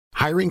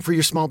Hiring for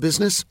your small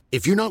business?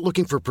 If you're not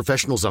looking for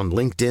professionals on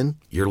LinkedIn,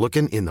 you're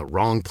looking in the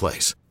wrong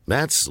place.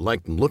 That's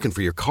like looking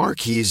for your car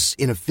keys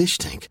in a fish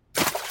tank.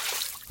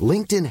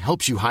 LinkedIn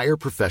helps you hire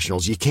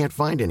professionals you can't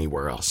find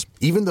anywhere else,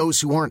 even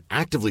those who aren't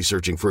actively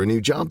searching for a new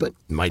job but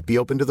might be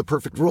open to the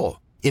perfect role.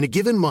 In a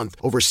given month,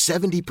 over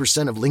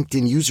 70% of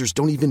LinkedIn users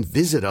don't even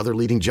visit other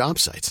leading job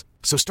sites.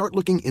 So start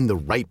looking in the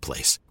right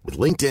place. With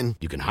LinkedIn,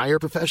 you can hire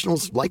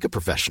professionals like a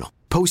professional.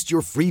 Post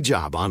your free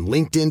job on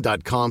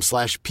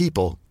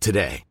linkedin.com/people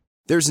today.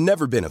 There's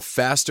never been a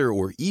faster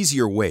or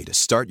easier way to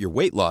start your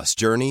weight loss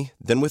journey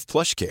than with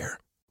PlushCare.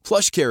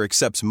 PlushCare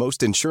accepts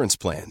most insurance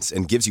plans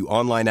and gives you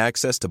online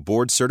access to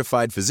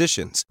board-certified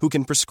physicians who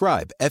can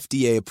prescribe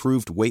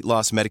FDA-approved weight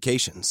loss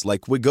medications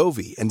like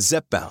Wegovy and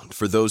Zepbound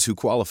for those who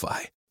qualify.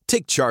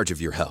 Take charge of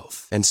your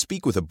health and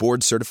speak with a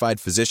board-certified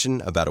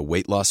physician about a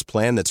weight loss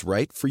plan that's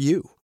right for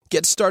you.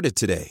 Get started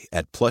today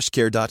at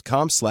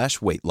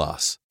plushcare.com/weight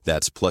loss.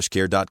 That's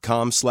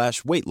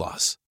plushcare.com/weight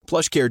loss.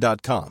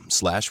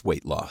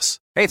 plushcare.com/weight loss.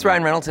 Hey, it's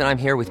Ryan Reynolds, and I'm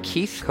here with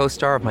Keith,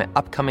 co-star of my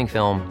upcoming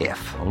film,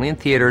 If, only in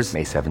theaters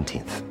May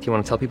 17th. Do you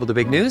want to tell people the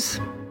big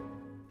news?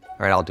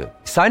 All right, I'll do it.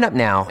 Sign up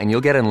now and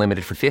you'll get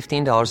unlimited for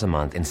 $15 a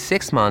month and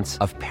 6 months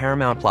of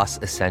Paramount Plus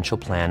Essential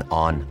Plan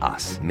on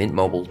us.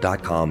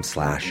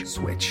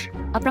 MintMobile.com/switch.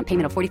 Upfront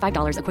payment of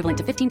 $45 equivalent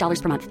to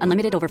 $15 per month.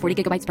 Unlimited over 40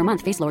 gigabytes per month.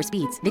 Face lower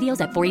speeds.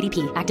 Videos at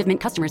 480p. Active Mint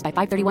customers by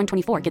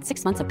 531.24 get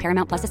 6 months of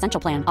Paramount Plus Essential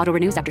Plan. Auto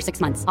renews after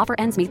 6 months. Offer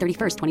ends May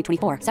 31st,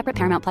 2024. Separate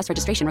Paramount Plus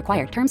registration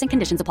required. Terms and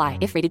conditions apply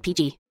if rated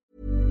PG.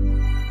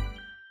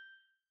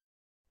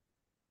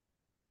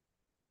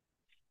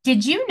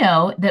 Did you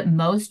know that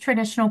most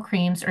traditional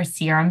creams or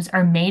serums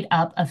are made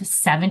up of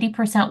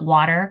 70%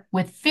 water,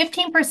 with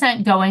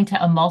 15% going to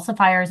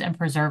emulsifiers and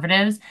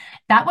preservatives?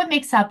 That what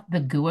makes up the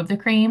goo of the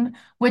cream,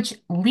 which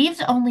leaves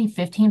only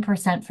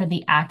 15% for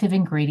the active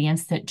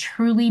ingredients that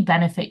truly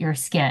benefit your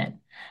skin.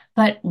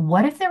 But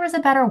what if there was a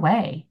better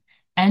way?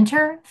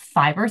 Enter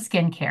Fiber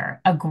Skincare,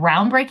 a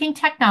groundbreaking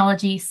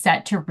technology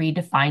set to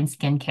redefine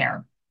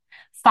skincare.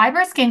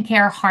 Fiber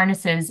Skincare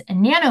harnesses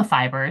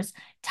nanofibers,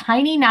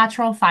 tiny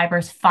natural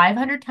fibers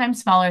 500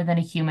 times smaller than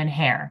a human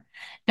hair.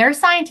 Their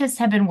scientists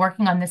have been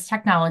working on this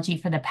technology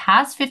for the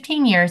past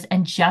 15 years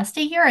and just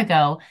a year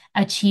ago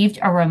achieved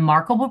a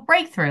remarkable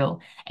breakthrough,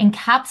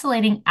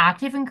 encapsulating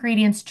active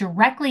ingredients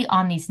directly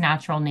on these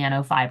natural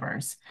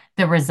nanofibers.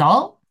 The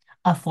result?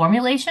 A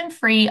formulation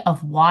free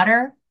of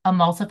water,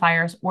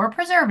 emulsifiers, or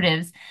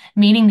preservatives,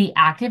 meaning the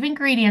active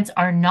ingredients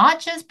are not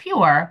just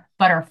pure,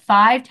 but are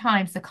 5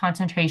 times the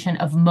concentration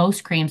of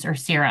most creams or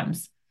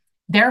serums.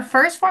 Their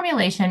first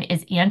formulation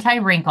is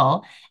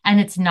anti-wrinkle, and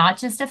it's not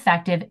just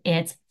effective,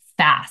 it's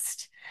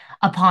fast.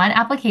 Upon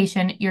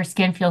application, your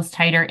skin feels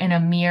tighter in a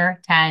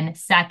mere 10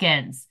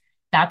 seconds.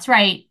 That's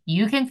right,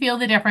 you can feel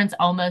the difference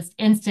almost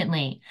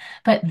instantly.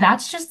 But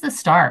that's just the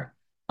start.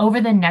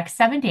 Over the next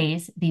 7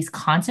 days, these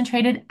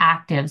concentrated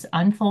actives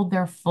unfold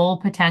their full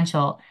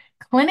potential,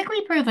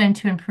 clinically proven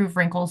to improve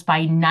wrinkles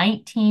by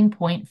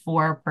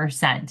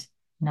 19.4%.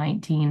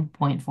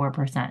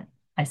 19.4%.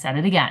 I said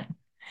it again.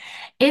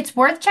 It's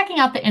worth checking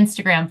out the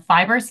Instagram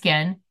Fiber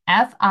Skin,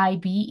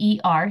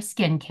 Fiber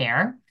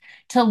Skincare,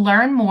 to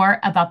learn more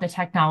about the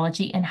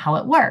technology and how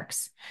it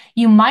works.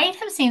 You might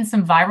have seen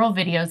some viral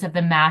videos of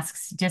the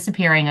mask's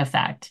disappearing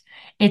effect.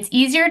 It's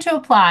easier to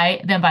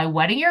apply than by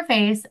wetting your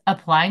face,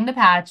 applying the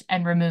patch,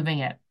 and removing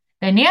it.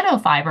 The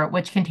nanofiber,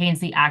 which contains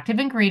the active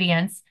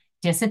ingredients,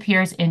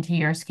 disappears into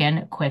your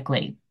skin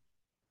quickly.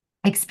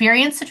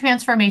 Experience the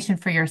transformation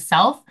for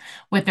yourself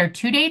with their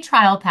 2-day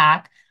trial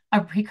pack, a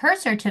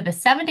precursor to the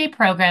 7-day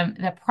program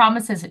that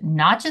promises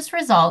not just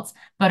results,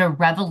 but a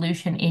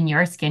revolution in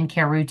your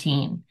skincare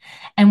routine.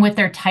 And with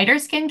their tighter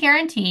skin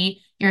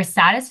guarantee, your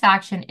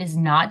satisfaction is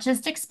not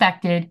just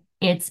expected,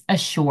 it's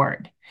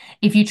assured.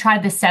 If you try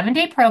the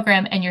 7-day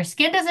program and your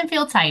skin doesn't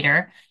feel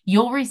tighter,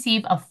 you'll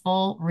receive a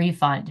full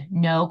refund,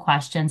 no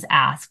questions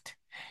asked.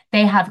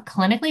 They have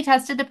clinically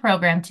tested the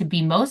program to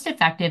be most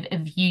effective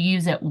if you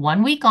use it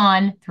 1 week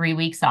on, 3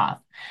 weeks off.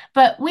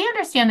 But we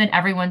understand that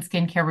everyone's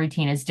skincare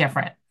routine is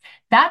different.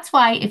 That's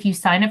why if you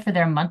sign up for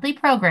their monthly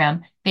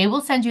program, they will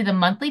send you the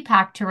monthly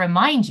pack to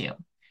remind you.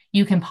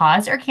 You can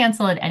pause or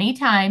cancel at any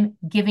time,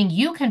 giving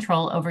you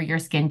control over your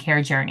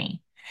skincare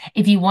journey.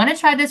 If you want to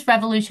try this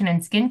revolution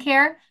in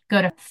skincare,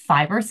 go to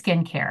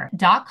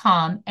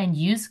fiberskincare.com and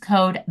use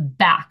code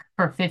BACK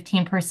for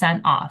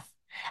 15% off.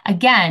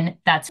 Again,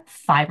 that's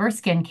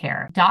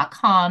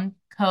fiberskincare.com,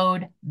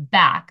 code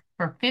BACK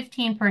for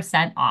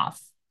 15%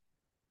 off.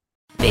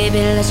 Baby,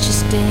 let's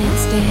just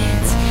dance,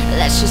 dance.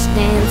 Let's just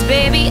dance,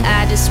 baby.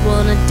 I just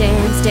wanna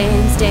dance,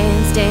 dance,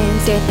 dance,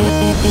 dance, dance.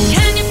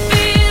 Can you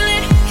feel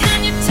it?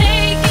 Can you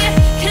take it?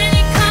 Can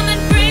you come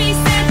and breathe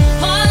it?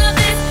 All of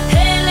this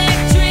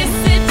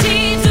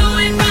electricity, do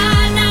it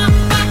right now,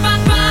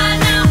 right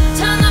now.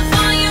 Turn the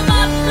volume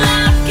up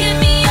loud, give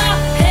me your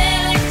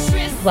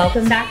electricity.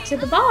 Welcome back to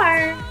the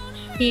bar.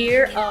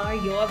 Here are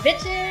your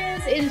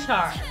bitches in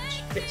charge.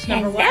 Bitch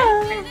number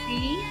 1,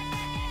 Chrissy.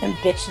 And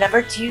bitch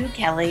number 2,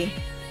 Kelly.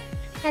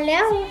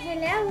 Hello,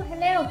 hello,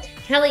 hello.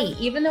 Kelly,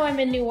 even though I'm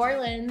in New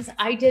Orleans,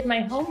 I did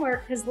my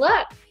homework because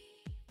look,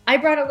 I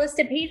brought a list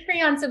of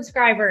Patreon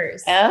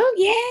subscribers.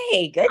 Oh,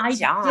 yay. Good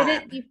job. I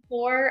did it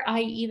before I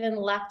even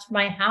left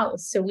my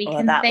house. So we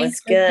can that thank was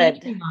our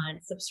good.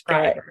 Patreon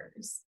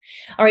subscribers.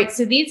 All right.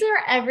 So these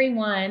are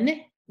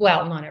everyone.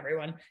 Well, not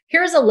everyone.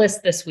 Here's a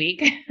list this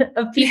week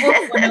of people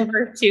who went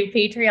over to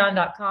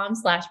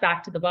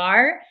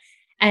patreon.com/backtothebar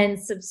and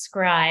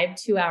subscribe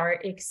to our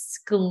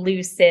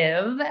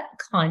exclusive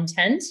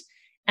content.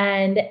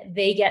 And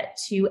they get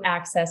to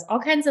access all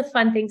kinds of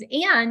fun things.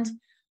 And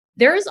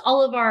there's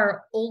all of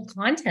our old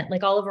content,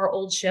 like all of our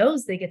old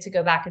shows they get to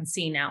go back and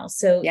see now.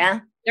 So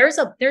Yeah. there's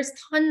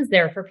tons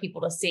there for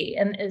people to see.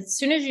 And as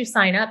soon as you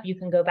sign up, you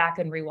can go back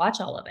and rewatch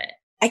all of it.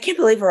 I can't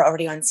believe we're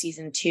already on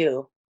season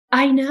 2,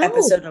 I know.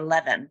 episode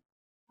 11.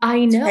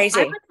 I know. It's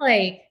crazy. I was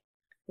like,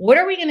 what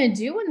are we going to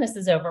do when this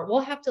is over?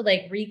 We'll have to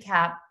like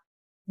recap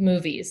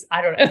movies.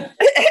 I don't know.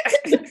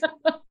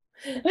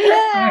 All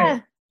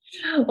right.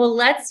 Well,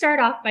 let's start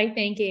off by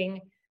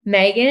thanking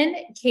Megan,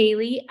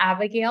 Kaylee,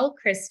 Abigail,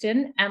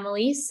 Kristen,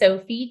 Emily,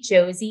 Sophie,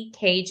 Josie,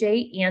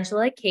 KJ,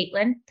 Angela,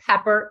 Caitlin,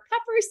 Pepper.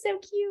 Pepper's so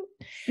cute.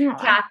 Aww.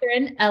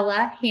 Catherine,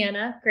 Ella,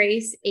 Hannah,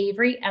 Grace,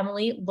 Avery,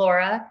 Emily,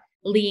 Laura,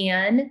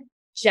 Leanne,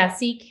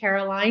 Jesse,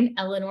 Caroline,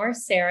 Eleanor,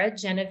 Sarah,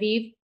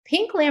 Genevieve,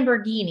 Pink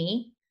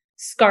Lamborghini,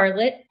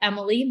 Scarlett,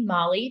 Emily,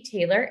 Molly,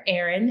 Taylor,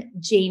 Aaron,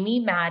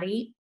 Jamie,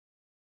 Maddie,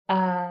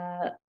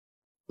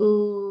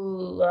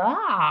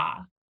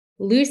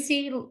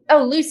 Lucy Lou.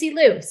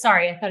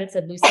 Sorry, I thought it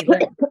said Lucy Lou.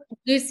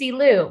 Lucy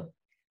Lou.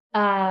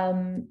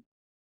 I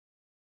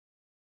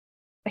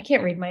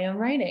can't read my own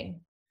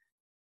writing.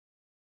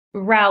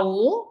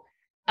 Raul,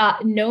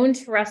 Known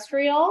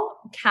Terrestrial,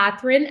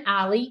 Catherine,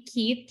 Allie,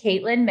 Keith,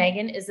 Caitlin,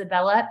 Megan,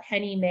 Isabella,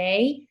 Penny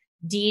May,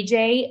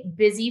 DJ,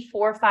 Busy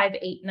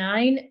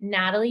 4589,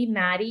 Natalie,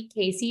 Maddie,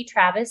 Casey,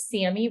 Travis,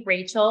 Sammy,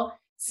 Rachel,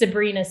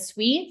 Sabrina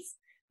Sweets,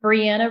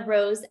 Brianna,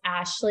 Rose,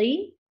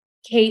 Ashley,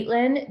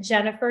 Caitlin,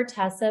 Jennifer,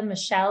 Tessa,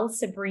 Michelle,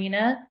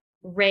 Sabrina,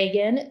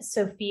 Reagan,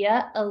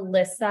 Sophia,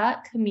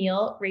 Alyssa,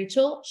 Camille,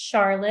 Rachel,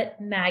 Charlotte,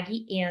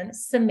 Maggie, and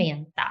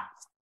Samantha.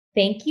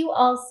 Thank you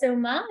all so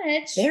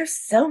much. There's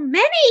so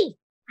many.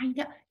 I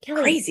know.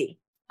 Kelly, Crazy.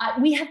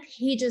 we have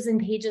pages and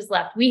pages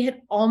left. We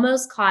had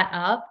almost caught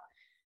up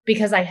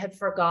because I had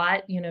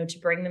forgot, to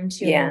bring them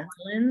to New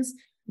Orleans.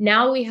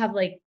 Now we have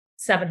like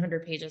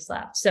 700 pages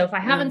left. So if I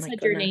haven't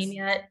said your name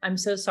yet, I'm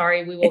so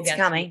sorry. We will get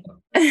coming.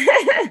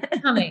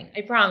 It's coming.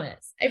 I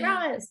promise.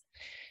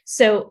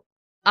 So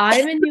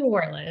I'm in New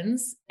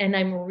Orleans and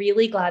I'm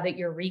really glad that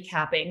you're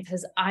recapping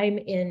because I'm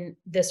in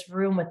this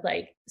room with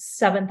like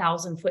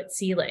 7,000 foot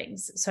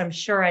ceilings. So I'm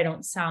sure I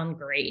don't sound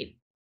great.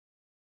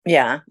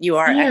 Yeah, you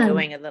are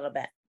echoing a little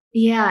bit.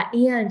 Yeah.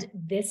 And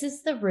this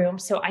is the room.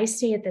 So I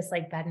stay at this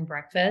like bed and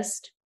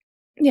breakfast.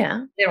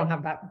 Yeah. They don't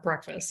have that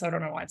breakfast. So I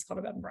don't know why it's called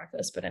a bed and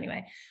breakfast, but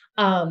anyway.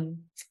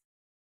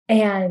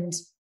 And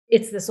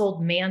it's this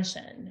old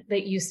mansion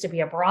that used to be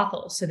a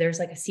brothel. So there's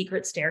like a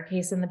secret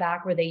staircase in the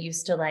back where they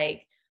used to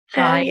like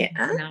hide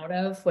out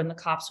of when the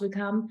cops would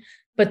come.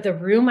 But the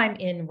room I'm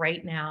in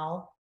right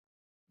now,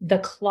 the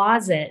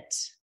closet,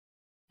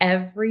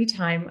 every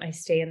time I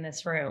stay in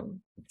this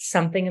room,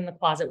 something in the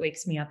closet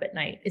wakes me up at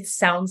night. It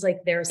sounds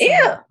like there's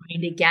someone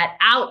trying to get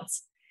out.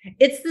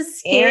 It's the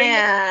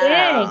scariest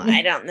thing.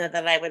 I don't know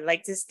that I would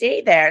like to stay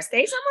there.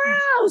 Stay somewhere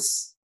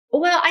else.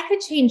 Well, I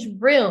could change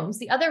rooms.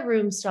 The other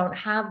rooms don't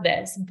have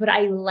this, but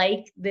I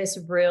like this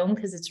room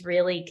because it's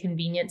really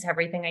convenient to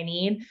everything I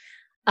need.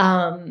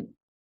 And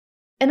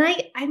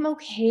I'm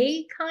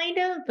okay, kind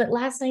of. But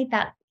last night,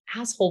 that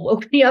asshole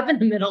woke me up in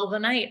the middle of the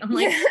night. I'm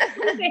like,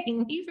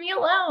 leave me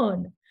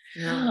alone.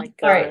 Oh my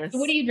goodness. All right. So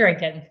what are you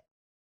drinking?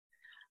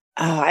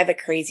 Oh, I have a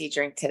crazy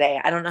drink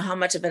today. I don't know how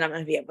much of it I'm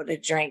going to be able to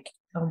drink.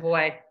 Oh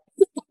boy.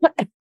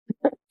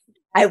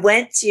 I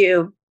went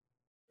to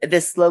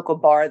this local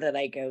bar that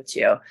I go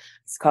to.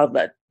 It's called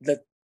the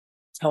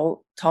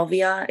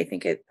Tolvia. I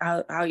think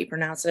how you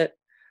pronounce it.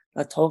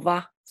 La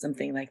Tolva,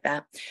 something like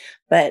that.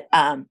 But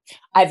I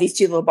have these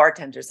two little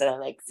bartenders that I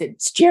like.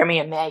 It's Jeremy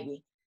and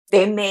Maggie.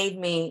 They made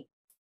me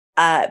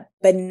a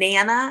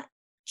banana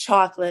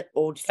chocolate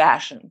old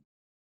fashioned.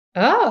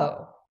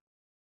 Oh.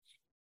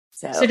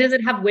 So does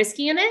it have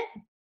whiskey in it?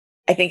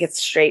 I think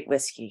it's straight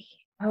whiskey.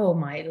 Oh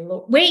my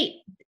Lord.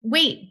 Wait,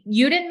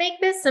 you didn't make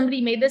this?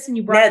 Somebody made this and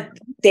you brought it?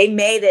 They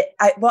made it.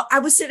 I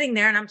was sitting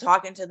there and I'm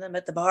talking to them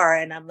at the bar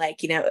and I'm like,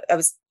 I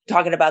was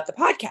talking about the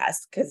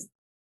podcast because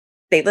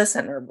they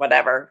listen or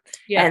whatever.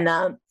 Yeah.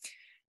 And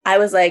I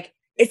was like,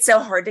 it's so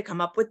hard to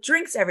come up with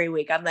drinks every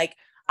week. I'm like,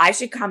 I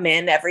should come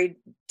in every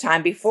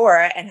time before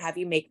and have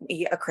you make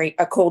me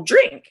a cold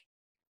drink.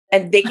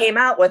 And they came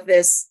out with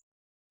this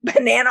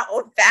banana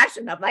old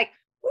fashioned. I'm like,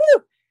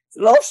 woo, it's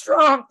a little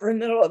strong for the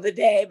middle of the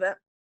day, but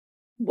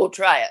we'll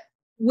try it.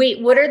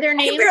 Wait, what are their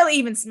names? I can barely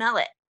even smell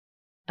it.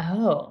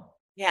 Oh.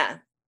 Yeah.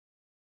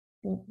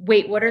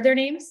 Wait, what are their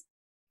names?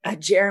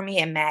 Jeremy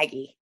and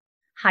Maggie.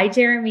 Hi,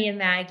 Jeremy and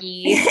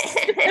Maggie.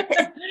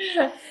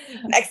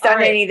 Next time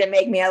they need to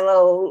make me a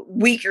little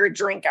weaker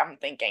drink, I'm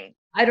thinking.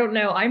 I don't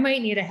know. I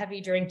might need a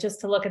heavy drink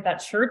just to look at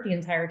that shirt the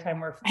entire time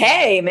we're.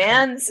 Hey,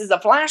 man, this is a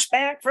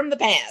flashback from the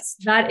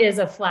past. That is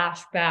a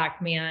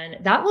flashback, man.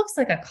 That looks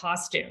like a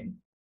costume.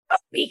 Oh,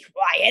 be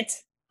quiet.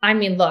 I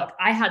mean, look,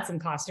 I had some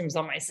costumes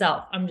on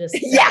myself. I'm just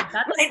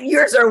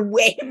yours are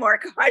way more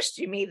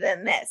costumey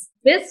than this.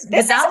 This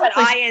is what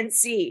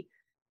INC.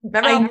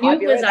 Remember how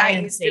popular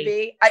that used to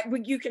be?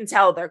 You can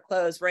tell their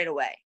clothes right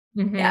away.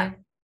 Mm-hmm. Yeah.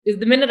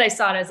 The minute I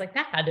saw it, I was like,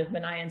 that had to have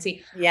been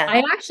INC. Yeah.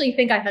 I actually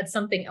think I had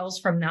something else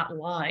from that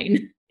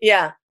line.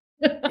 Yeah.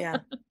 Yeah.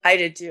 I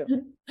did too.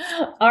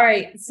 All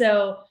right.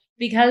 So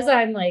because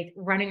I'm like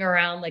running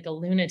around like a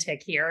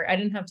lunatic here, I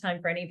didn't have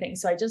time for anything.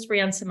 So I just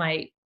ran to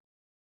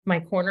my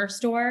corner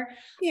store.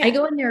 Yeah. I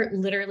go in there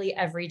literally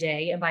every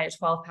day and buy a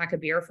 12-pack of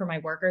beer for my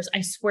workers.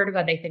 I swear to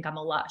God, they think I'm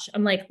a lush.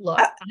 I'm like, look,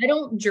 I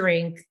don't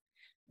drink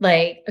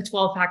like a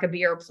 12-pack of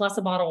beer plus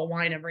a bottle of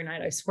wine every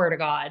night. I swear to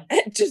God.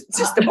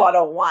 just a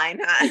bottle of wine,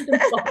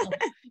 huh?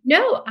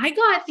 No, I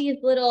got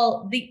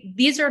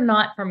these are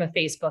not from a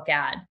Facebook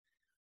ad.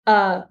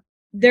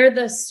 They're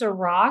the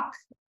Ciroc,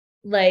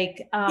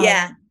 like,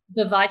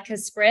 the vodka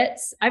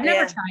spritz. I've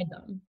never tried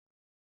them.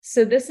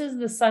 So this is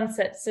the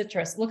Sunset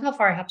Citrus. Look how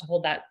far I have to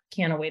hold that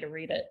can away to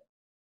read it.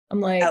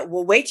 I'm like,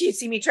 well, wait till you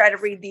see me try to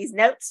read these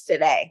notes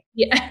today.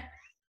 Yeah.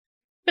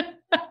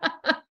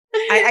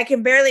 I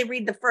can barely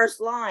read the first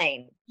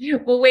line.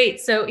 Well, wait.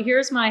 So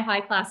here's my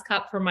high class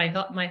cup from my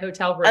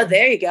hotel room. Oh,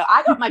 there you go.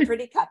 I got my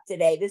pretty cup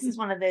today. This is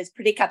one of those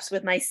pretty cups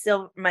with my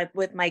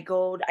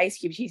gold ice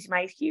cubes. You see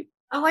my ice cube?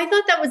 Oh, I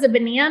thought that was a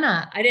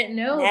banana. I didn't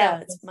know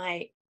that. It's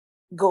my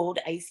gold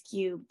ice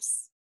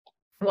cubes.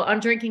 Well,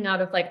 I'm drinking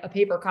out of like a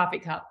paper coffee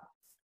cup.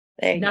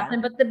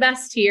 Nothing but the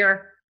best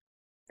here.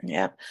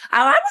 Yeah.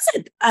 I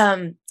was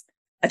at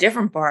a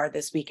different bar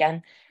this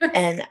weekend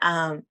and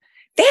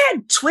they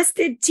had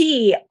Twisted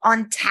Tea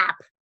on tap.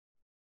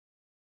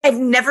 I've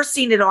never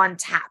seen it on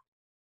tap.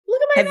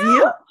 Look at my Have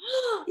you?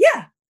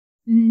 Yeah.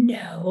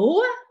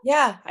 No.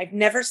 Yeah, I've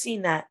never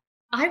seen that.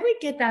 I would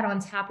get that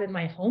on tap in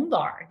my home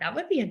bar. That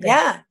would be a good.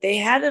 Yeah, they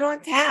had it on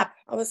tap.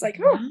 I was like,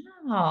 oh.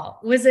 Wow.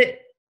 Was it?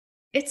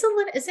 It's a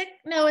little. Is it?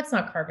 No, it's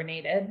not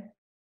carbonated.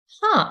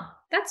 Huh.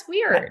 That's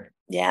weird.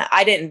 Yeah,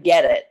 I didn't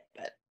get it,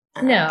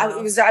 but no, I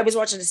was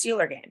watching the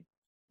Steeler game.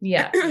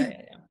 Yeah.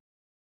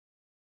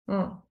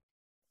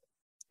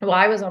 Well,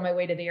 I was on my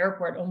way to the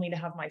airport only to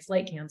have my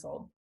flight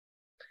canceled.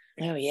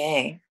 Oh,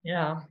 yay.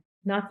 Yeah.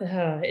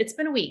 It's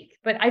been a week,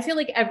 but I feel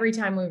like every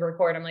time we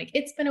record, I'm like,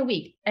 it's been a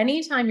week.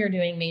 Anytime you're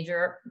doing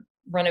major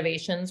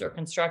renovations or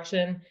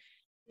construction,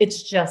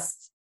 it's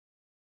just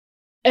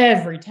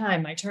every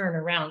time I turn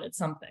around, it's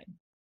something.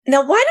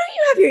 Now, why don't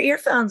you have your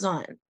earphones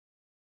on?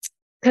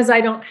 Because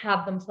I don't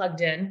have them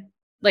plugged in.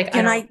 Like,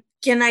 can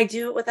I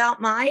do it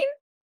without mine?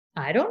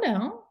 I don't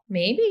know.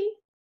 Maybe.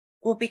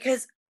 Well,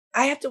 because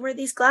I have to wear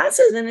these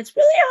glasses and it's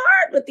really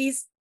hard with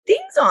these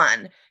things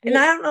on. And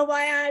I don't know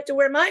why I have to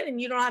wear mine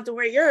and you don't have to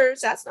wear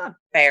yours. That's not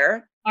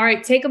fair. All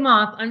right, take them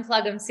off,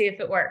 unplug them, see if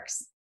it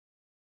works.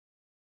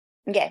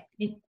 Okay.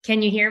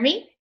 Can you hear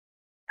me?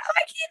 Oh,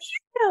 I can't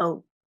hear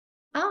you.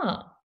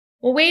 Oh,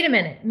 well, wait a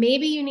minute.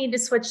 Maybe you need to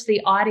switch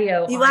the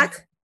audio.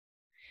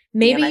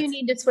 Maybe you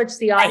need to switch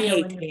the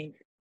audio. I hate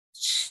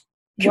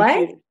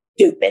what?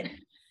 Stupid.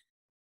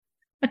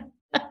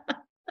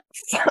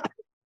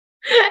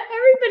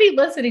 Everybody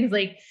listening is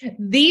like,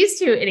 these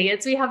two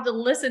idiots, we have to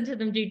listen to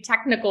them do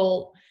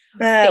technical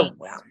things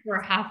for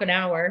half an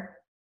hour.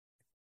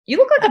 You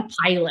look like a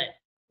pilot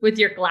with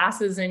your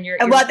glasses and your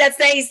ears. Well, that's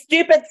these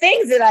stupid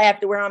things that I have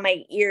to wear on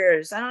my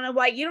ears. I don't know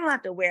why you don't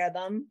have to wear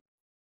them.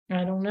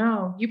 I don't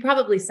know. You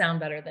probably sound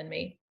better than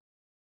me.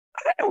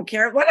 I don't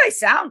care what I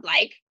sound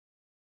like.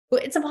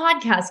 Well, it's a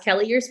podcast,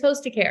 Kelly. You're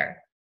supposed to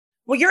care.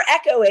 Well, you're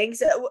echoing,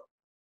 so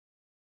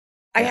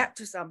I have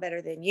to sound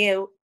better than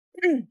you.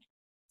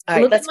 All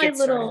right, let's get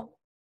started.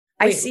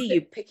 I see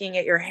you picking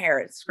at your hair.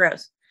 It's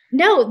gross.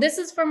 No, this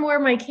is from where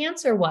my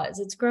cancer was.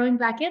 It's growing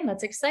back in.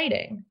 That's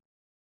exciting.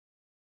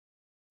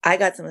 I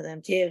got some of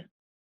them too.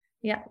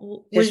 Yeah.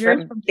 Just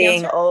from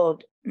being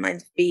old.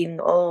 Mine's being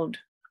old.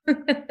 All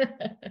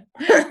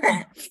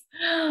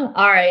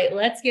right,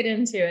 let's get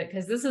into it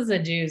because this is a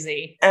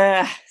doozy.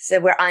 So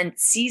we're on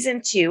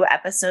season 2,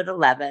 episode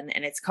 11,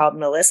 and it's called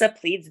Melissa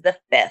Pleads the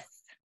Fifth.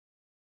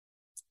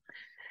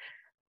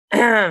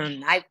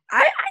 I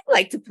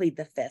like to plead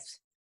the fifth.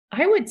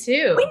 I would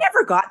too. We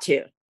never got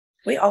to.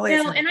 We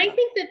always. No, and I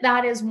think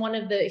that is one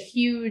of the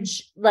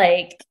huge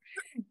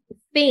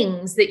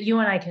things that you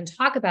and I can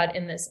talk about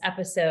in this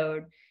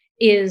episode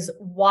is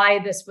why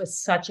this was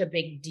such a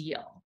big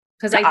deal.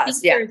 Because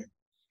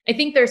I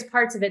think there's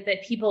parts of it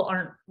that people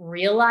aren't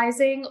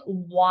realizing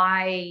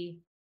why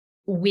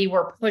we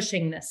were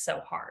pushing this so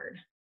hard.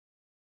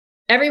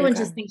 Everyone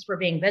just thinks we're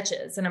being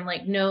bitches. And I'm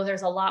like, no,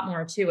 there's a lot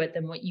more to it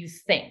than what you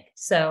think.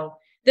 So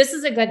this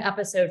is a good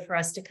episode for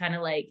us to kind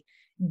of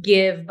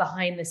give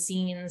behind the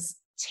scenes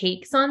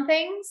takes on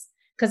things.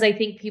 Cause I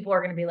think people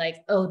are going to be like,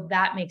 oh,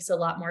 that makes a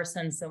lot more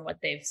sense than what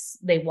they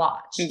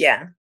watch.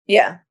 Yeah.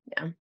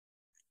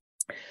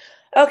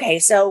 Okay,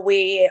 so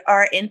we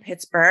are in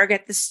Pittsburgh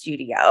at the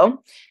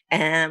studio,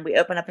 and we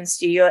open up in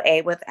Studio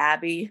A with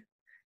Abby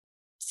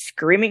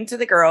screaming to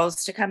the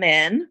girls to come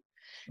in.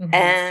 Mm-hmm.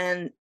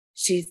 And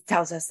she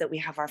tells us that we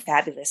have our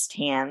fabulous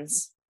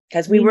tans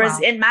because we were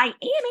in Miami.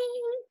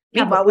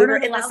 Meanwhile, we were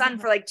in the sun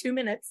for like 2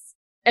 minutes.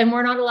 And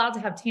we're not allowed to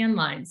have tan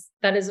lines.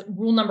 That is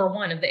rule number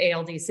 1 of the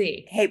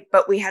ALDC. Hey,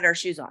 but we had our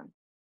shoes on.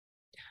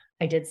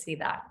 I did see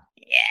that.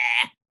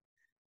 Yeah.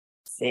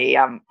 See,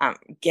 I'm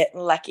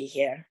getting lucky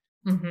here.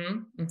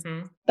 Mm-hmm.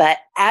 Mm-hmm. But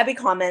Abby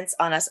comments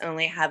on us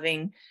only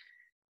having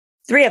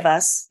 3 of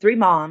us, 3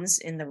 moms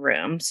in the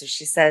room. So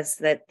she says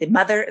that the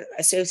mother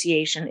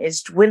association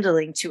is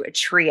dwindling to a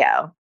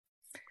trio.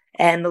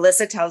 And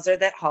Melissa tells her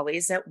that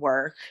Holly's at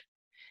work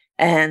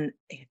and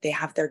they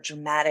have their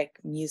dramatic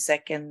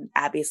music. And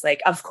Abby's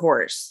like, of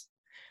course.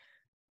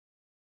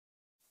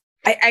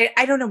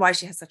 I don't know why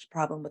she has such a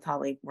problem with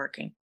Holly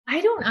working.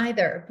 I don't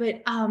either.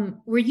 But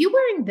were you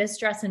wearing this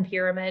dress in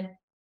Pyramid?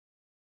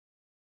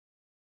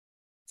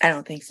 I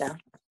don't think so.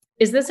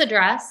 Is this a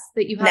dress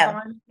that you have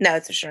on? No,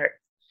 it's a shirt.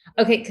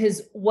 Okay,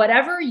 because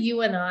whatever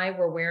you and I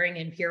were wearing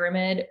in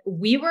Pyramid,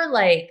 we were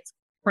like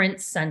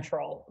Prince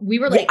Central. We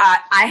were like,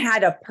 I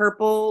had a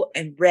purple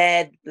and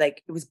red,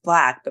 like it was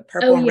black, but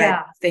purple and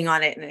red thing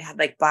on it, and it had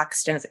like black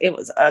stones. It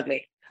was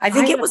ugly. I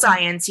think it was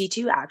INC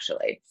too,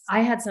 actually. I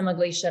had some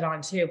ugly shit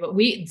on too, but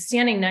we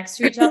standing next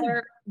to each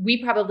other,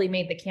 we probably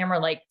made the camera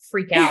like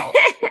freak out.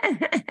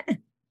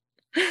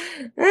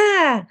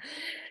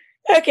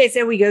 Okay,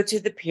 so we go to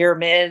the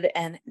Pyramid,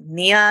 and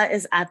Nia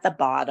is at the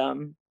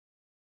bottom.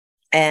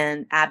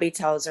 And Abby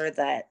tells her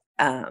that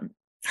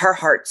her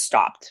heart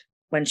stopped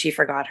when she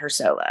forgot her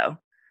solo.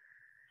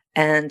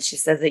 And she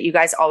says that you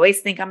guys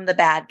always think I'm the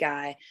bad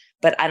guy,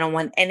 but I don't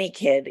want any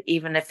kid,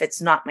 even if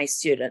it's not my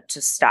student,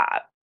 to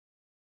stop.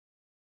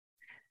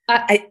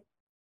 Yeah.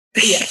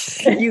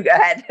 You go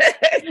ahead.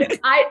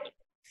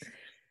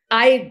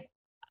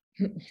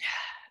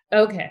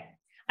 Okay.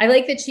 I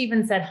like that she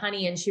even said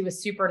honey, and she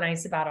was super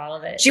nice about all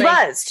of it. She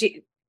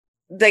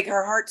like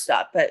her heart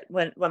stopped, but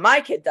when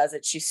my kid does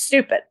it, she's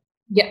stupid.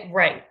 Yeah,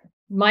 right.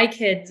 My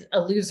kid's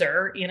a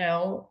loser,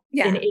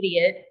 an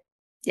idiot.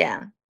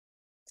 Yeah.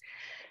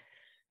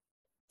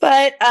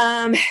 But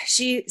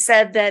she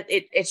said that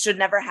it should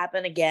never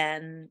happen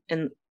again,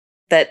 and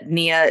that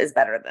Nia is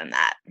better than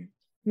that.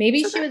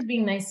 Maybe she was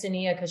being nice to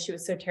Nia because she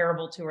was so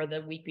terrible to her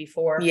the week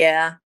before.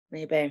 Yeah,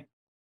 maybe.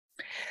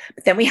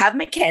 But then we have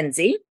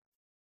Mackenzie,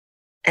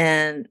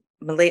 and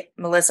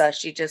Melissa,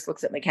 she just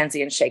looks at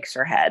Mackenzie and shakes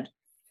her head.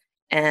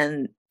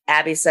 And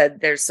Abby said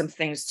there's some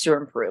things to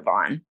improve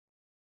on.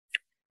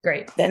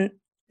 Great. Then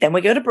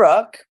we go to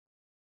Brooke.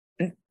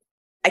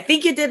 I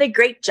think you did a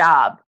great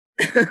job.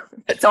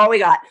 That's all we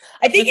got.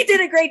 I think you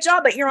did a great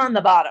job, but you're on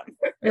the bottom.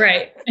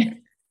 Right.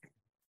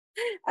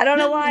 I don't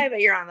know why,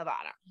 but you're on the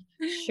bottom.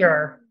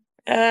 Sure.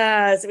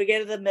 So we go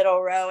to the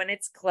middle row, and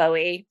it's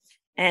Chloe.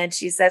 And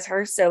she says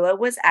her solo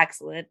was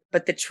excellent,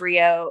 but the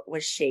trio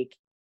was shaky.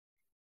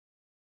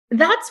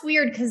 That's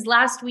weird because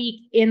last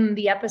week in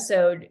the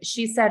episode,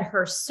 she said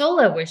her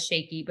solo was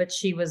shaky, but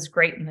she was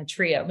great in the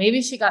trio.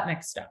 Maybe she got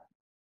mixed up.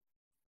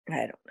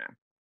 I don't know.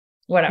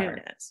 Whatever. Who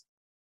knows?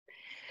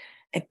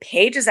 And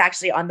Paige is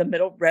actually on the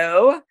middle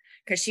row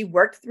because she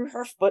worked through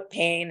her foot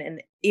pain.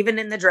 And even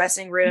in the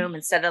dressing room,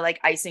 instead of like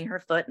icing her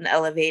foot and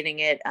elevating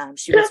it,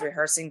 she was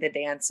rehearsing the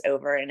dance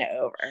over and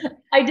over.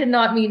 I did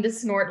not mean to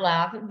snort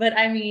laugh, but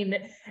I mean,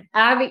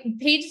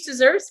 Paige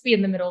deserves to be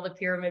in the middle of the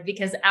pyramid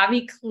because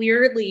Abby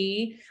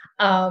clearly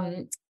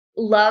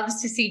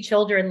loves to see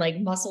children like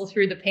muscle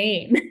through the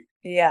pain.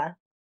 Yeah.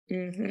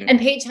 Mm-hmm. And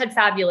Paige had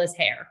fabulous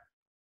hair.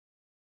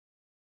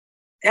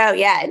 Oh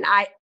yeah. And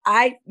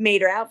I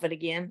made her outfit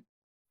again.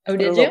 Oh,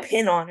 did you? A little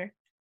pin on her.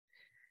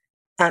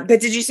 But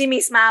did you see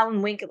me smile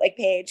and wink at like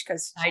Paige?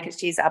 Because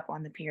she's up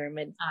on the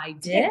pyramid. I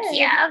did.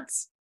 Yeah.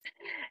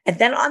 And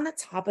then on the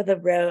top of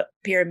the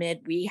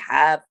pyramid, we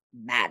have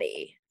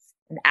Maddie.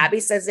 And Abby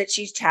says that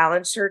she's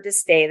challenged her to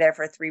stay there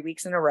for 3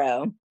 weeks in a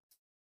row.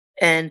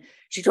 And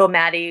she told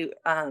Maddie,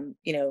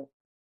 to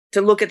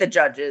look at the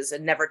judges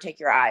and never take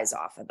your eyes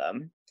off of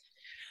them.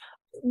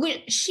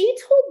 She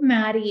told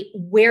Maddie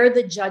where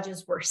the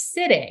judges were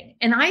sitting.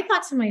 And I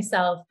thought to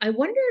myself, I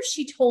wonder if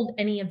she told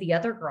any of the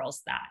other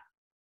girls that.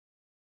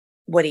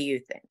 What do you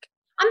think?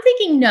 I'm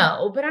thinking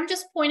no, but I'm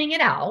just pointing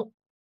it out.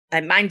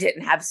 Mine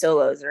didn't have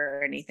solos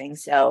or anything.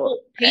 So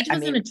Paige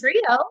was in a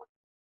trio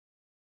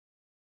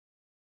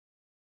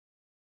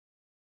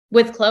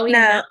with Chloe.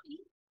 No.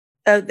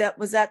 Oh,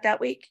 was that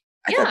week?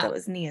 I Yeah. thought that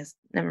was Nia's.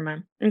 Never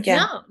mind. Okay.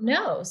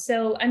 No.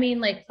 So, I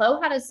mean, like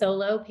Chloe had a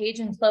solo, Paige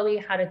and Chloe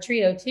had a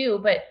trio too,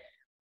 but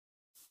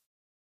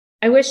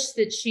I wish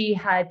that she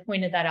had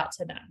pointed that out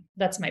to them.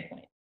 That's my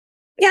point.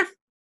 Yeah.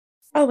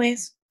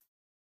 Always.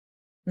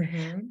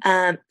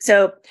 Mm-hmm.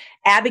 So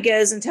Abby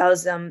goes and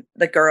tells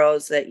the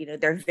girls that,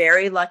 they're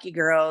very lucky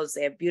girls.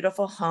 They have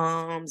beautiful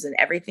homes and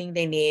everything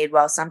they need.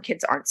 While some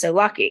kids aren't so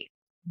lucky.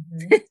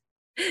 Mm-hmm.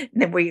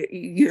 And then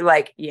you're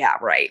like, yeah,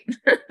 right.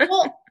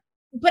 Well,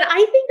 but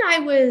I think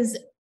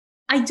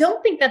I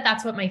don't think that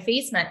that's what my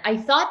face meant. I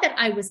thought that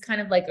I was kind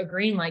of like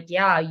agreeing, like,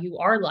 yeah, you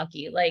are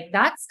lucky. Like,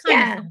 that's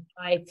kind of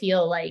how I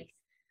feel like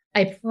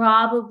I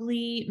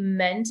probably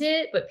meant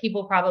it, but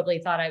people probably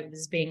thought I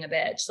was being a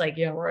bitch. Like,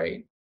 yeah,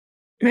 right.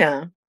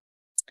 Yeah.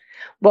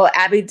 Well,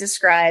 Abby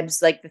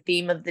describes like the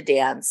theme of the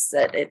dance,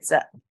 that it's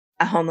a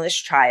homeless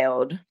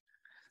child.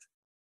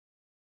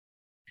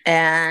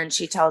 And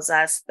she tells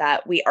us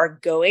that we are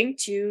going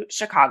to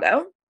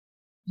Chicago.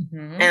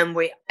 Mm-hmm. And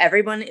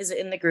everyone is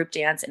in the group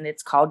dance, and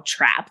it's called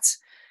Trapped.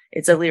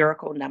 It's a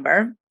lyrical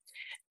number.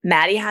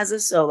 Maddie has a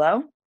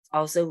solo,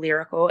 also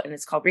lyrical, and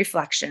it's called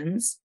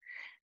Reflections.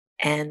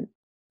 And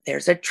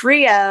there's a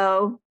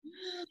trio.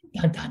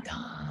 Dun, dun,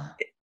 dun.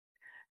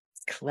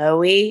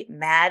 Chloe,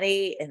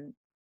 Maddie, and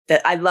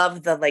I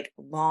love the like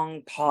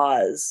long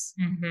pause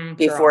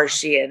before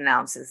she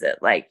announces it,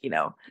 like, you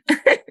know,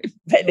 but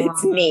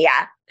it's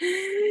Nia.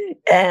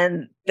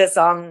 And the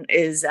song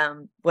is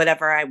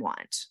Whatever I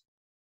Want.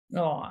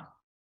 Oh,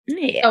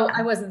 yeah. Oh,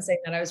 I wasn't saying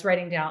that. I was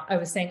writing down. I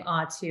was saying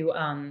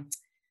to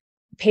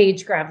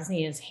Paige grabs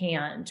Nia's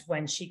hand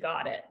when she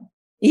got it.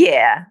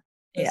 Yeah.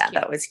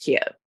 That was cute.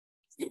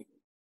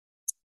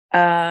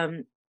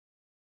 So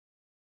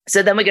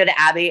then we go to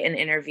Abby and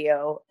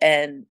interview,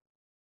 and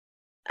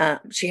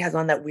she has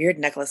on that weird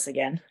necklace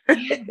again.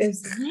 Yeah,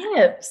 those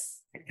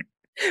lips.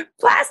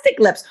 Plastic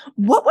lips.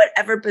 What would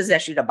ever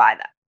possess you to buy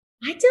that?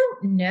 I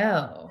don't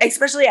know.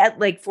 Especially at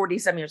like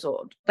 40-some years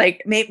old.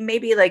 Like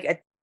maybe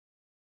like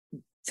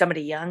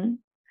somebody young.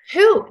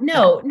 Who?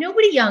 No,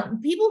 nobody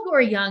young. People who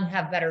are young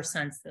have better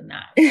sense than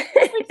that.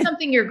 It's like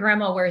something your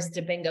grandma wears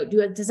to bingo.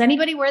 Does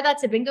anybody wear that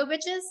to bingo,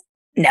 bitches?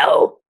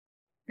 No.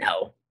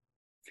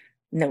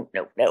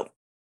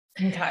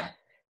 Okay.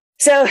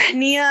 So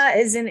Nia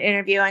is in an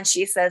interview, and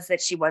she says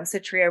that she wants a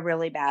trio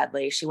really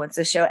badly. She wants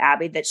to show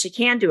Abby that she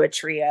can do a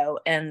trio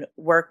and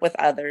work with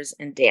others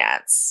and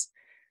dance.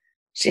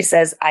 She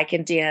says, I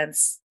can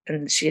dance.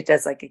 And she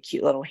does like a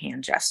cute little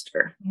hand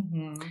gesture.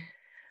 Mm-hmm.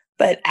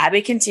 But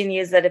Abby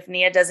continues that if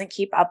Nia doesn't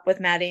keep up with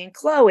Maddie and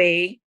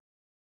Chloe,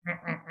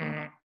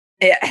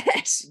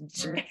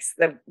 she makes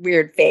the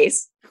weird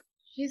face.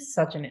 She's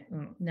such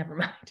never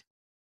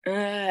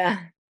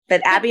mind.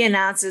 But Abby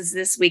announces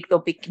this week they'll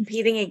be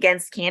competing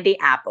against Candy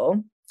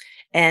Apple,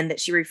 and that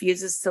she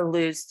refuses to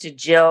lose to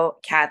Jill,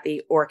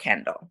 Kathy, or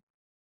Kendall.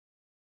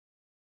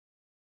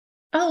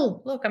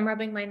 Oh, look, I'm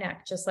rubbing my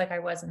neck just like I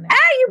was in there.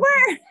 You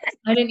were.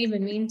 I didn't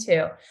even mean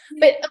to.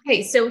 But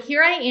okay, so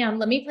here I am.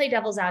 Let me play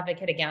devil's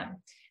advocate again.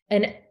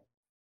 And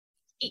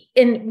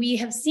we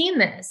have seen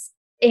this.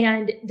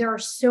 And there are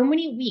so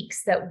many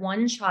weeks that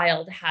one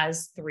child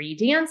has 3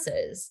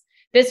 dances.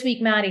 This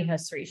week, Maddie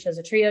has 3. She has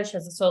a trio, she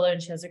has a solo,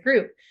 and she has a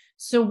group.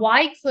 So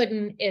why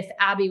couldn't, if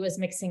Abby was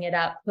mixing it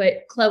up,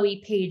 put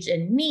Chloe, Paige,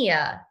 and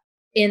Nia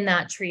in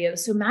that trio?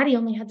 So Maddie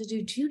only had to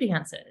do 2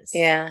 dances.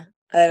 Yeah.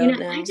 I don't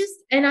know.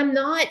 And I'm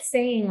not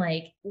saying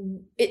like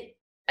it,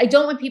 I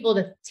don't want people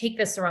to take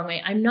this the wrong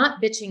way. I'm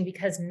not bitching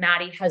because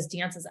Maddie has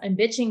dances. I'm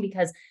bitching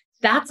because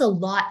that's a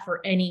lot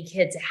for any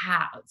kid to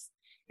have.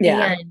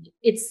 Yeah. And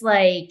it's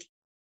like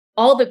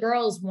all the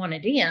girls want to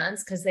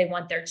dance because they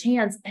want their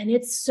chance. And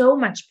it's so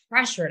much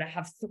pressure to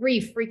have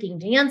 3 freaking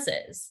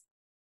dances.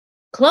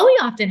 Chloe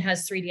often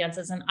has 3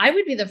 dances, and I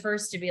would be the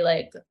first to be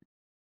like,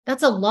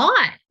 that's a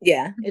lot.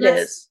 Yeah, it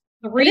is.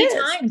 3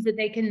 times that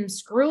they can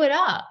screw it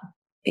up.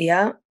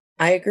 Yeah,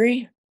 I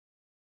agree.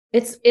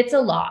 It's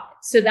a lot.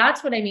 So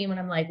that's what I mean when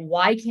I'm like,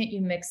 why can't you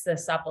mix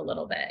this up a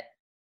little bit?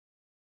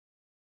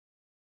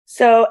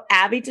 So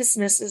Abby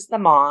dismisses the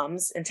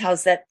moms and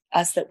tells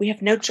us that we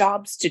have no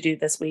jobs to do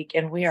this week,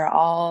 and we are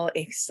all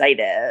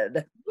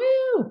excited.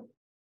 Woo!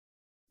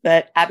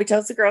 But Abby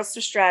tells the girls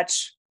to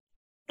stretch,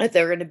 that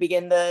they're going to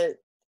begin the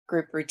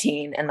group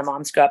routine, and the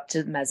moms go up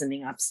to the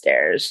mezzanine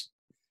upstairs.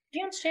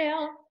 Dance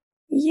jail.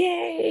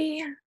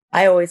 Yay.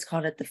 I always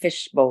called it the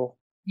fishbowl.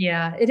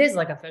 Yeah, it is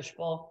like a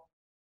fishbowl.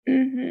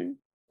 Mm-hmm.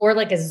 Or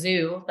like a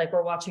zoo, like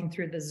we're watching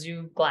through the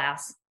zoo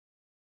glass.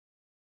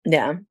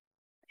 Yeah.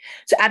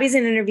 So Abby's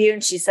in an interview,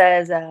 and she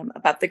says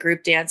about the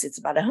group dance, it's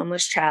about a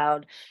homeless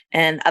child,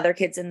 and other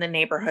kids in the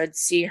neighborhood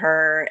see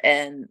her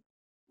and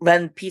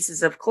lend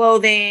pieces of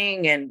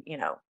clothing, and, you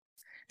know,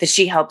 that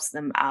she helps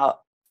them out.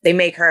 They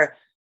make her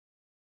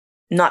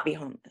not be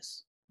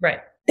homeless. Right.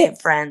 They have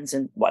friends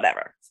and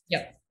whatever.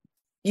 Yep.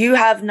 You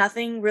have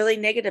nothing really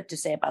negative to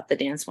say about the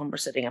dance when we're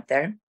sitting up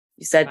there.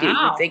 You said you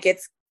think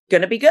it's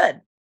going to be good.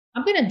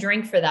 I'm going to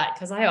drink for that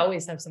because I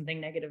always have something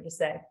negative to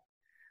say.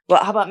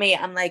 Well, how about me?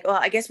 I'm like, well,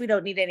 I guess we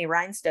don't need any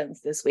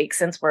rhinestones this week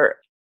since we're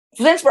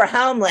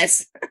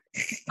homeless.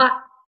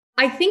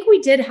 I think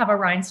we did have a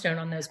rhinestone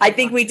on those. I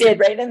think we did,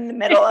 right in the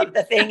middle of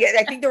the thing.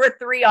 I think there were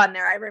 3 on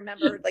there. I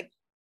remember like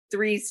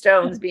 3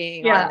 stones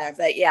being on there.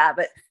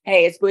 But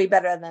hey, it's way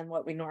better than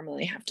what we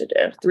normally have to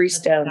do. 3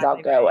 stones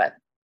exactly I'll go with.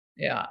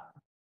 Yeah.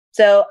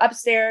 So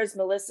upstairs,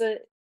 Melissa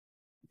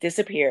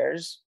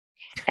disappears,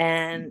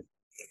 and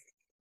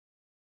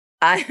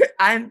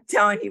I'm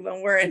telling you,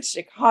 when we're in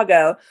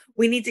Chicago,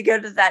 we need to go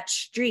to that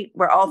street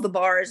where all the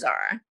bars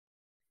are.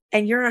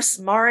 And you're a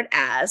smart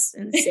ass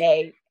and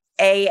say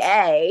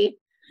AA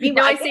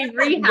Meanwhile, I say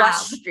rehab.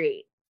 Rush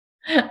Street.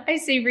 I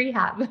say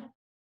rehab.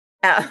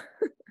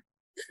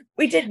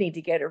 We did need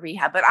to go to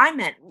rehab, but I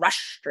meant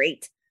Rush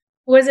Street.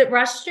 Was it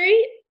Rush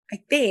Street? I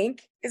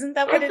think. Isn't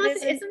that what it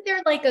is? Isn't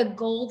there like a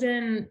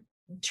golden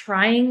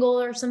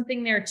triangle or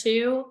something there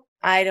too?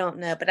 I don't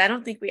know, but I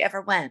don't think we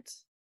ever went.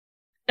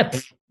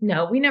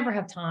 No, we never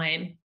have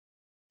time.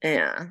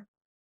 Yeah.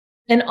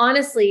 And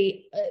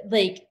honestly,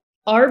 like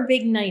our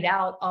big night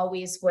out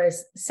always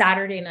was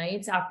Saturday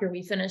nights after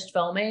we finished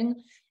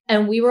filming.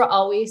 And we were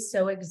always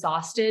so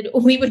exhausted.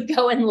 We would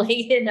go and lay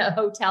in a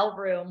hotel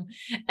room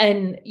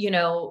and,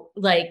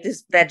 like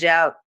just veg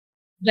out,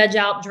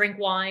 drink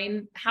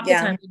wine. Half the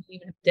time we didn't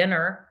even have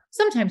dinner.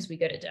 Sometimes we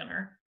go to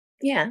dinner.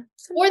 Yeah.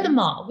 Or the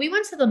mall. We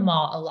went to the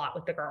mall a lot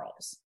with the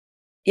girls.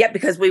 Yeah,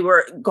 because we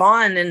were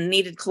gone and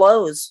needed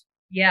clothes.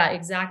 Yeah,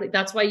 exactly.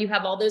 That's why you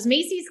have all those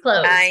Macy's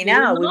clothes. I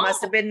know. We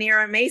must have been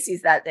near a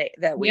Macy's that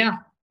week. Yeah.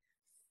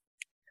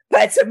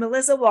 But so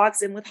Melissa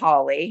walks in with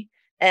Holly,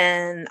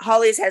 and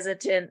Holly's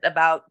hesitant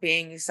about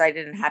being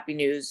excited and happy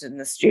news in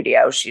the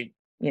studio. She,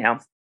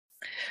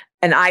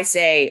 and I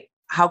say,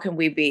 how can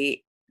we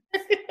be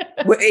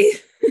that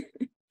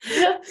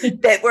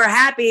we're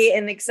happy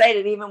and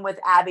excited even with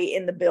Abby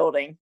in the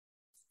building?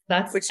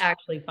 That's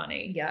actually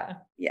funny. Yeah.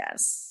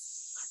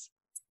 Yes.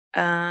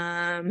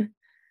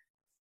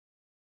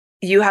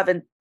 You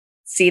haven't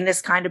seen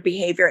this kind of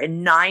behavior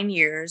in 9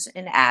 years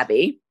in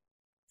Abby,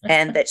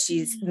 and that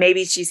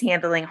she's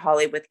handling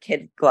Holly with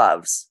kid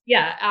gloves.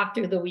 Yeah.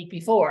 After the week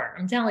before,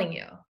 I'm telling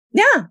you.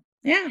 Yeah.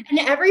 Yeah. And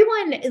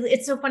everyone,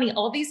 it's so funny.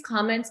 All these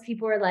comments,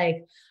 people are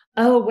like,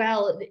 oh,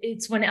 well,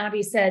 it's when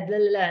Abby said, blah,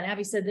 blah, blah, and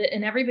Abby said that,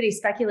 and everybody's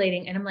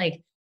speculating. And I'm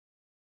like,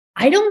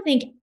 I don't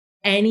think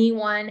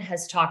anyone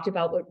has talked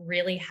about what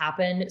really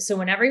happened. So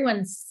when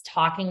everyone's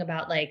talking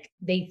about like,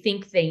 they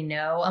think they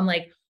know, I'm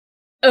like,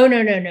 oh,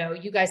 no.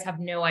 You guys have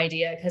no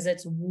idea because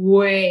it's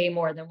way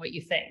more than what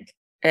you think.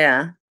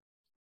 Yeah.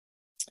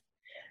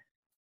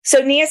 So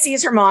Nia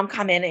sees her mom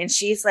come in and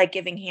she's like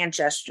giving hand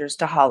gestures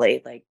to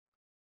Holly, like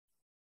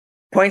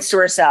points to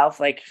herself,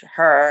 like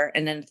her,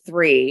 and then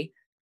 3.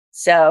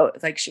 So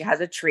it's like she has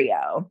a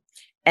trio,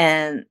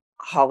 and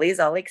Holly's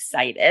all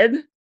excited.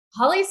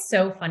 Holly's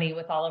so funny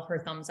with all of her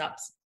thumbs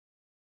ups.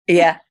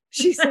 Yeah,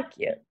 she's so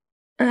cute.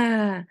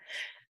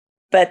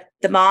 But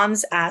the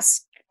moms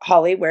ask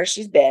Holly where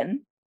she's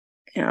been.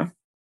 I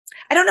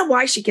don't know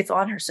why she gets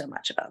on her so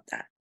much about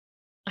that.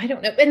 I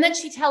don't know. And then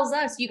she tells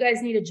us, you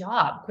guys need a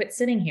job. Quit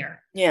sitting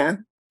here. Yeah.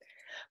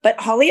 But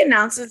Holly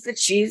announces that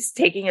she's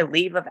taking a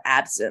leave of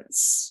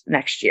absence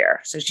next year.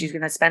 So she's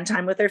going to spend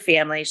time with her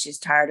family. She's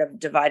tired of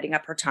dividing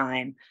up her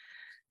time.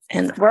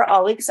 And we're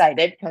all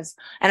excited and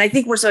I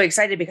think we're so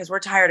excited because we're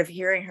tired of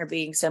hearing her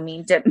being so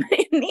mean to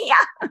Nia.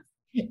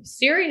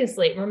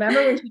 Seriously.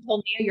 Remember when she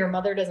told Nia your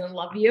mother doesn't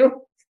love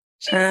you?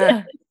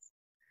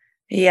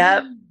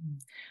 Yep.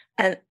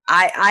 And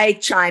I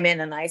chime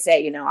in and I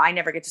say, I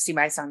never get to see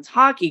my son's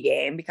hockey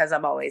game because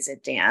I'm always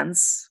at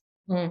dance.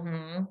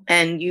 Mm-hmm.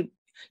 And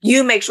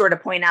you make sure to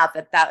point out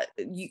that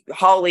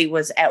Holly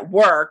was at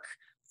work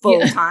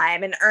full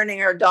time and earning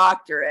her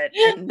doctorate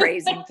and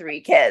raising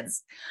 3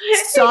 kids.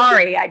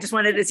 Sorry, I just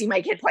wanted to see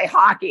my kid play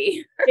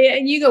hockey.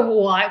 And you go,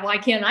 well, why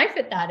can't I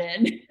fit that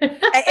in?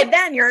 And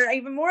then you're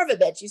even more of a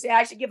bitch. You say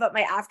I should give up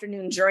my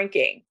afternoon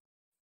drinking.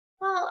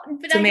 Well,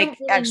 but to make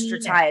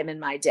extra time in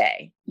my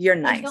day. You're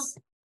nice.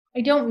 I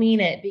don't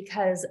mean it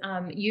because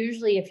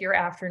usually if you're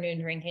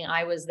afternoon drinking,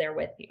 I was there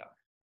with you.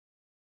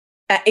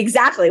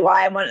 Exactly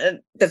why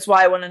that's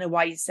why I want to know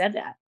why you said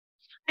that.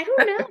 I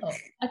don't know.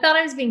 I thought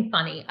I was being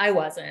funny. I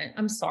wasn't.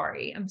 I'm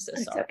sorry. I'm so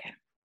sorry. Okay.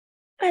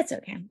 That's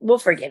okay. We'll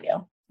forgive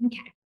you.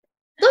 Okay.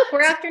 Look,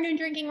 we're afternoon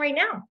drinking right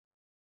now.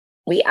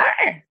 We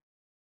are.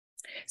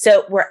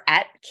 So we're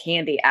at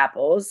Candy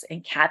Apples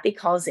and Kathy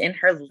calls in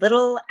her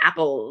little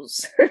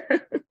apples.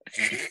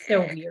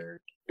 So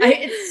weird.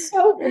 It's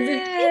so the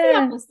Candy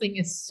Apples thing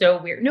is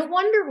so weird. No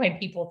wonder why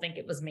people think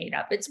it was made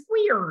up. It's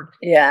weird.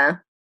 Yeah.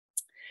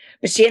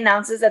 But she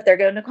announces that they're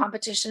going to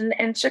competition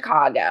in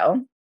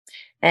Chicago.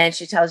 And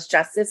she tells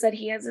Justice that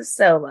he has a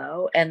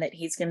solo and that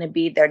he's going to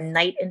be their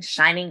knight in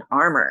shining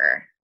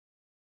armor.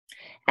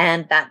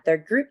 And that their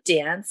group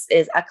dance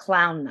is a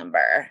clown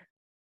number.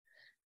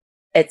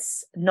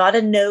 It's not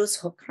a nose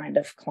hook kind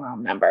of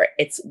clown number.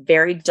 It's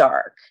very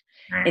dark.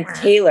 And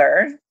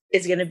Taylor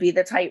is going to be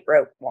the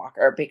tightrope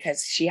walker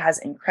because she has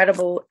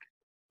incredible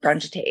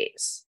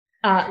grunge-tays.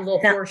 A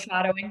little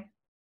foreshadowing.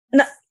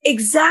 No,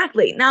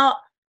 exactly. Now,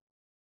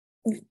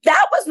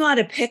 that was not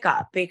a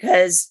pickup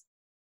because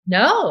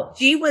no,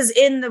 she was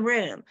in the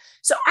room.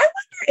 So I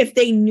wonder if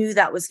they knew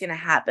that was going to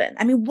happen.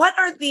 I mean, what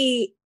are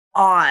the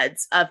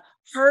odds of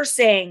her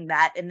saying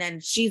that and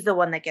then she's the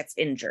one that gets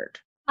injured?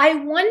 I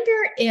wonder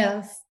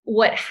if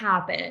what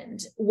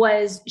happened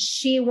was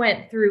she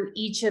went through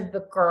each of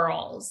the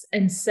girls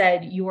and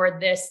said, you're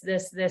this,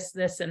 this, this,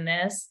 this, and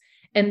this.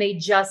 And they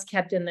just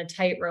kept in the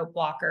tightrope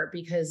walker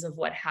because of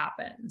what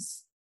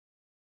happens.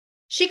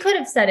 She could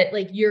have said it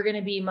like, you're going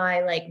to be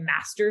my like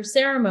master of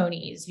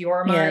ceremonies.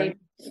 You're my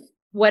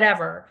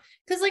whatever.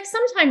 Because like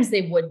sometimes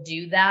they would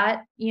do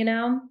that, you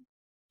know?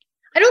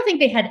 I don't think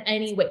they had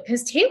any way,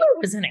 because Taylor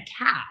was in a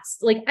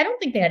cast. Like, I don't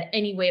think they had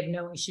any way of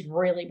knowing she'd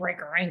really break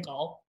her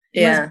ankle.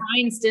 Unless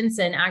Brian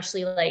Stinson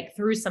actually like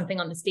threw something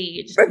on the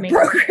stage. I would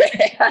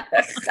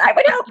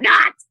hope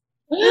not.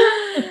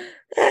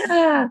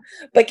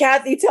 But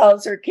Kathy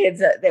tells her kids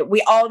that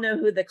we all know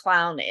who the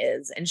clown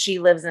is, and she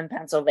lives in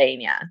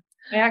Pennsylvania.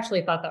 I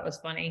actually thought that was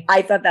funny.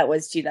 I thought that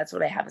was too. That's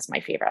what I have as my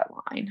favorite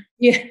line.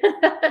 Yeah.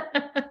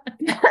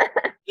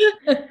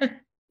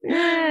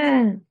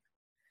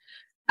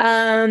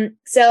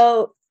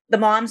 So the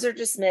moms are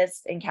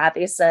dismissed, and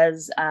Kathy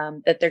says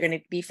that they're going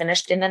to be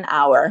finished in an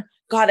hour.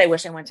 God, I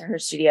wish I went to her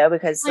studio,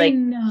 because like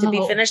to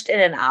be finished in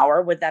an hour,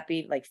 would that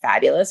be like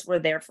fabulous? We're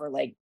there for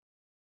like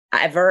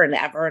ever and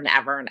ever and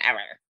ever and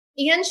ever.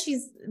 And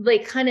she's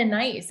like kind of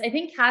nice. I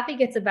think Kathy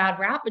gets a bad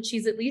rap, but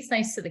she's at least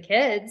nice to the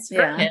kids.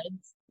 Her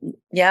kids.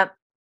 Yep.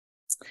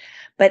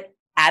 But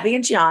Abby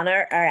and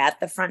Gianna are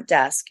at the front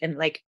desk, and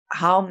like,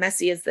 how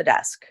messy is the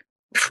desk?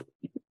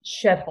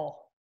 Shithole.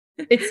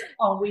 It's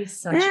always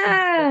such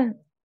a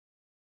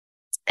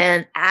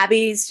And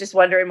Abby's just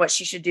wondering what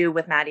she should do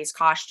with Maddie's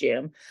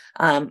costume,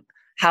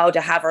 how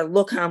to have her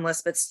look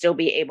homeless but still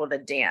be able to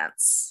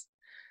dance.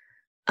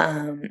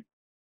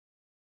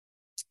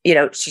 You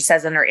know, she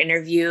says in her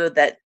interview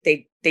that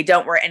they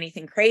don't wear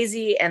anything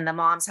crazy, and the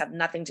moms have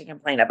nothing to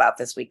complain about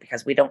this week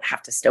because we don't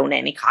have to stone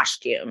any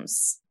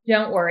costumes.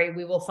 Don't worry,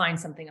 we will find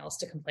something else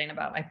to complain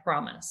about, I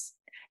promise.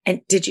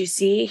 And did you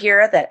see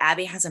here that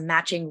Abby has a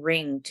matching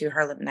ring to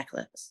her lip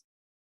necklace?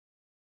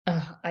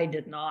 I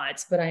did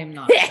not, but I am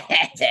not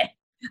shocked.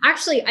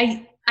 Actually,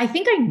 I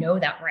think I know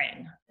that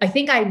ring.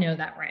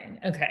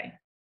 Okay.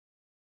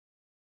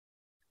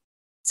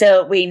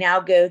 So we now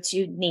go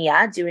to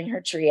Nia doing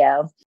her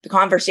trio. The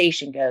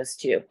conversation goes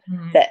to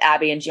that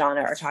Abby and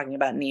Gianna are talking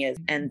about Nia,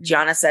 and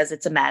Gianna says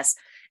it's a mess,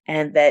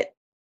 and that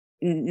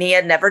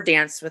Nia never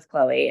danced with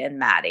Chloe and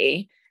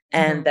Maddie,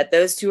 and that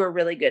those two are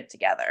really good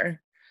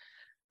together.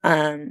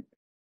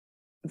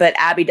 But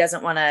Abby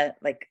doesn't want to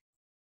like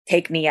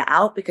take Nia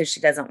out because she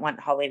doesn't want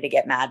Holly to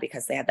get mad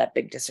because they had that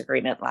big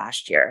disagreement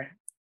last year.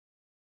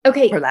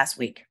 Okay. Or last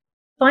week.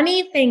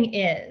 Funny thing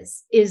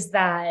is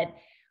that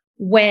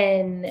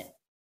when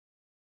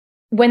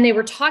they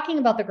were talking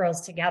about the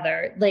girls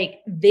together,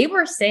 like they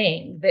were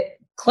saying that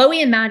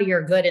Chloe and Maddie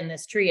are good in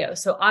this trio.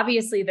 So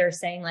obviously they're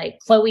saying like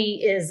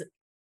Chloe is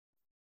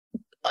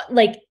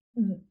like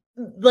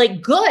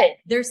good.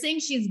 They're saying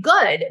she's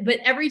good, but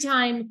every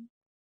time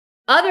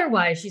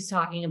otherwise she's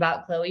talking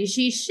about Chloe,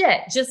 she's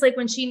shit. Just like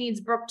when she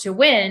needs Brooke to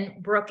win,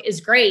 Brooke is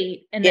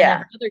great. And then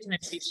other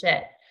times she's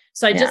shit.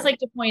 So I just like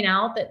to point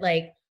out that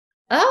like,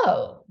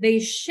 oh, they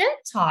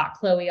shit talk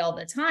Chloe all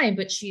the time,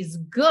 but she's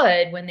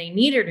good when they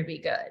need her to be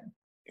good.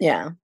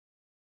 Yeah.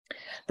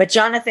 But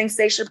Gianna thinks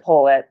they should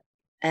pull it,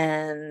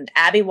 and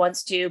Abby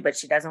wants to, but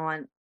she doesn't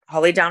want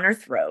Holly down her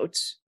throat.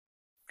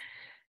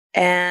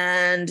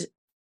 And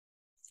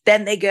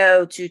then they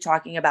go to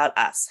talking about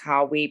us,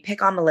 how we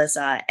pick on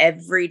Melissa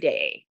every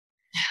day.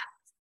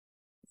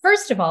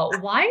 First of all,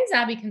 why is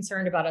Abby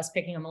concerned about us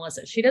picking on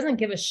Melissa? She doesn't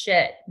give a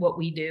shit what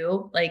we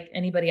do, like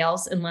anybody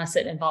else, unless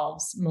it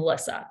involves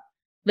Melissa.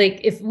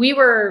 Like if we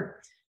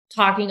were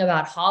talking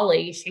about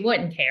Holly, she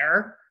wouldn't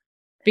care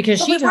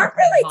because we weren't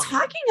really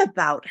talking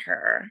about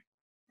her.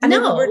 I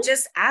mean, we were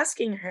just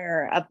asking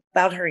her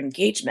about her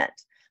engagement.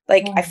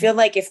 Like, I feel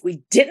like if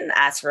we didn't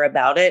ask her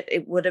about it,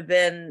 it would have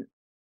been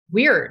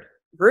weird.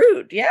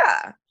 Rude.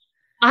 Yeah.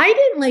 I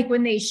didn't like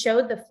when they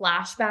showed the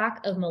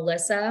flashback of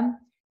Melissa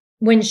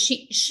when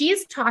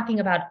she's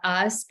talking about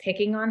us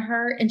picking on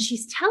her, and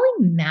she's telling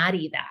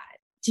Maddie that.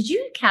 Did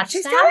you catch that?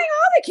 She's telling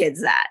all the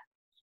kids that.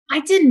 I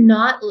did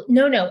not.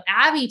 No.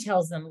 Abby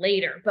tells them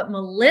later, but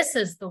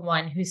Melissa's the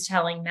one who's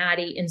telling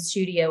Maddie in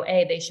Studio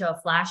A. They show a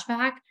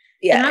flashback.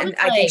 Yeah, and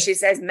I think she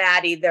says,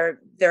 Maddie, they're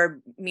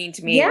mean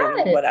to me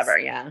or whatever.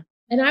 Yeah.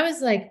 And I was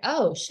like,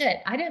 oh shit,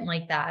 I didn't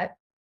like that.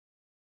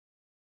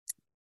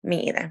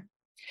 Me either.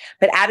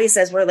 But Abby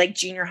says we're like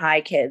junior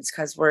high kids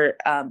because we're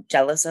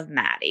jealous of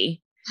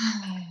Maddie.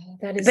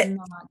 That is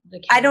not the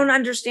case. I don't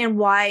understand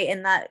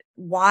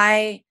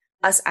why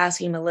us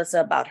asking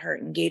Melissa about her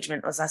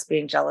engagement was us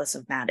being jealous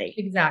of Maddie.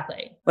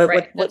 Exactly. What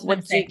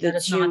do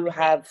the two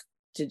have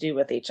to do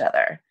with each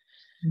other?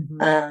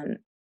 Mm-hmm.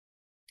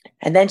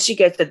 And then she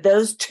gets that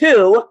those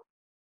two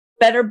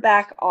better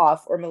back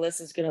off or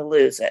Melissa's going to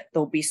lose it.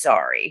 They'll be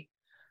sorry.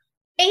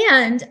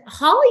 And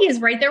Holly is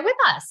right there with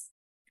us.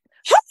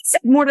 Holly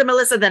said more to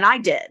Melissa than I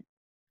did.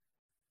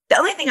 The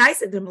only thing I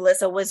said to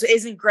Melissa was,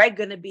 isn't Greg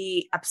going to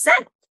be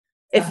upset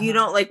if you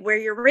don't like wear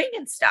your ring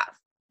and stuff?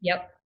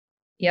 Yep.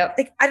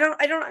 Like, I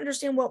don't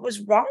understand what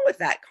was wrong with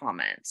that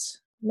comment.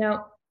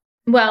 No.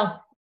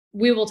 Well,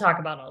 we will talk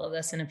about all of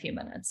this in a few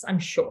minutes, I'm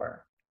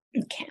sure.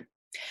 Okay.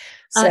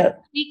 So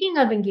speaking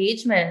of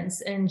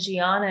engagements and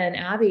Gianna and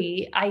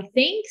Abby, I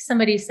think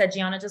somebody said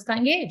Gianna just got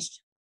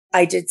engaged.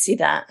 I did see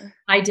that.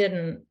 I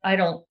didn't. I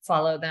don't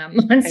follow them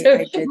on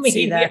social media.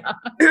 See that.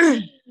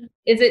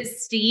 Is it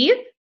Steve?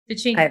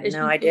 I have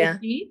no idea.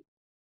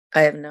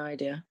 I have no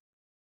idea.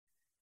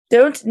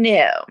 Don't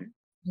know.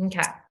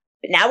 Okay.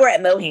 But now we're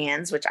at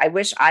Mohan's, which I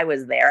wish I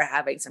was there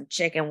having some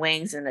chicken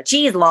wings and a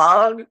cheese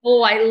log.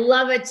 Oh, I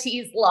love a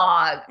cheese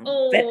log.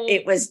 Oh. But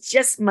it was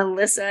just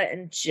Melissa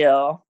and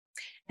Jill.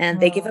 And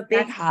they give a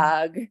big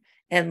hug.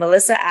 And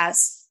Melissa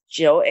asks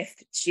Jill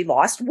if she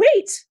lost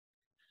weight.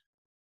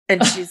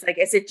 And she's like,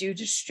 is it due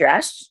to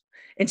stress?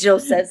 And Jill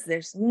says,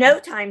 there's no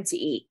time to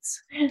eat.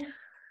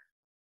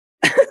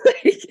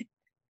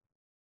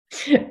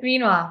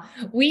 Meanwhile,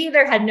 we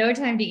either had no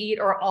time to eat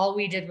or all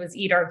we did was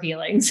eat our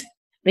feelings.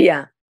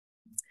 Yeah.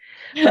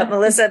 But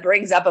Melissa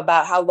brings up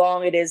about how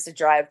long it is to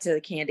drive to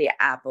the Candy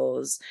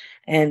Apples.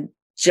 And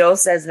Jill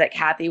says that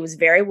Kathy was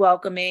very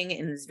welcoming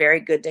and is very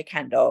good to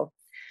Kendall.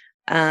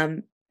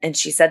 And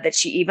she said that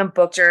she even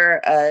booked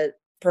her a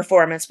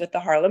performance with the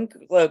Harlem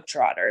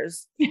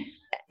Globetrotters.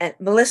 And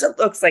Melissa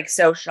looks like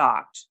so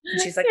shocked.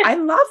 And she's like, I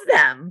love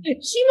them.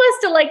 She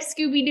must have liked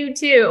Scooby-Doo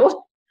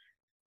too.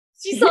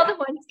 She saw them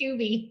on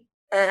Scooby.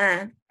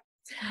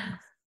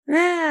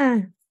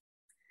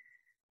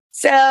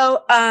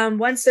 So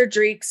once their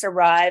drinks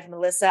arrive,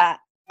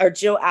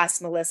 Jill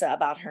asks Melissa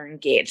about her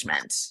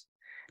engagement.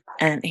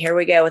 And here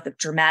we go with the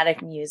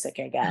dramatic music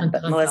again.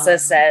 But Melissa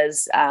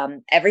says,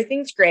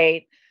 everything's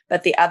great,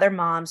 but the other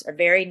moms are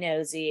very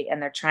nosy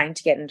and they're trying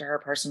to get into her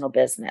personal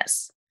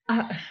business.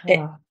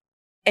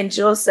 And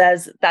Jill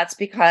says that's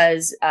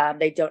because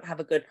they don't have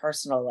a good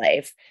personal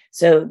life.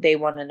 So they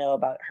want to know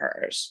about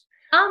hers.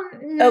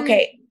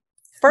 Okay.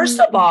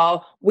 First of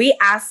all, we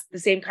asked the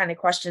same kind of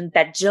question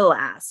that Jill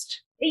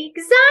asked.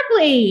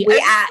 Exactly.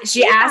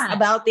 She asked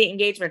about the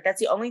engagement. That's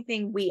the only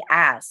thing we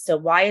asked. So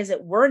why is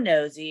it we're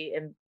nosy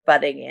and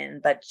butting in,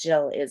 but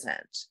Jill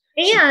isn't?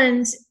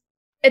 And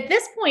at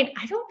this point,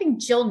 I don't think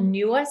Jill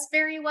knew us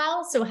very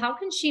well. So how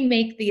can she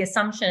make the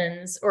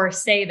assumptions or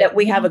say that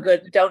we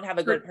don't have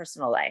a good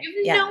personal life?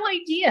 I have no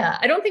idea.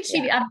 I don't think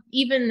she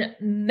even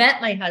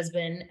met my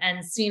husband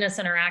and seen us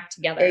interact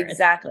together.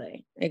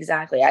 Exactly.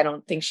 I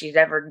don't think she's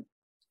ever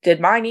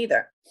did mine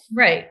either.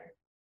 Right.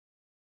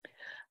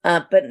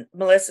 But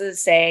Melissa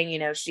is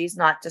saying, she's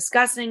not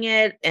discussing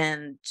it.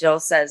 And Jill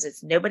says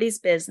it's nobody's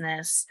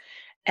business.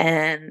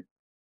 And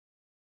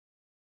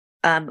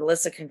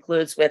Melissa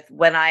concludes with,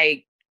 when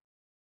I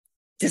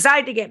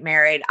decide to get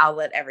married, I'll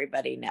let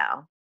everybody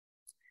know.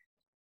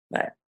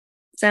 But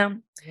so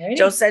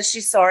Jill says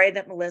she's sorry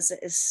that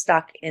Melissa is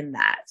stuck in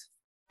that.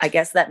 I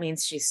guess that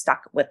means she's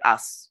stuck with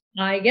us.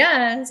 I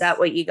guess. Is that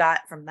what you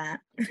got from that?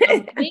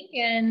 I'm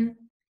thinking,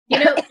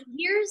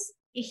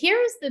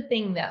 here's the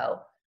thing though.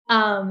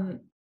 Oh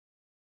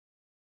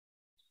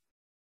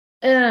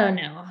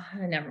no,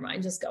 never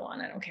mind. Just go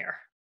on. I don't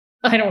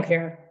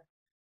care.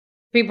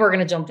 People are going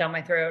to jump down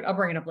my throat. I'll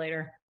bring it up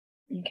later.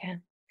 Okay.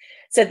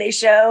 So they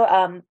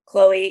show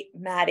Chloe,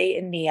 Maddie,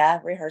 and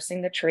Nia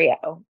rehearsing the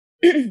trio.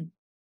 And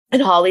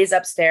Holly's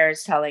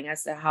upstairs telling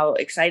us how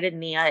excited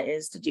Nia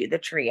is to do the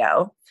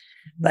trio.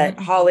 But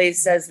Holly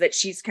says that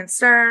she's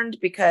concerned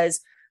because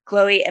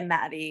Chloe and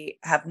Maddie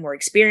have more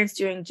experience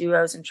doing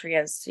duos and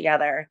trios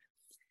together.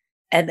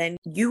 And then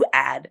you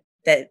add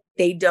that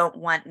they don't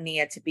want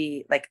Nia to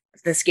be like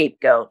the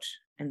scapegoat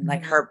and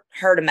like her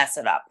to mess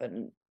it up.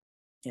 And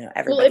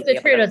everybody if the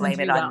trio doesn't blame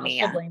it on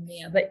Nia. I'll blame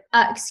Nia. But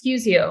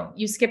excuse you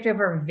skipped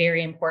over a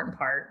very important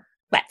part.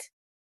 What?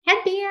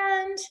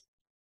 Headband.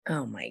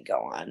 Oh my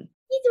God.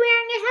 He's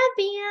wearing a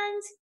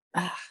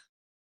headband.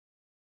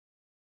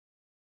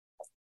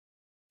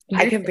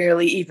 I can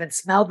barely even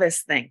smell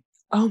this thing.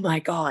 Oh my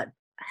God.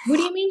 What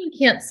do you mean you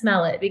can't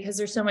smell it? Because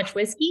there's so much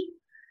whiskey?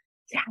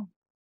 Yeah.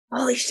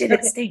 Holy shit,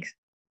 it stinks.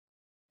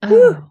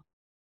 Look,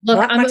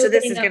 not much of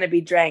this is going to be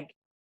drank.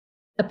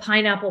 The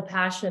pineapple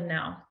passion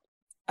now.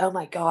 Oh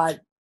my God.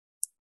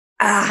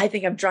 I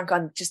think I'm drunk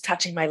on just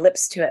touching my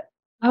lips to it.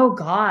 Oh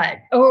God.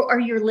 Oh,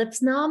 are your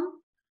lips numb?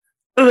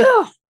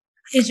 Ugh.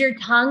 Is your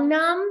tongue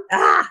numb?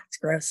 It's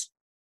gross.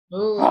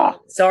 Oh,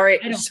 sorry.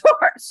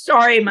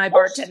 Sorry, my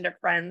bartender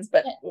friends,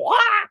 but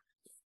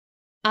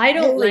I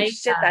don't holy like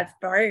shit. That's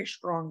very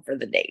strong for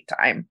the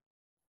daytime.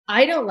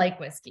 I don't like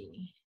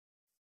whiskey.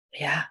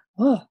 Yeah.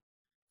 Oh.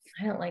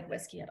 I don't like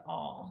whiskey at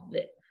all.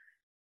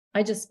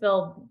 I just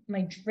spilled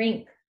my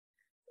drink.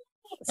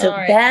 So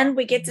then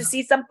we get to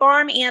see some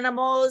farm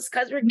animals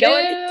because we're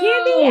going to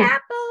Candy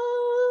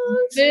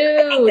Apples.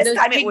 I think this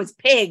time it was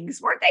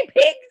pigs. Weren't they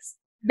pigs?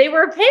 They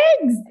were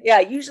pigs. Yeah,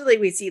 usually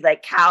we see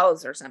like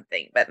cows or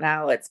something, but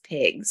now it's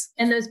pigs.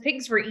 And those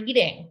pigs were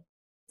eating.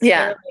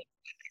 Yeah.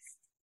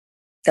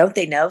 Don't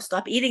they know?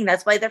 Stop eating.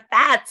 That's why they're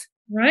fat.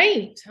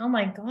 Right. Oh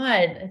my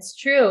God. It's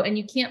true. And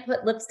you can't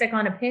put lipstick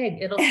on a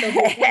pig. It'll still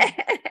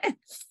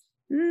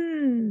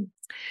be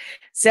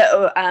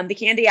So the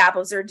Candy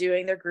Apples are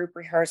doing their group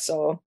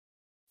rehearsal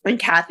and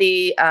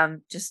Kathy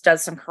just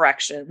does some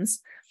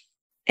corrections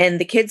and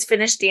the kids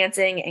finish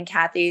dancing and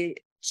Kathy,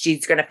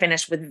 she's going to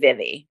finish with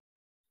Vivi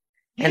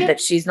and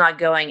that she's not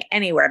going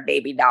anywhere,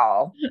 baby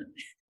doll.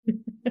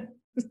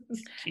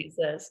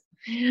 Jesus.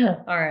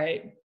 All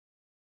right.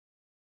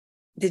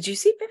 Did you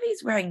see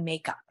Vivi's wearing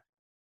makeup?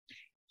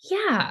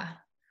 Yeah.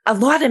 A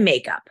lot of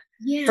makeup.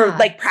 Yeah. For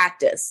like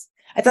practice.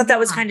 I thought that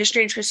was kind of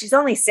strange because she's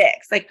only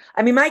 6. Like,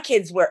 I mean, our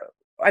kids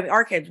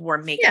wore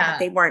makeup.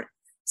 They weren't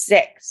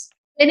 6.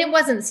 And it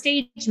wasn't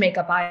stage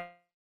makeup either.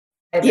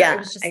 Yeah. It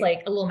was just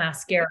like a little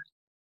mascara.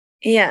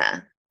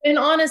 Yeah. And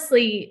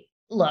honestly,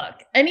 look,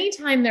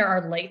 anytime there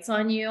are lights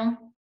on you,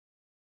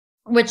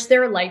 which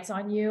there are lights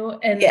on you,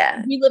 and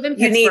we live in Pittsburgh,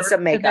 you need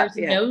some makeup.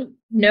 So there's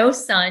no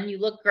sun. You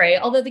look great.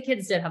 Although the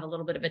kids did have a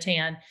little bit of a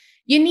tan.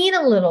 You need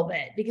a little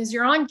bit because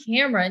you're on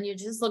camera and you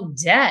just look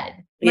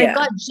dead. My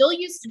God, Jill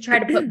used to try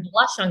to put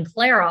blush on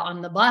Clara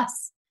on the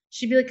bus.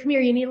 She'd be like, come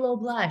here, you need a little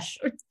blush.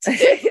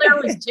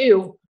 Claire was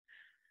 2.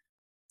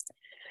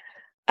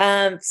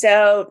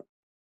 So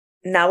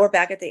now we're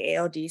back at the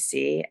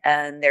ALDC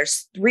and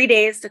there's 3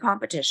 days to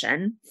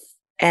competition.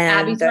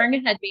 And Abby's wearing a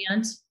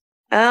headband.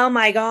 Oh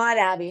my God,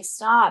 Abby,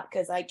 stop,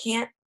 because I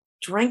can't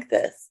drink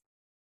this.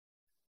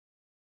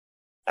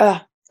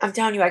 I'm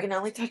telling you, I can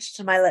only touch it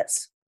to my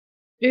lips.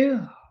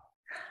 Ew.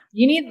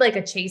 You need like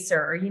a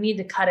chaser or you need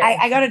to cut it.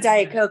 I got a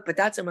Diet Coke, but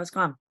that's almost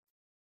gone.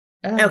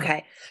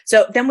 Okay.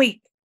 So then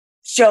we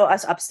show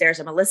us upstairs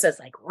and Melissa's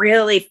like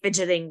really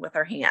fidgeting with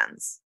her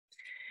hands.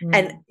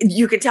 And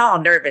you can tell how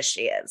nervous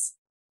she is.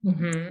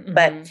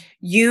 But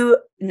you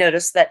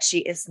notice that she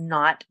is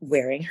not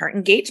wearing her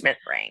engagement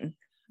ring.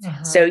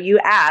 So you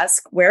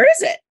ask, where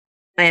is it?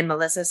 And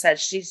Melissa says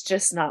she's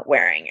just not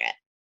wearing it.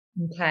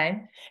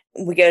 Okay.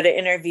 We go to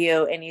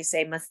interview and you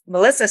say,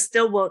 Melissa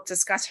still won't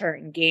discuss her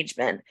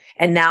engagement.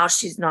 And now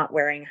she's not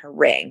wearing her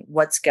ring.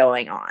 What's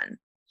going on?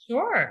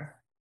 Sure.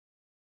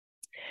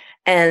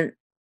 And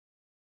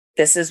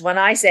this is when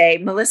I say,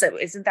 Melissa,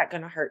 isn't that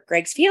going to hurt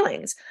Greg's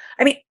feelings?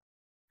 I mean,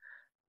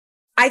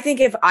 I think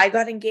if I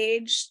got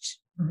engaged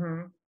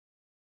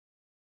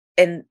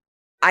and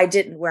I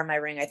didn't wear my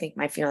ring, I think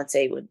my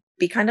fiance would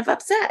be kind of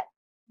upset.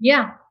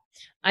 Yeah.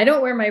 I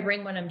don't wear my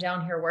ring when I'm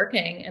down here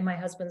working. And my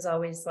husband's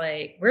always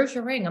like, where's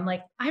your ring? I'm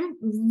like, I'm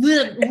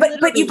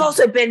but you've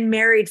also been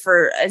married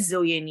for a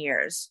zillion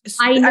years.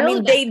 I know. I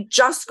mean, they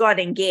just got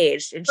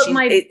engaged and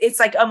it's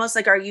like, almost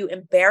like, are you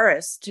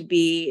embarrassed to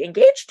be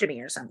engaged to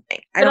me or something?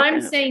 But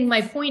I'm saying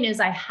my point is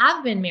I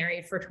have been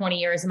married for 20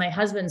 years and my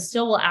husband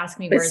still will ask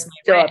me, where's my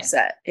ring? Still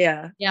upset.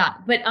 Yeah. Yeah.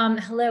 But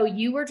hello,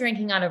 you were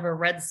drinking out of a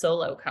red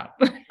Solo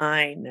cup.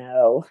 I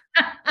know.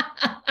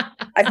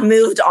 I've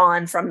moved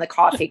on from the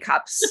coffee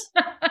cups.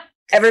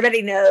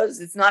 Everybody knows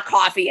it's not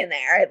coffee in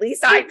there. At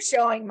least I'm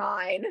showing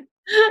mine.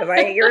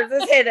 Yours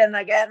is hidden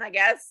again, I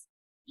guess.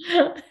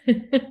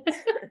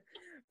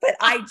 But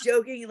I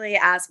jokingly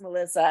asked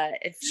Melissa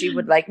if she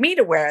would like me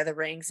to wear the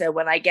ring. So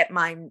when I get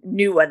my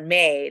new one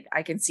made,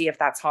 I can see if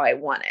that's how I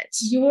want it.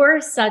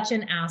 You're such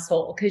an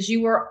asshole because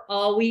you were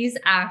always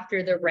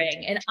after the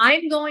ring. And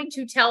I'm going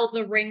to tell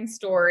the ring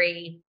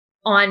story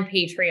on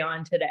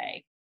Patreon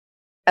today.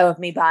 Oh, of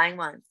me buying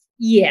one.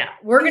 Yeah,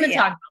 we're going to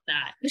talk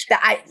about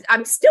that.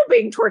 I'm still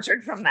being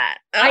tortured from that.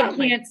 I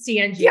can't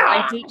stand you.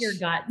 I hate your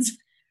guts.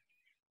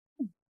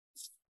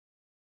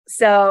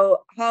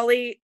 So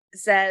Holly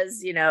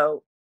says,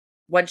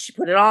 once she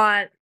put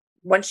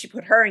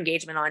her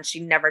engagement on,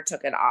 she never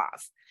took it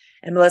off.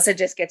 And Melissa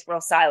just gets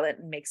real silent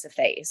and makes a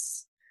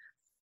face.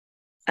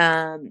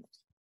 So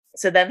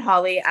then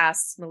Holly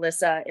asks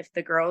Melissa if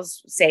the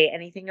girls say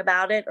anything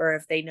about it or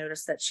if they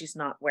notice that she's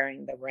not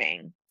wearing the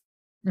ring.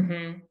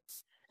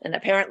 And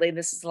apparently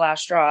this is the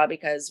last straw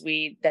because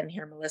we then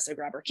hear Melissa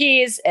grab her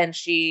keys and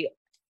she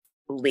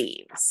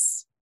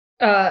leaves.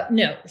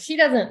 No, she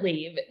doesn't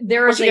leave.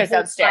 There is a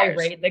whole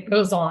tirade that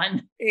goes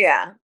on.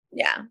 Yeah.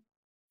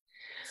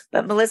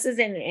 But Melissa's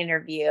in an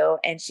interview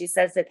and she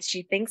says that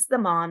she thinks the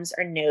moms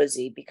are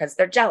nosy because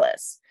they're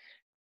jealous,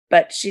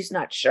 but she's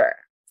not sure.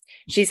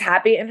 She's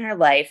happy in her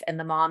life and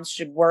the moms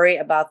should worry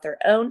about their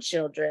own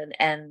children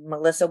and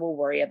Melissa will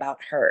worry about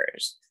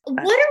hers. What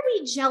are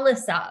we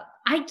jealous of?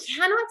 I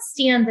cannot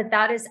stand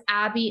that is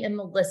Abby and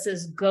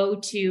Melissa's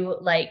go-to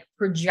like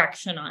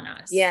projection on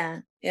us. Yeah.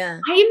 I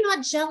am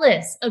not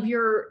jealous of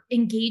your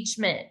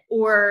engagement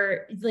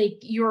or like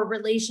your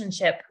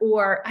relationship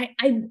or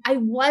I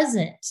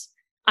wasn't.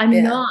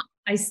 I'm not.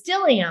 I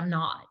still am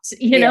not.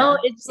 You know,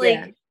 it's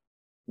like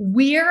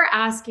we're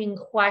asking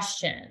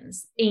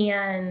questions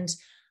and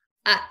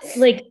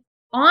like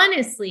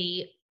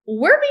honestly,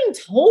 we're being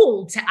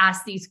told to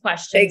ask these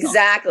questions.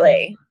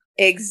 Exactly.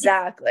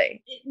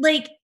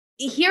 Like,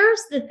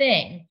 here's the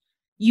thing.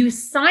 You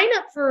sign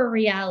up for a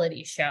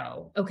reality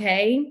show,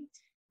 okay,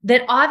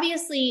 that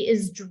obviously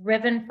is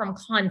driven from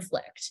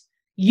conflict.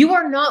 You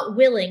are not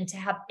willing to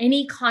have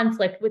any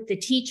conflict with the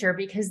teacher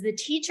because the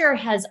teacher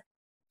has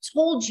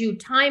told you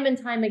time and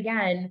time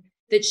again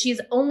that she's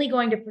only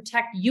going to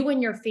protect you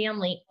and your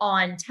family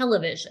on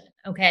television,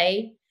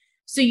 okay?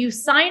 So you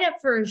sign up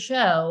for a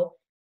show,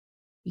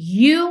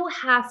 you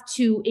have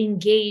to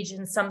engage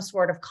in some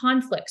sort of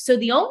conflict. So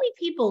the only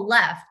people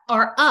left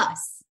are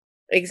us.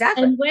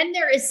 Exactly. And when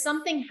there is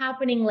something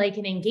happening like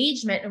an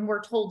engagement and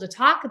we're told to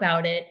talk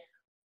about it,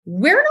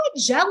 we're not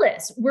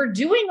jealous. We're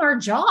doing our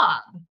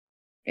job.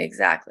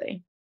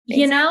 Exactly.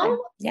 You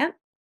know? Yeah.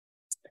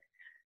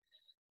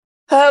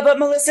 But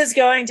Melissa's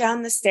going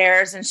down the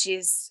stairs and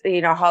she's,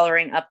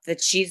 hollering up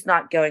that she's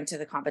not going to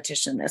the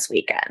competition this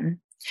weekend.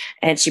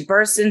 And she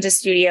bursts into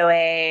Studio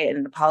A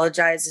and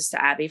apologizes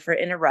to Abby for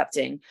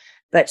interrupting.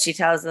 But she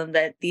tells them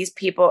that these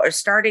people are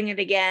starting it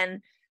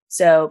again.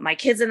 So my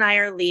kids and I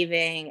are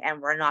leaving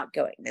and we're not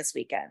going this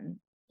weekend.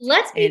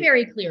 Let's be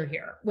very clear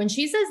here. When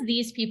she says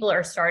these people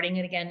are starting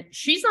it again,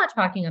 she's not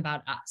talking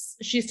about us.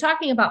 She's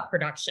talking about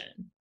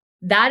production.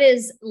 That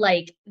is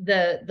like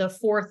the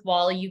fourth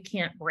wall. You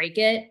can't break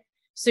it.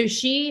 So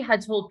she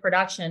had told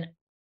production,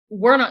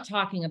 we're not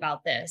talking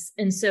about this.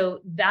 And so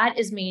that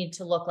is made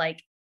to look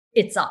like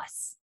it's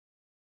us.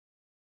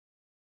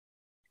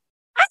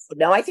 I don't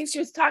know. I think she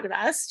was talking to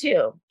us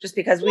too, just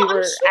because we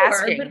were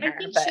asking her. I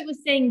think she was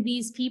saying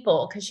these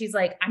people because she's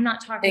like, I'm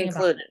not talking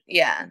included. about.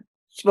 Yeah.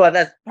 Well,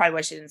 that's probably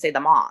why she didn't say the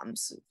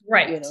moms.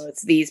 Right.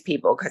 It's these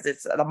people because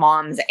it's the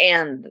moms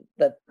and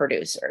the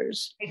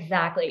producers.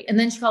 Exactly. And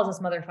then she calls us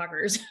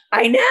motherfuckers.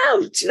 I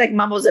know. She like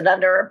mumbles it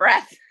under her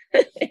breath.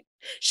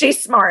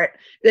 She's smart.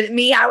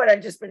 Me, I would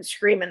have just been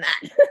screaming that.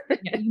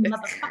 Yeah, you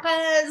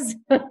motherfuckers.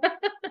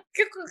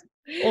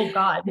 Oh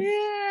God.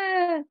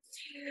 Yeah.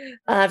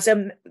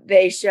 So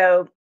they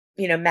show,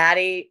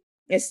 Maddie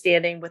is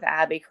standing with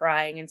Abby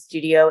crying in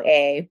Studio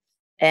A.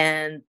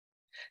 And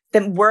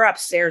then we're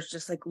upstairs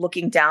just like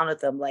looking down at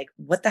them like,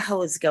 what the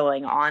hell is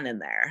going on in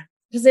there?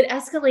 Because it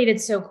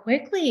escalated so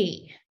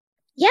quickly.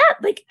 Yeah.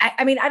 Like,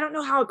 I mean, I don't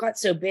know how it got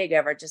so big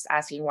ever just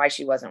asking why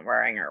she wasn't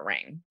wearing her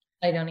ring.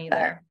 I don't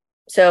either.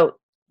 So,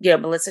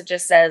 Melissa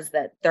just says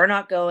that they're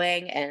not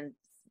going and,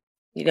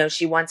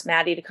 she wants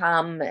Maddie to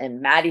come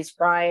and Maddie's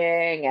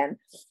crying. And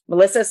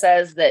Melissa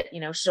says that,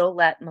 she'll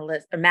let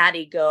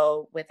Maddie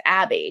go with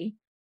Abby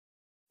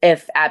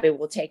if Abby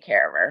will take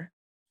care of her.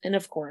 And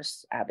of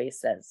course, Abby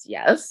says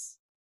yes.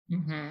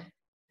 Mm-hmm.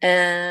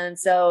 And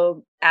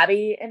so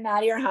Abby and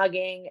Maddie are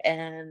hugging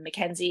and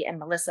Mackenzie and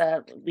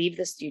Melissa leave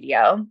the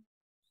studio.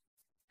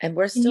 And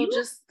we're still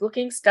just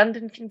looking stunned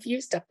and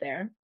confused up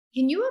there.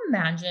 Can you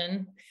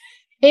imagine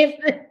if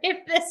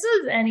this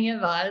was any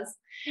of us?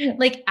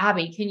 Like,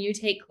 Abby, can you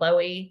take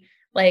Chloe?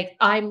 Like,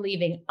 I'm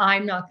leaving.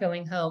 I'm not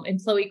going home.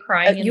 And Chloe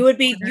crying. You would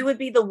be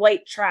the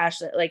white trash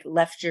that like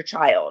left your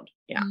child.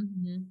 Yeah.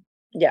 Mm-hmm.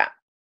 Yeah.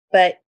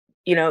 But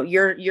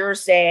you're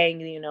saying,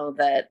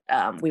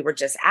 that we were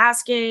just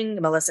asking.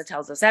 Melissa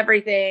tells us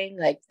everything,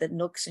 like the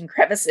nooks and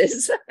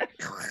crevices,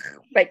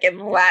 like in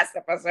the last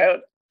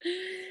episode.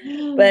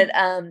 But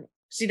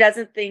she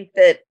doesn't think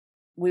that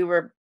we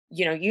were,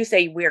 you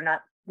say we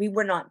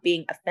were not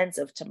being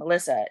offensive to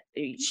Melissa.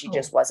 She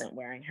just wasn't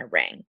wearing her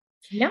ring.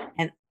 Yeah.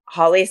 And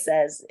Holly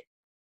says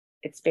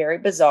it's very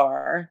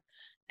bizarre.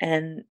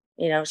 And,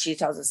 she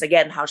tells us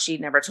again how she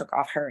never took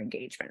off her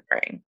engagement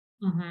ring.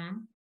 Mm-hmm.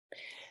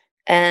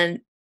 And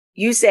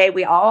you say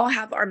we all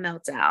have our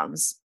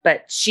meltdowns,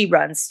 but she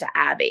runs to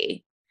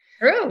Abby.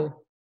 True.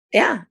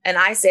 Yeah. And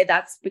I say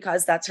that's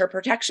because that's her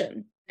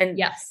protection. And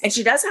yes. And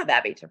she does have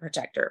Abby to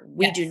protect her.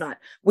 We do not.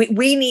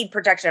 We need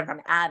protection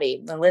from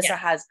Abby. Melissa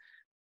has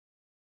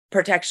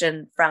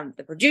protection from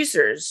the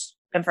producers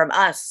and from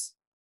us.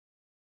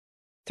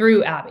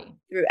 Through Abby.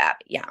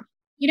 Yeah.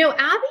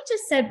 Abby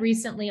just said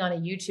recently on a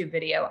YouTube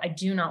video, I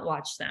do not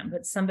watch them,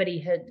 but somebody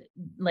had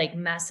like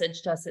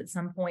messaged us at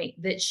some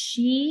point that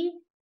she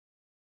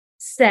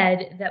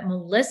said that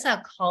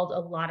Melissa called a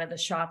lot of the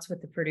shots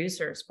with the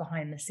producers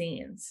behind the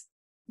scenes.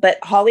 But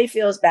Holly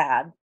feels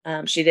bad.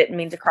 She didn't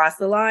mean to cross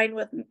the line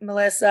with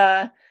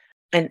Melissa.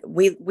 And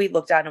we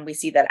look down and we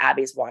see that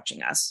Abby's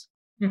watching us.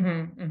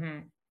 Mm-hmm, mm-hmm.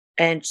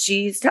 And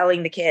she's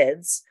telling the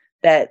kids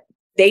that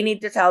they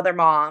need to tell their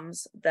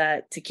moms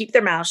that to keep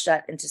their mouth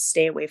shut and to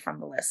stay away from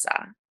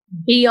Melissa.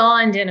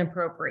 Beyond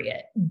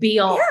inappropriate.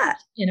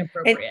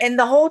 Inappropriate. And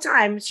the whole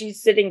time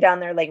she's sitting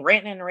down there like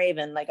ranting and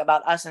raving like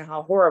about us and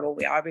how horrible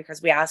we are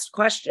because we asked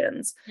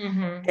questions.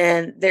 Mm-hmm.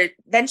 And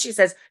then she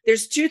says,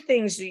 there's two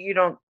things that you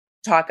don't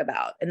talk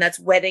about, and that's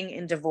wedding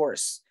and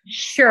divorce.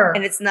 Sure.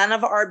 And it's none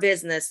of our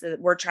business that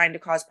we're trying to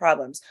cause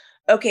problems.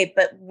 Okay,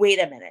 but wait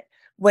a minute.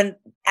 When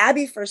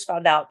Abby first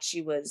found out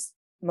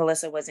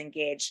Melissa was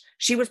engaged,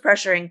 she was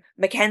pressuring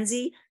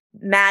Mackenzie,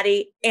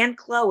 Maddie, and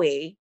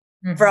Chloe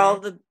for all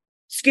the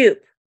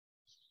scoop.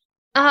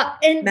 And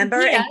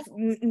remember? Yeah.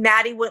 And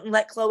Maddie wouldn't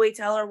let Chloe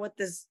tell her what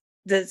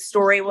the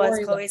story was.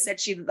 Chloe said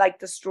she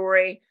liked the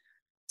story.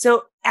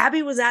 So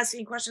Abby was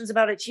asking questions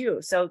about it too.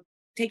 So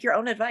take your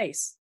own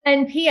advice.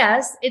 And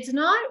P.S., it's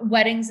not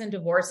weddings and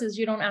divorces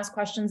you don't ask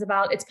questions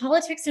about. It's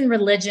politics and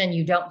religion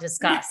you don't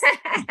discuss.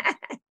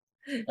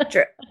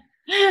 True.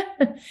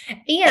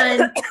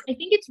 And I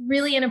think it's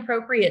really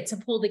inappropriate to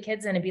pull the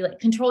kids in and be like,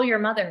 control your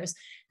mothers.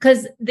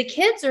 Because the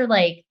kids are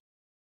like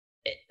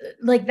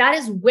that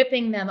is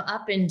whipping them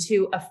up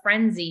into a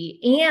frenzy.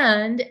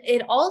 And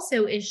it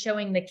also is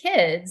showing the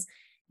kids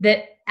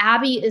that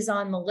Abby is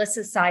on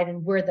Melissa's side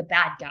and we're the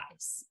bad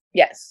guys.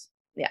 Yes.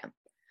 Yeah.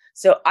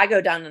 So I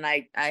go down and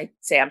I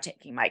say, I'm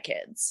taking my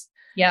kids.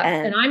 Yeah.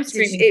 And I'm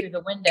screaming through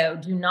the window,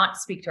 do not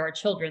speak to our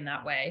children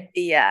that way.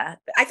 Yeah.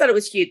 I thought it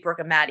was cute. Brooke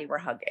and Maddie were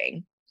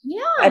hugging.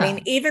 Yeah. I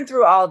mean, even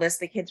through all this,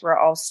 the kids were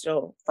all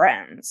still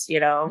friends, you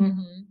know?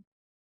 Mm-hmm.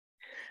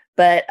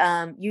 But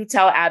you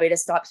tell Abby to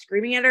stop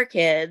screaming at her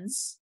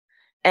kids.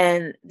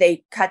 And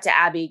they cut to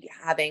Abby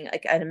having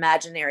like an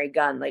imaginary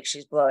gun, like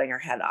she's blowing her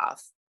head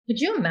off. Could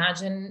you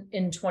imagine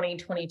in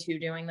 2022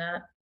 doing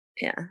that?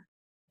 Yeah.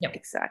 Yep.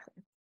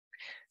 Exactly.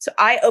 So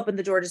I opened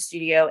the door to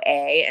Studio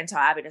A and tell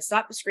Abby to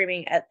stop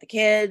screaming at the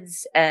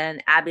kids.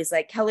 And Abby's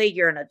like, Kelly,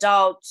 you're an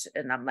adult.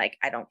 And I'm like,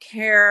 I don't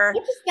care.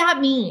 What does that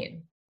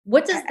mean?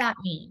 What does that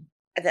mean?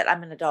 That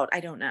I'm an adult.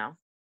 I don't know.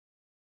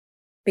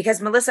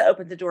 Because Melissa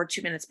opened the door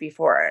 2 minutes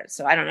before.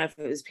 So I don't know if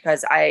it was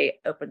because I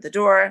opened the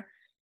door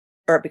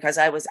or because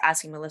I was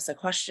asking Melissa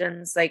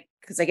questions. Like,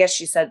 because I guess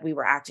she said we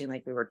were acting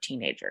like we were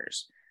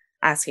teenagers,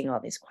 asking all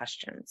these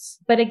questions.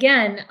 But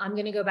again, I'm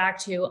going to go back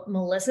to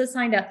Melissa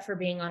signed up for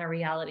being on a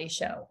reality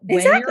show.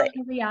 Exactly. When you're on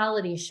a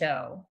reality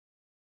show,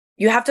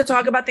 you have to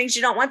talk about things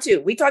you don't want to.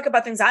 We talk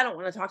about things I don't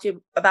want to talk to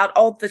you about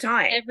all the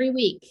time. Every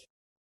week.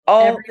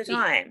 All the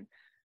time.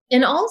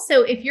 And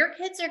also, if your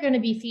kids are going to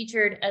be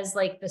featured as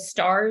like the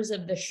stars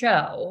of the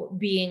show,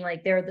 being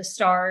like they're the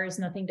stars,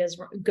 nothing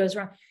goes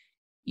wrong,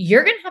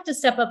 you're going to have to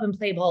step up and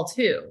play ball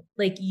too.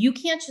 Like you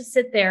can't just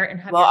sit there and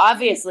have. Well,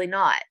 obviously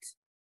not.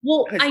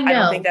 Well, I know. I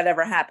don't think that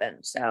ever happened.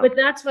 So, but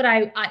that's what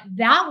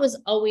that was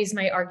always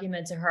my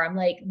argument to her. I'm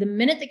like, the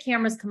minute the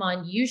cameras come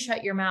on, you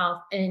shut your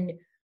mouth, and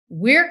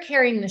we're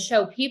carrying the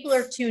show. People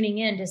are tuning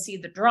in to see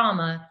the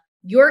drama.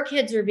 Your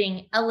kids are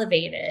being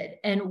elevated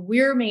and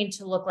we're made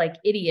to look like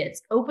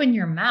idiots. Open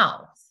your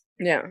mouth.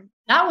 Yeah.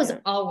 That was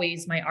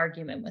always my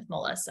argument with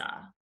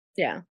Melissa.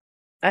 Yeah,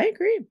 I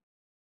agree.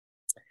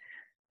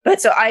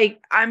 But so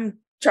I'm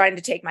trying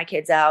to take my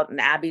kids out and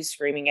Abby's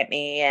screaming at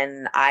me.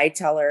 And I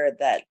tell her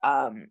that,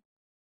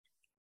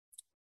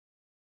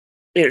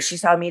 she's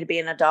telling me to be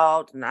an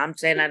adult and I'm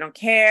saying I don't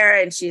care.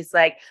 And she's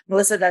like,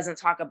 Melissa doesn't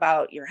talk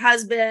about your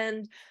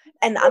husband.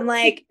 And I'm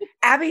like,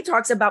 Abby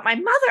talks about my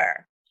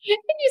mother. And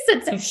you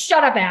said, so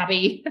shut up,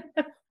 Abby.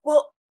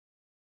 Well,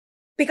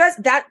 because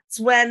that's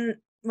when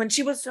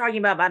she was talking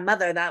about my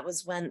mother, that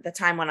was the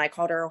time when I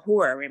called her a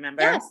whore,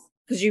 remember? Yes.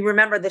 Because you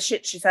remember the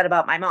shit she said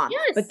about my mom.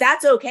 Yes. But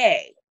that's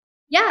okay.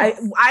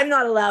 Yes. I'm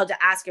not allowed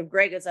to ask if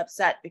Greg is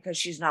upset because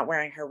she's not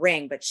wearing her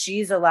ring, but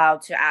she's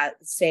allowed to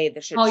say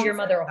the shit your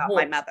mother about a whore.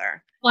 my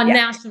mother. On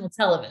national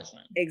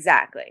television.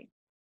 Exactly.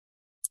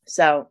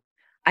 So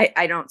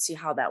I don't see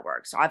how that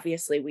works.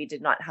 Obviously, we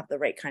did not have the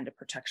right kind of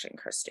protection,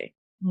 Christy.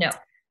 No.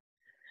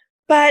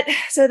 But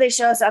so they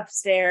show us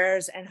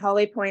upstairs and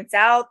Holly points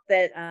out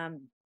that,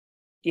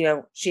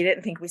 she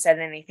didn't think we said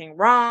anything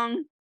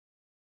wrong.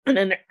 And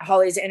in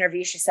Holly's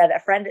interview, she said, a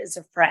friend is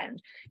a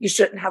friend. You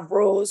shouldn't have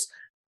rules.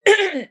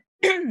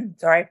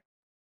 Sorry.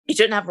 You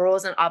shouldn't have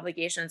rules and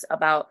obligations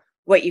about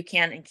what you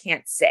can and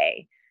can't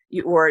say.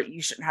 You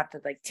shouldn't have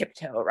to like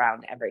tiptoe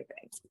around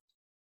everything.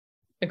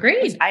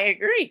 Agreed. I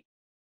agree.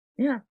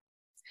 Yeah.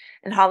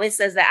 And Holly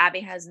says that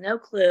Abby has no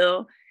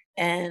clue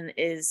and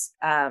is,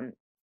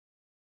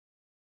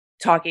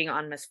 talking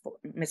on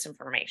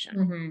misinformation.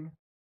 Mm-hmm.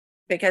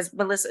 Because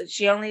Melissa,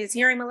 she only is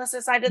hearing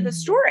Melissa's side of the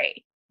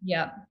story.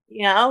 Yep.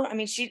 I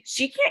mean, she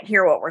can't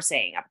hear what we're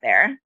saying up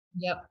there.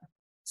 Yep.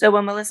 So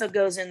when Melissa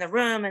goes in the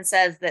room and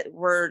says that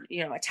we're,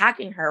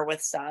 attacking her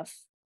with stuff,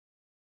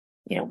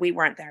 we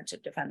weren't there to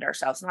defend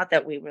ourselves. Not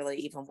that we really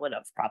even would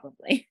have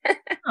probably.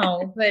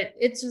 No, but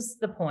it's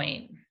just the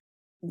point.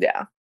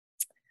 Yeah.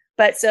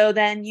 But so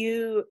then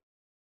you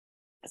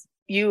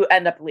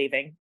end up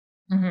leaving.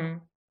 Mm-hmm.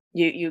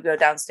 You go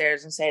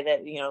downstairs and say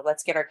that,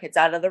 let's get our kids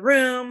out of the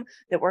room,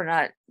 that we're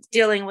not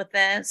dealing with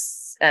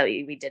this.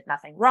 We did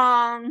nothing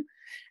wrong.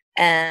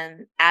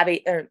 And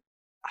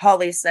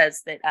Holly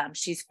says that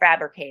she's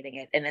fabricating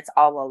it and it's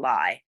all a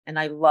lie. And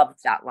I loved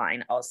that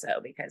line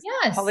also because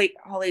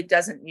Holly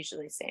doesn't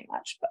usually say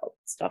much about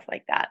stuff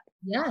like that.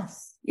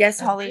 Yes. Yes,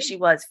 Holly, she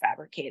was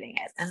fabricating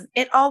it. And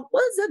it all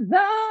was a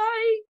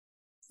lie.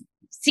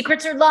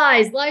 Secrets are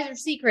lies. Lies are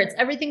secrets.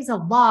 Everything's a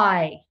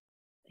lie.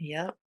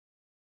 Yep.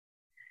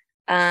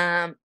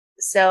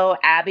 So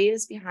Abby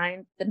is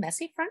behind the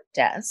messy front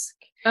desk.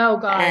 Oh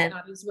God.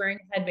 Abby's wearing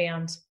a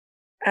headband.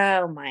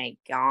 Oh my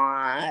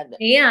God.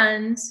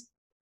 And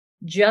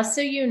just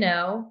so you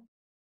know,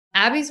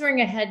 Abby's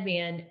wearing a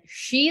headband.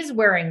 She's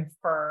wearing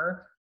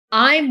fur.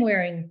 I'm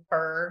wearing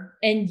fur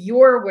and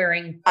you're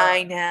wearing fur.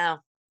 I know.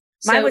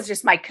 Mine was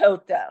just my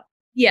coat though.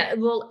 Yeah.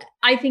 Well,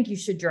 I think you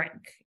should drink.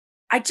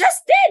 I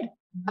just did.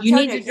 You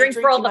need to drink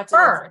for all the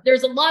fur.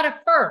 There's a lot of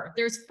fur.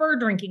 There's fur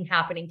drinking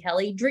happening,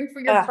 Kelly. Drink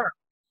for your fur.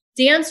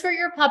 Dance for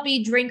your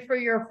puppy. Drink for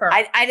your fur.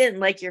 I didn't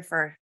like your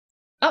fur.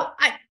 Oh,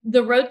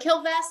 the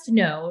roadkill vest?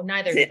 No,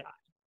 neither did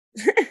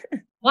I.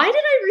 Why did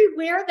I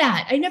rewear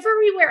that? I never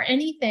rewear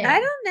anything. I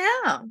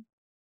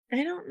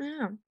don't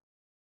know.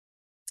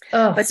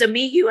 Oh. But so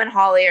me, you, and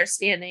Holly are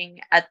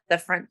standing at the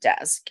front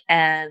desk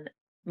and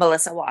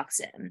Melissa walks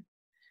in.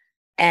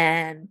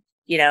 And,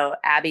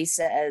 Abby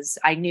says,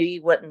 I knew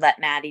you wouldn't let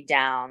Maddie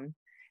down.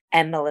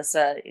 And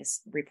Melissa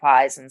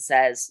replies and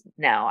says,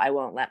 no, I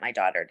won't let my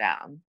daughter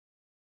down.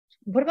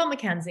 What about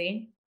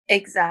Mackenzie?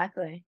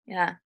 Exactly.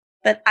 Yeah.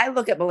 But I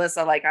look at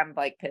Melissa like I'm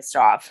like pissed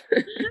off.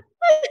 You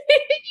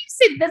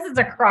said this is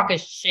a crock of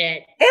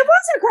shit. It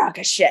was a crock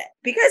of shit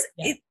because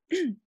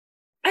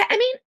I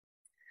mean,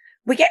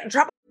 we get in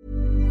trouble.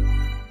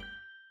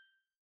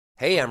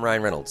 Hey, I'm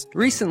Ryan Reynolds.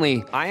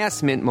 Recently, I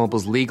asked Mint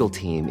Mobile's legal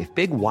team if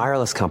big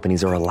wireless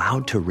companies are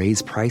allowed to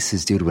raise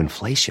prices due to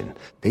inflation.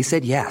 They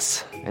said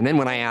yes. And then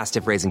when I asked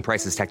if raising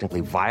prices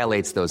technically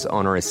violates those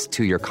onerous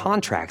 2-year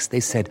contracts, they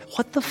said,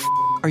 "What the f***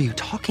 are you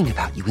talking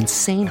about, you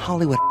insane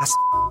Hollywood ass?"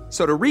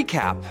 So to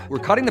recap, we're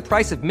cutting the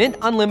price of Mint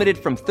Unlimited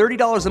from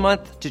 $30 a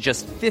month to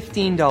just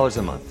 $15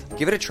 a month.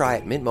 Give it a try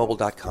at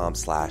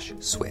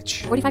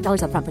mintmobile.com/switch.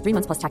 $45 up front for 3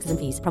 months plus taxes and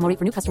fees. Promo rate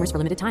for new customers for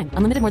limited time.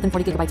 Unlimited more than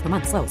 40 gigabytes per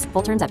month. Slows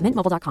full terms at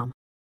mintmobile.com.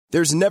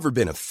 There's never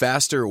been a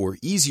faster or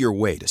easier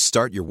way to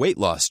start your weight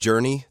loss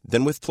journey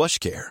than with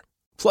PlushCare.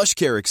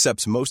 PlushCare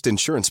accepts most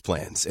insurance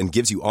plans and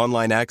gives you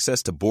online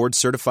access to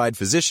board-certified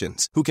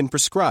physicians who can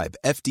prescribe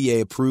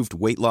FDA-approved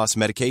weight loss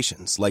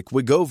medications like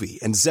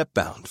Wegovy and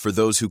Zepbound for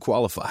those who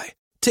qualify.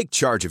 Take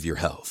charge of your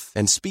health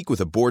and speak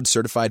with a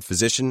board-certified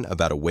physician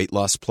about a weight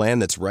loss plan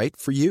that's right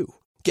for you.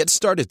 Get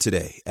started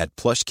today at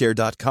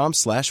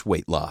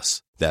plushcare.com/weight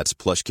loss. That's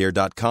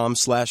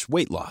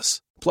plushcare.com/weight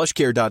loss.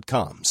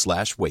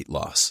 plushcare.com/weight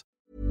loss.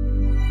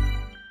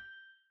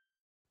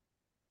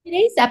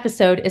 Today's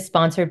episode is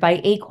sponsored by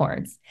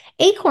Acorns.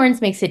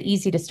 Acorns makes it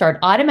easy to start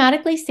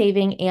automatically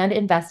saving and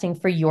investing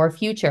for your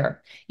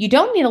future. You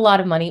don't need a lot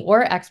of money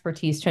or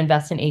expertise to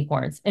invest in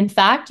Acorns. In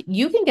fact,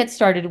 you can get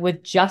started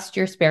with just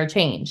your spare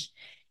change.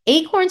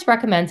 Acorns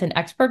recommends an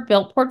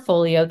expert-built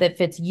portfolio that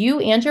fits you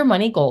and your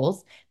money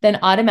goals, then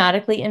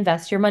automatically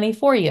invests your money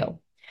for you.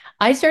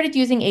 I started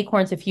using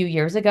Acorns a few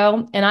years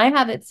ago, and I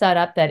have it set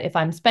up that if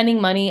I'm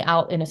spending money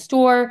out in a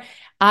store,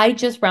 I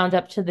just round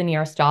up to the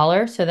nearest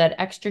dollar, so that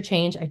extra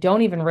change I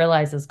don't even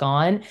realize is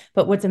gone.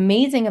 But what's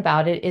amazing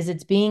about it is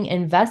it's being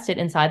invested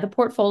inside the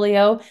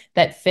portfolio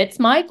that fits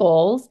my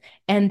goals.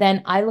 And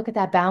then I look at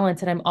that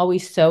balance and I'm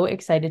always so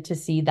excited to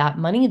see that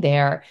money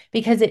there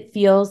because it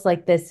feels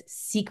like this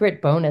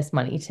secret bonus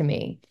money to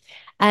me.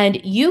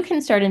 And you can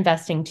start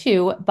investing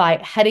too by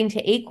heading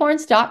to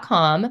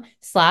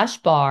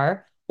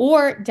acorns.com/bar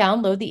or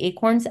download the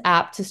Acorns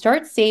app to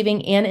start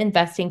saving and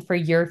investing for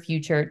your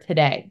future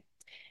today.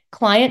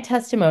 Client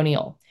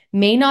testimonial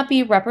may not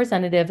be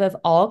representative of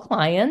all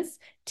clients.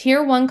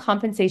 Tier 1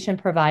 compensation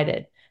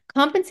provided.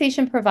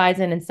 Compensation provides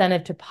an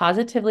incentive to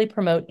positively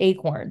promote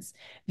Acorns.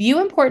 View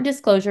important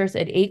disclosures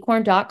at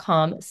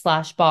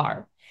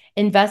acorn.com/bar.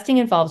 Investing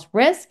involves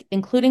risk,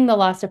 including the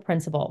loss of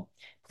principal.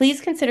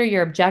 Please consider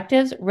your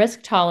objectives,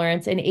 risk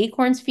tolerance, and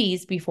Acorns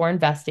fees before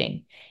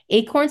investing.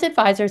 Acorns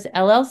Advisors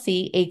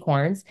LLC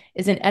Acorns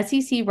is an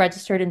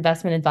SEC-registered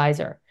investment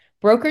advisor.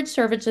 Brokerage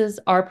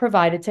services are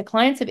provided to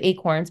clients of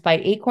Acorns by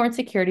Acorn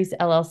Securities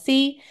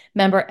LLC,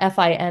 member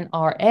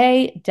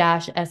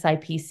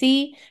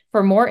FINRA-SIPC.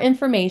 For more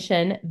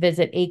information,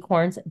 visit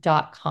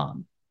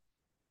acorns.com.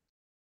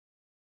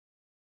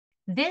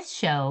 This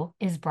show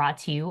is brought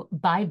to you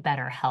by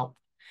BetterHelp.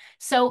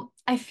 So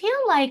I feel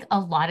like a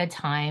lot of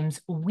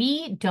times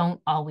we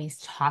don't always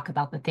talk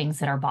about the things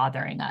that are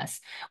bothering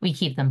us. We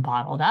keep them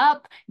bottled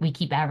up. We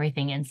keep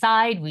everything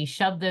inside. We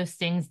shove those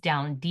things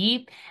down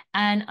deep.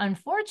 And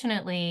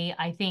unfortunately,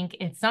 I think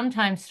it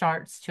sometimes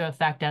starts to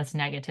affect us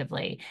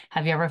negatively.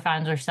 Have you ever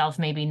found yourself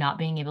maybe not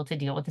being able to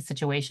deal with the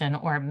situation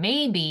or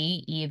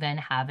maybe even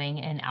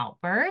having an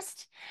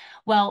outburst?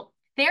 Well,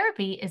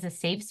 therapy is a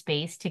safe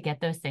space to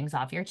get those things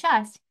off your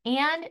chest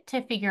and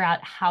to figure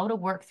out how to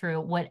work through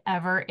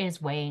whatever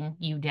is weighing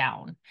you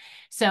down.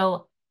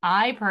 So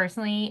I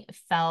personally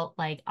felt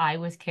like I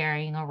was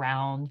carrying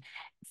around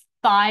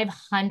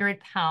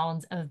 500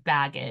 pounds of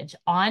baggage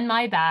on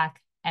my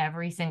back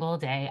every single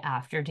day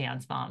after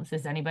Dance Moms.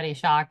 Is anybody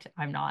shocked?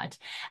 I'm not.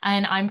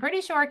 And I'm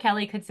pretty sure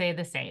Kelly could say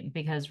the same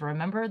because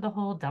remember the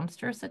whole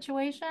dumpster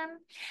situation?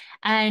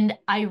 And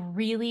I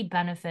really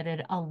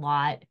benefited a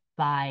lot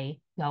by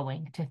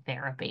going to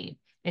therapy.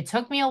 It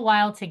took me a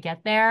while to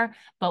get there,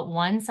 but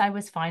once I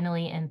was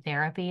finally in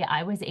therapy,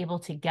 I was able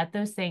to get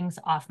those things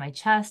off my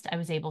chest. I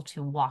was able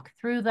to walk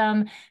through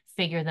them,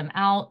 figure them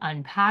out,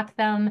 unpack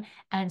them,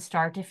 and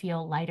start to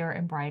feel lighter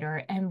and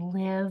brighter and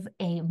live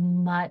a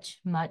much,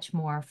 much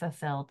more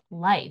fulfilled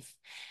life.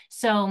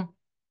 So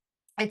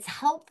it's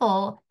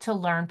helpful to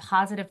learn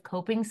positive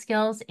coping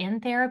skills in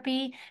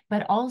therapy,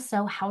 but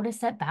also how to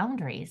set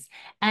boundaries.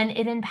 And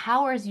it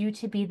empowers you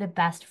to be the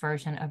best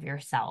version of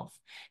yourself.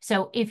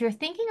 So if you're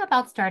thinking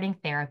about starting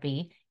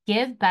therapy,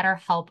 give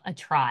BetterHelp a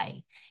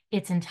try.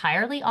 It's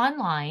entirely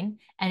online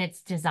and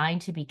it's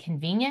designed to be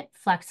convenient,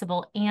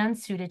 flexible, and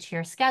suited to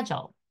your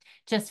schedule.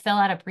 Just fill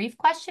out a brief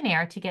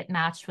questionnaire to get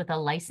matched with a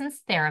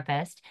licensed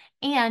therapist,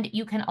 and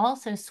you can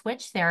also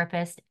switch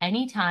therapists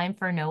anytime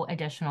for no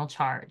additional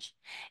charge.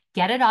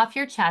 Get it off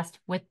your chest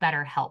with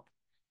BetterHelp.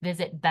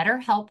 Visit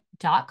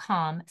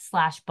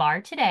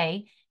betterhelp.com/bar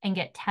today and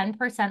get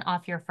 10%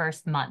 off your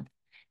first month.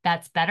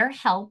 That's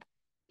BetterHelp,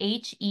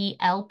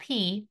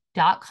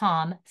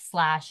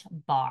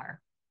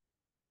 HELP.com/bar.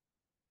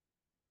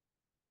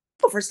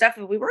 For stuff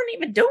that we weren't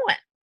even doing.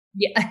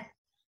 Yeah.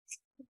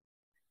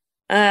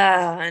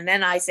 And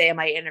then I say in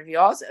my interview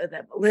also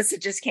that Melissa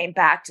just came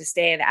back to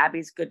stay in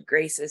Abby's good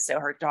graces so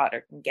her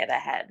daughter can get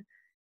ahead.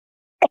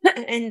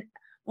 And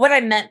what I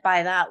meant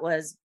by that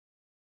was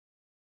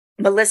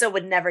Melissa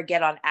would never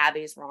get on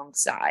Abby's wrong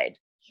side.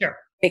 Sure.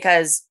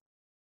 Because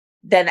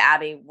then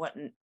Abby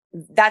wouldn't.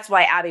 That's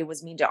why Abby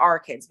was mean to our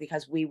kids,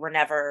 because we were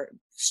never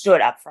stood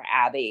up for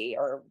Abby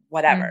or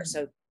whatever. Mm-hmm.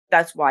 So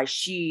that's why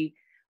she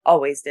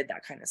always did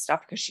that kind of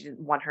stuff, because she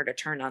didn't want her to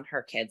turn on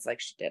her kids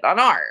like she did on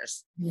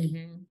ours.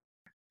 Mm-hmm.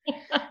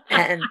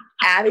 And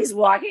Abby's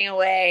walking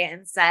away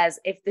and says,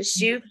 if the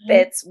shoe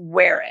fits,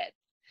 wear it.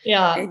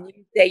 Yeah. And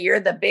you say,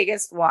 you're the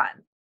biggest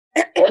one.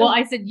 Well,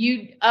 I said,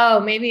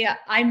 maybe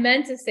I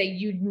meant to say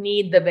you'd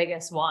need the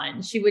biggest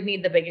one. She would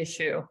need the biggest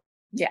shoe.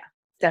 Yeah.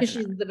 Because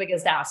she's the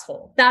biggest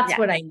asshole. That's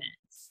what I meant.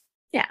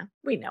 Yeah.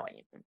 We know what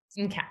you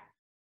meant. Okay.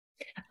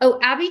 Oh,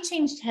 Abby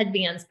changed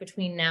headbands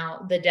between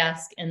now, the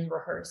desk, and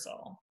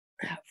rehearsal.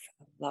 Oh, for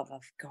the love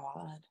of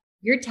God.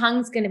 Your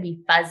tongue's going to be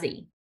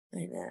fuzzy.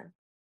 I know.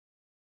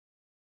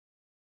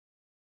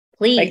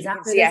 Please,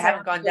 after this, I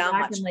haven't gone down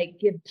much. And like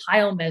give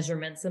tile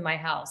measurements in my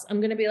house.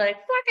 I'm gonna be like,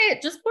 fuck it,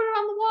 just put it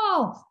on the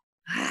wall.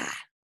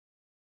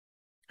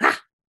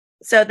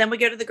 So then we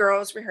go to the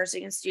girls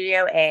rehearsing in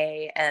Studio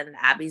A, and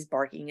Abby's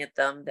barking at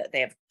them that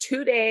they have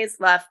 2 days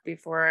left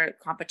before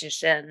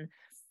competition,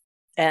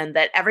 and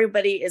that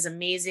everybody is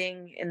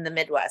amazing in the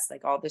Midwest,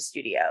 like all the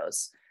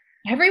studios.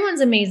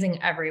 Everyone's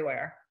amazing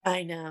everywhere.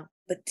 I know,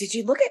 but did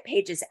you look at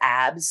Paige's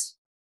abs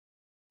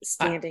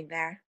standing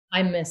there?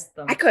 I missed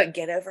them. I couldn't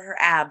get over her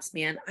abs,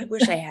 man. I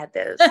wish I had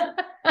those.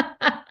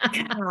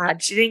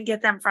 God, she didn't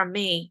get them from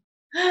me.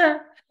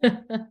 I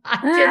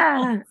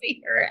didn't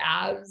see her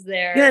abs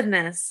there.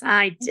 Goodness,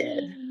 I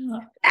did.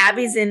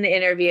 Abby's in the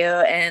interview,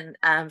 and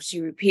she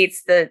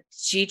repeats that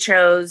she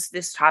chose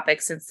this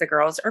topic since the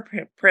girls are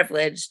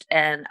privileged,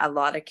 and a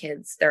lot of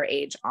kids their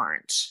age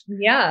aren't.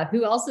 Yeah,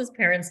 who else's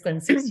parents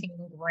spend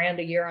 $16,000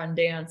 a year on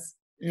dance?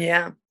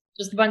 Yeah,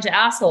 just a bunch of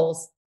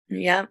assholes.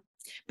 Yeah.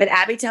 But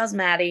Abby tells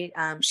Maddie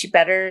she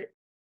better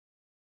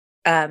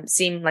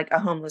seem like a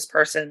homeless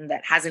person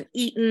that hasn't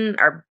eaten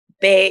or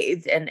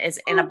bathed and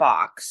is in a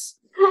box.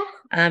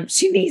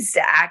 She needs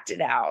to act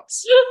it out.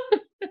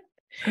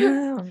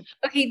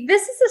 Okay,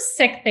 this is a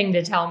sick thing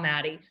to tell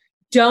Maddie.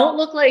 Don't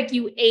look like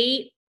you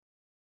ate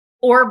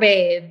or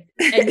bathed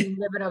and you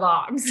live in a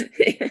box.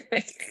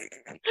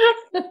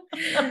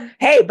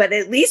 Hey, but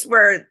at least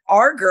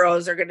our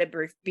girls are going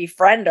to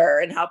befriend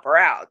her and help her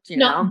out.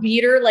 Not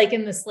beat her like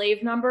in the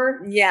slave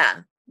number. Yeah.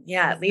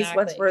 Yeah. Exactly. At least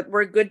once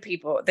we're good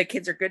people. The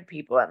kids are good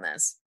people in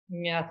this.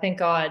 Yeah. Thank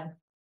God.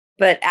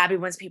 But Abby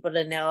wants people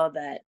to know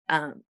that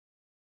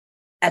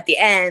at the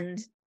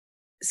end,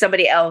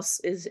 somebody else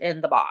is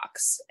in the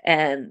box,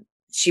 and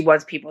she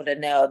wants people to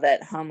know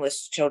that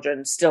homeless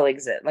children still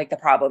exist. Like the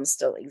problem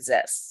still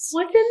exists.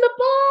 What's in the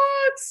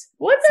box?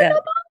 What's in the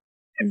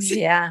box?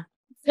 Yeah.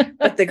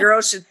 But the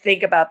girls should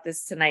think about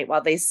this tonight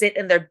while they sit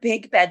in their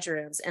big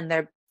bedrooms and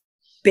their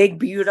big,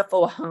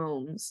 beautiful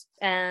homes.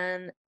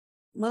 And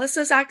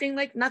Melissa's acting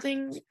like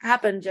nothing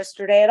happened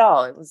yesterday at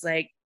all. It was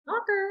like,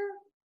 okay.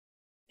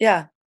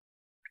 Yeah.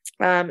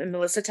 And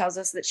Melissa tells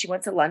us that she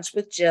went to lunch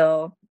with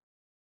Jill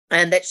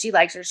and that she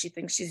likes her. She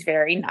thinks she's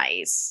very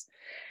nice.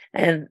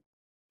 And,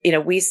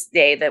 we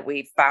say that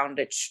we found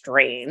it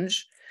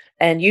strange.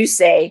 And you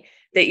say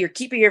that you're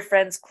keeping your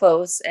friends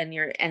close and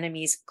your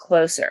enemies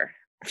closer.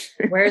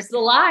 Where's the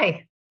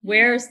lie?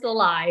 Where's the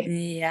lie?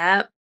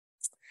 Yep.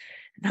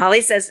 And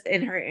Holly says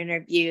in her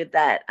interview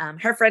that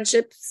her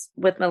friendships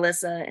with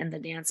Melissa and the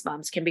dance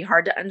moms can be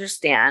hard to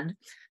understand.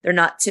 They're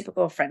not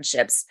typical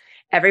friendships.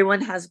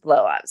 Everyone has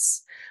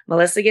blow-ups.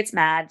 Melissa gets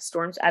mad,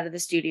 storms out of the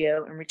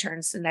studio, and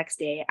returns the next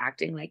day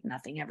acting like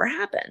nothing ever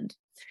happened.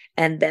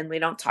 And then we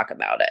don't talk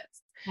about it.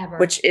 Ever.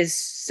 Which is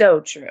so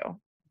true.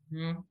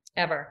 Mm-hmm.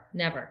 Ever.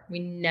 Never. We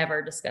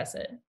never discuss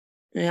it.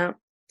 Yeah.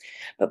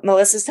 But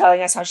Melissa's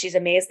telling us how she's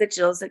amazed that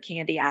Jill's at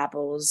Candy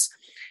Apples.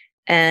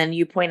 And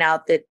you point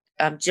out that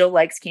Jill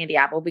likes Candy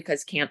Apple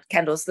because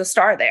Kendall's the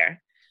star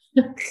there.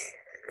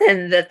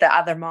 And that the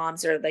other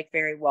moms are like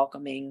very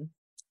welcoming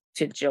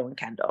to Jill and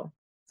Kendall.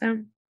 So.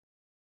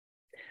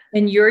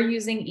 And you're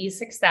using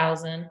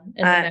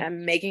E6000.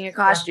 I'm making a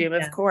costume,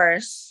 of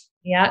course.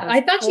 Yeah. I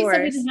thought she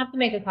said we didn't have to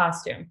make a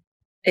costume.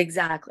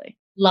 Exactly.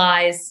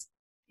 Lies.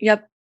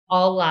 Yep.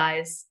 All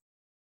lies.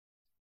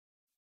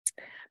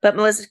 But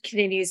Melissa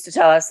continues to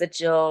tell us that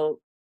Jill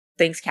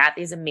thinks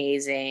Kathy's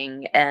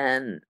amazing.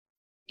 And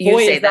you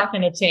say is that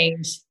going to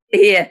change?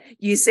 Yeah.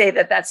 You say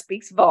that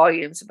speaks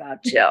volumes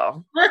about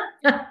Jill.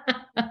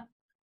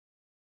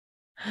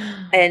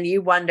 And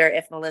you wonder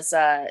if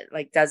Melissa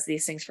does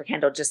these things for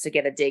Kendall just to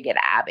get a dig at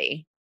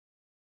Abby.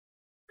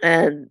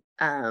 And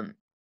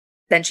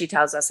then she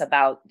tells us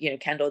about,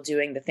 Kendall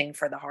doing the thing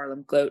for the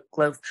Harlem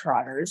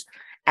Globetrotters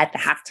at the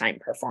halftime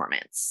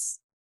performance.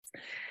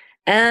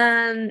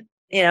 And,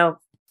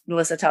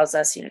 Melissa tells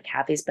us,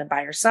 Kathy's been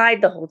by her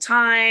side the whole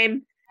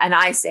time. And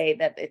I say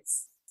that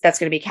that's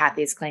going to be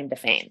Kathy's claim to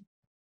fame.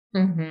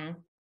 Mm-hmm.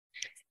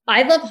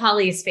 I love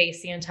Holly's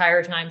face the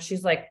entire time.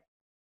 She's like,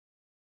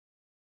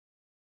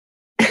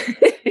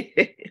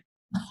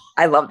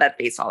 I love that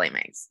face Holly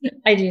makes.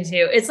 I do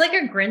too. It's like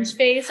a Grinch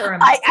face or a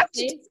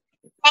face.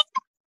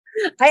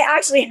 I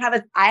actually have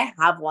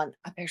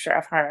a picture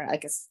of her,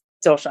 like a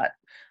still shot.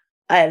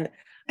 And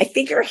I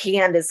think her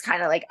hand is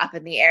kind of like up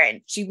in the air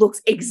and she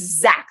looks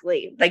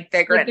exactly like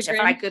the Grinch. If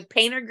I could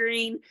paint her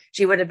green,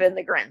 she would have been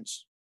the Grinch.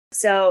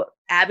 So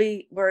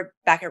Abby, we're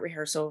back at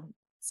rehearsal.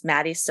 It's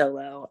Maddie's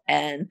solo.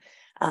 And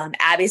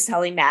Abby's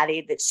telling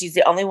Maddie that she's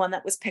the only one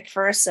that was picked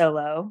for a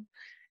solo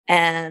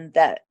and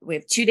that we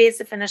have 2 days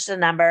to finish the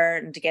number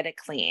and to get it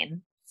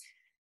clean.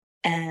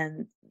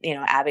 And,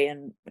 Abby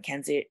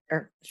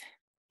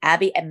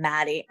and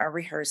Maddie are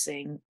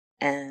rehearsing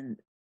and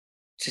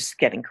just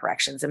getting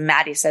corrections. And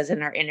Maddie says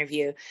in our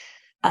interview,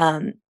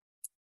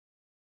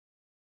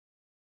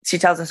 she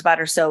tells us about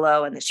her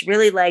solo and that she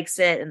really likes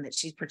it and that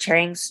she's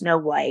portraying Snow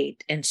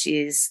White and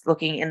she's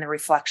looking in the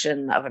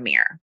reflection of a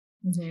mirror.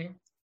 Mm-hmm.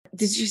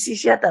 Did you see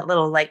she had that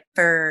little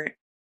fur?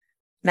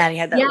 Maddie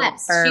had that little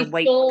fur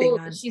white thing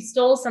on. She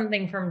stole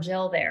something from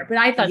Jill there, but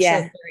I thought she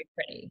was very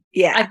pretty.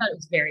 Yeah. I thought it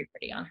was very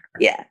pretty on her.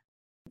 Yeah.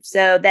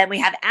 So then we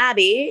have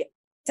Abby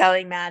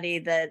telling Maddie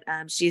that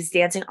she's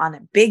dancing on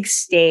a big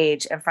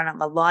stage in front of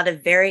a lot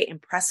of very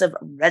impressive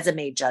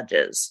resume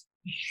judges.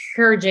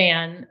 Sure,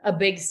 Jan, a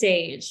big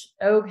stage.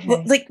 Okay.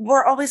 Well,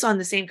 we're always on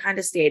the same kind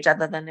of stage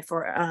other than if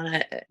we're on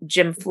a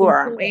gym floor,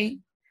 aren't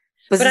we?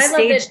 Was the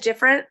stage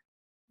different?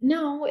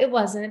 No, it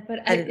wasn't. But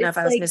I didn't know if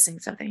I was missing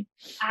something.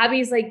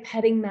 Abby's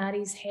petting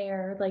Maddie's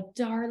hair,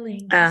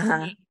 darling.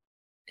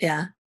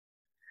 Yeah.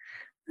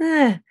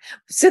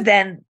 So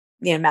then,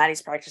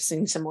 Maddie's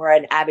practicing some more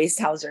and Abby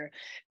tells her,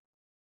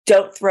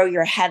 don't throw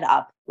your head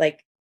up.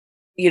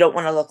 You don't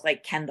want to look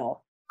like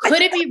Kendall.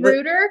 Could it be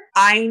ruder?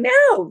 I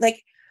know.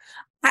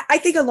 I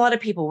think a lot of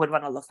people would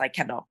want to look like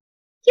Kendall.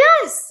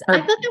 Yes. I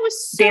thought that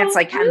was so dance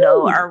like rude.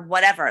 Kendall or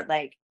whatever.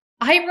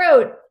 I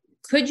wrote,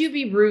 could you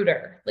be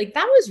ruder? That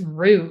was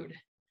rude.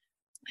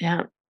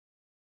 Yeah.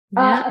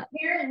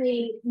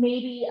 Apparently,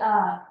 maybe,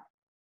 I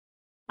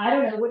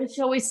don't know. What did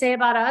she always say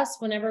about us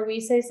whenever we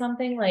say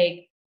something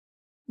like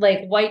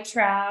white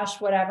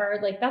trash, whatever?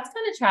 That's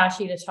kind of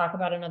trashy to talk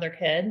about another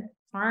kid.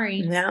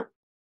 Sorry. Yeah.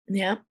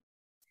 Yeah.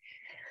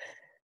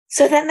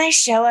 So then they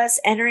show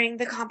us entering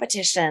the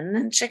competition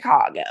in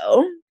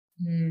Chicago.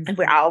 Mm-hmm. And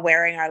we're all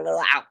wearing our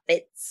little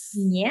outfits.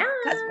 Yeah.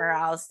 Because we're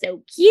all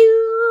so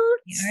cute.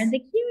 You're the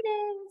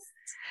cutest.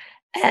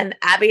 And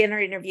Abby in her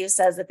interview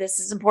says that this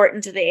is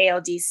important to the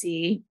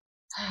ALDC.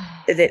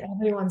 That,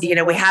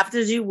 we have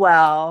to do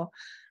well.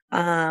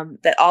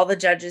 That all the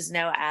judges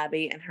know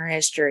Abby and her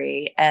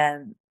history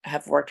and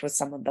have worked with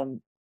some of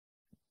them.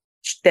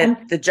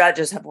 That the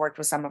judges have worked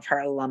with some of her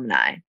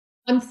alumni.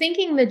 I'm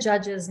thinking the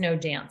judges know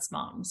Dance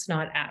Moms,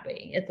 not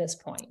Abby at this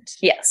point.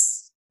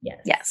 Yes.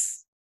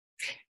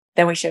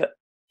 Then we show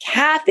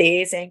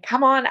Kathy saying,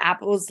 come on,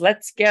 apples,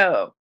 let's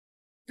go.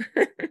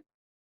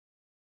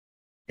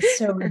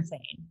 So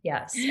insane.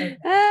 Yes.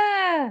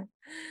 Okay.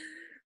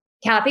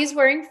 Kathy's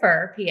wearing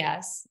fur,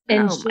 P.S.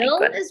 And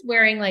Jill is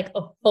wearing a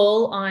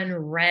full on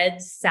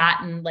red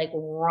satin,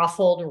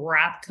 ruffled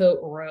wrap coat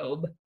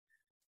robe.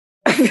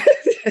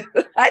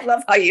 I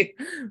love how you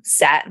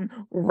satin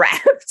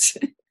wrapped.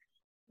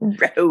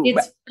 Robe.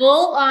 It's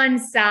full on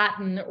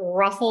satin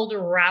ruffled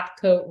wrap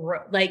coat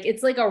robe.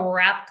 It's like a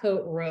wrap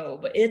coat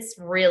robe. It's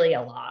really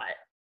a lot.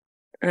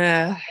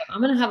 I'm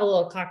gonna have a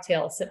little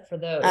cocktail sip for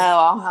those. Oh,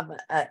 I'll have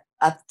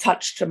a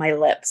touch to my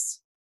lips.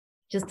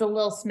 Just a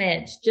little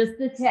smidge. Just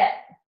the tip.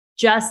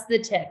 Just the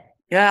tip.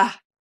 Yeah.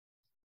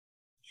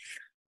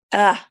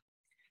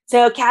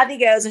 So Kathy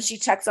goes and she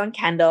checks on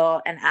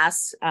Kendall and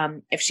asks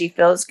if she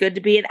feels good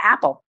to be an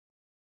apple.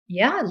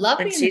 Yeah, I love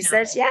it. And she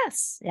says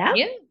yes. Yeah.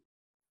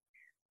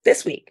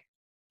 This week.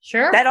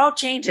 Sure. That all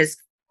changes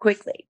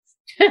quickly.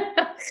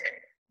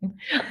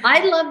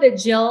 I love that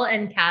Jill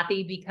and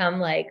Kathy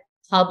become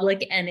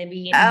public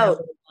enemy. Oh,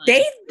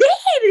 they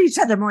hated each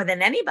other more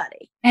than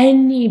anybody.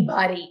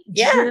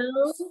 Yeah.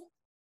 Jill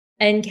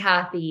and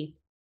Kathy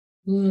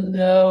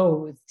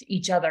loathed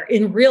each other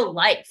in real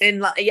life.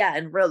 In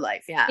real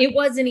life. Yeah. It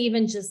wasn't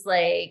even just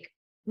I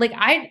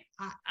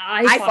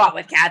fought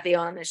with Kathy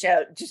on the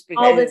show just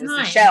because it was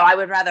the show. I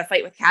would rather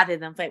fight with Kathy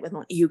than fight with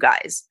you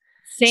guys.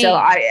 Same. So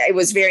it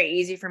was very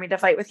easy for me to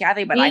fight with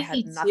Kathy, but I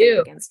had nothing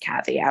against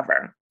Kathy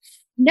ever.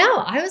 No,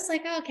 I was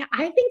like, oh,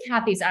 I think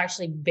Kathy's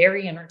actually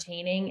very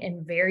entertaining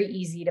and very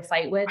easy to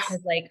fight with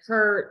because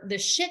the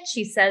shit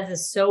she says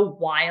is so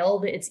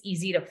wild. It's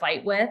easy to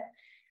fight with,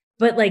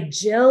 but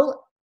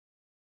Jill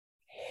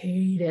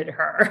hated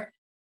her.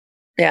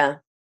 Yeah,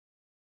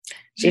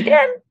 she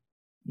did.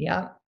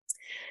 Yeah.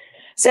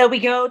 So we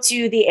go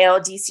to the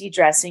ALDC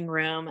dressing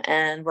room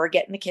and we're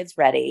getting the kids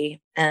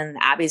ready. And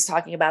Abby's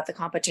talking about the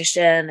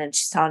competition and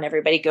she's telling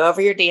everybody, go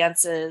over your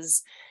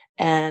dances.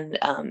 And,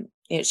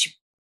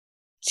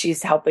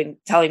 she's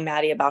telling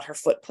Maddie about her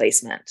foot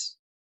placement.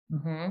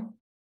 Mm-hmm.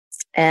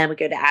 And we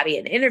go to Abby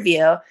in the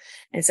interview and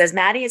it says,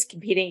 Maddie is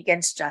competing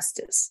against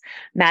justice.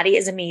 Maddie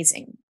is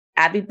amazing.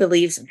 Abby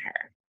believes in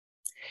her.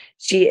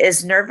 She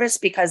is nervous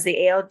because the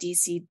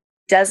ALDC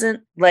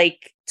doesn't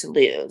like to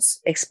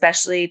lose,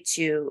 especially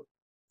to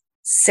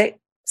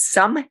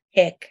some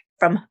hick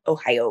from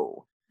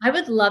Ohio. I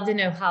would love to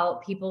know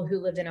how people who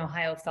lived in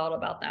Ohio felt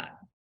about that.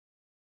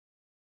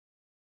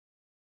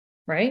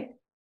 Right?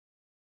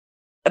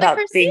 About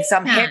being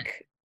some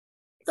hick.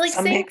 Like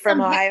some saying hick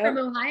from Ohio. From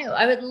Ohio.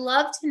 I would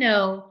love to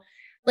know.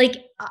 Like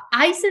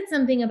I said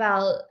something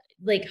about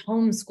like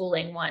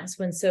homeschooling once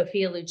when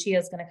Sophia Lucia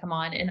is going to come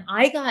on, and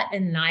I got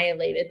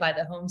annihilated by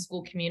the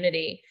homeschool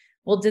community.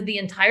 Well, did the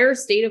entire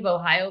state of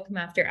Ohio come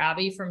after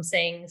Abby from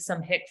saying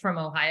some hick from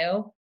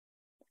Ohio?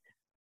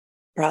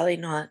 Probably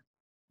not.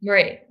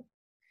 Right.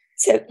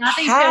 So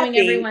Kathy's showing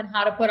everyone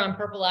how to put on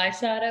purple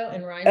eyeshadow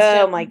and rhinestones.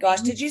 Oh my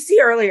gosh. Did you see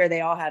earlier?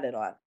 They all had it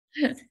on.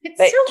 It's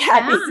but so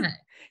bad.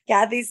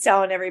 Kathy's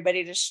telling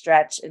everybody to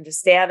stretch and to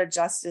stay out of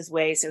Justice's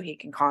way so he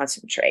can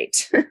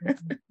concentrate.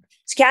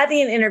 So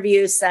Kathy in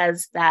interview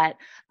says that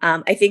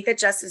I think that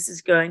Justice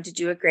is going to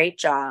do a great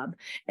job,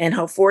 and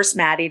he'll force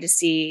Maddie to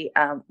see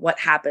what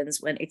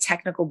happens when a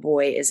technical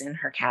boy is in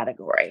her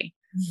category.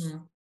 Mm-hmm.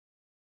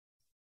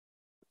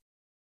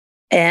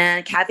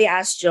 And Kathy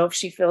asks Jill if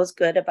she feels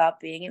good about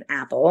being an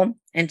apple.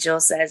 And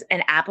Jill says,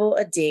 an apple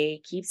a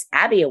day keeps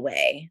Abby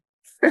away.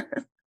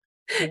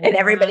 And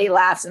everybody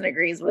laughs and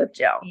agrees with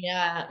Jill.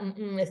 Yeah.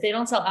 If they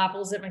don't sell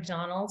apples at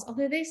McDonald's,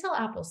 although they sell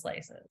apple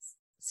slices.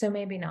 So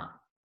maybe not.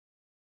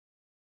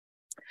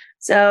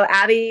 So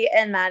Abby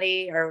and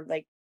Maddie are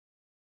like,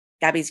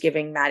 Abby's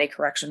giving Maddie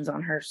corrections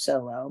on her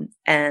solo.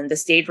 And the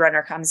stage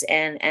runner comes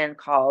in and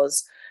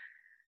calls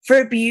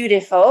for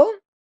beautiful.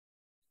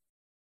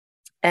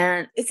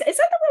 And is that the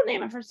real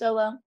name of her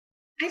solo?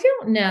 I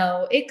don't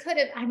know. It could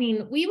have, I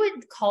mean, we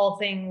would call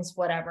things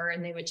whatever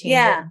and they would change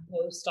it in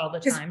post all the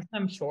time.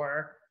 I'm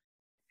sure.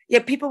 Yeah.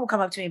 People will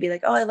come up to me and be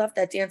like, oh, I love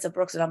that dance of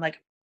Brooks. And I'm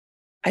like,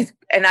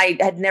 I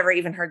had never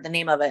even heard the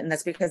name of it. And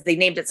that's because they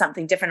named it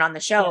something different on the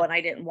show and I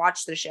didn't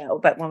watch the show.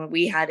 But when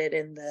we had it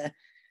in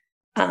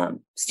the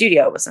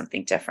studio, it was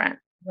something different.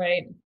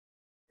 Right.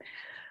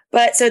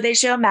 But so they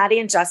show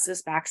Maddie and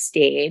Justice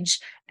backstage,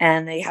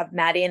 and they have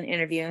Maddie in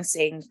interviewing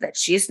saying that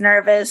she's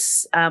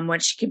nervous when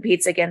she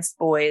competes against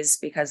boys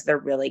because they're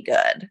really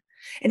good.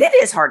 And it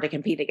is hard to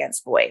compete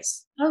against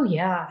boys. Oh,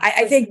 yeah.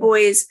 I think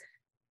boys,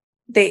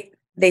 they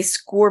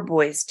score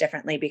boys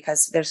differently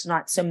because there's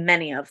not so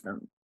many of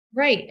them.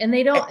 Right. And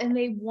they don't, and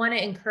they want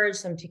to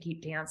encourage them to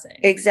keep dancing.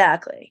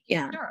 Exactly.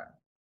 Yeah. Sure.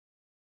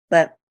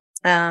 But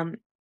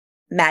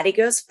Maddie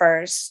goes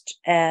first,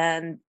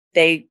 and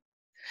they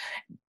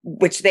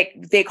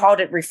called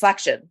it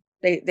reflection.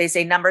 They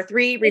say number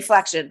 3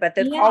 reflection, but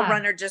the call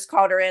runner just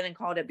called her in and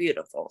called it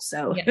beautiful.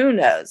 So who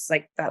knows?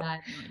 Like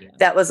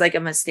that was like a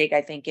mistake,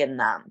 I think, in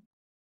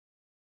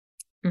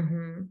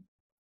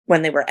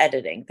when they were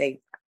editing,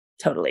 they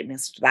totally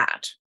missed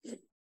that.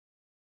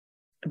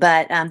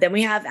 But then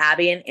we have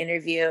Abby in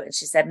interview, and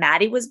she said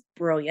Maddie was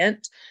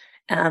brilliant.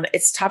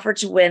 It's tougher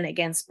to win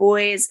against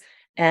boys,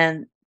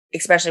 and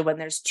especially when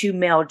there's 2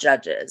 male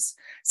judges.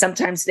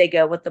 Sometimes they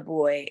go with the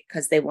boy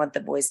because they want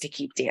the boys to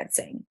keep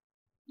dancing.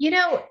 You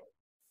know,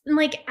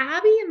 like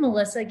Abby and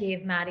Melissa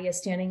gave Maddie a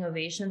standing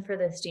ovation for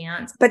this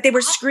dance. But they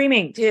were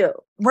screaming too.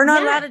 We're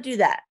not allowed to do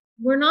that.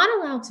 We're not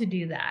allowed to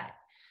do that.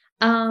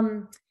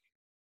 I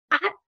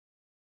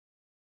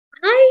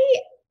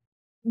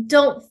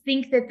don't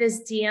think that this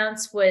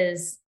dance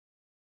was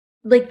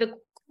like the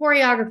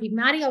choreography.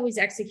 Maddie always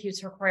executes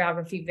her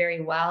choreography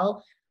very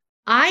well.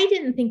 I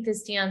didn't think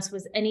this dance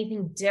was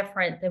anything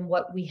different than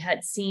what we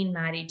had seen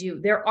Maddie do.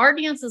 There are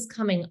dances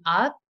coming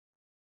up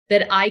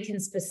that I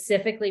can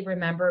specifically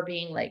remember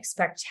being like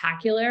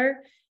spectacular.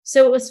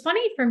 So it was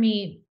funny for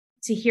me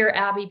to hear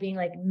Abby being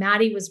like,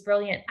 Maddie was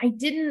brilliant.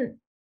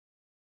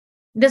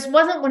 This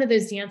wasn't one of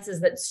those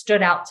dances that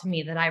stood out to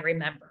me that I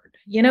remembered.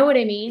 You know what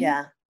I mean?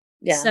 Yeah.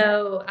 Yeah.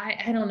 So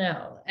I don't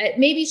know.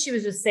 Maybe she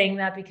was just saying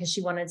that because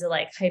she wanted to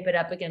like hype it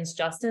up against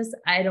Justice.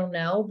 I don't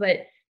know.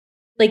 But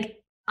like,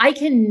 I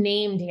can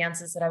name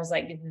dances that I was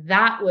like,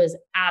 that was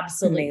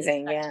absolutely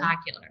amazing,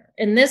 spectacular.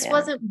 Yeah. And this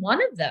wasn't one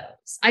of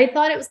those. I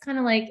thought it was kind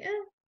of like,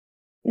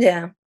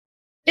 yeah,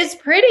 it's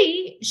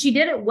pretty. She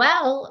did it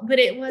well, but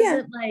it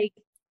wasn't like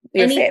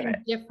anything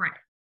different.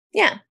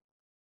 Yeah.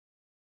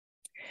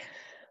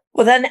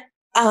 Well, then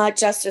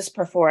Justice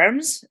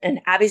performs, and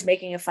Abby's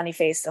making a funny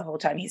face the whole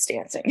time he's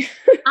dancing.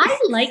 I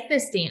like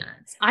this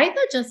dance. I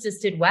thought Justice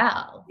did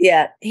well.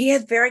 Yeah. He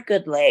has very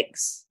good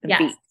legs and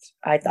feet,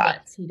 I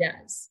thought. Yes, he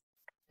does.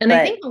 And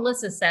I think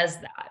Melissa says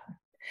that.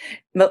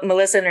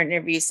 Melissa in her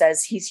interview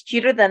says he's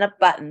cuter than a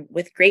button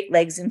with great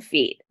legs and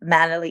feet.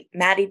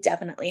 Maddie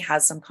definitely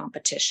has some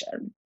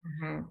competition.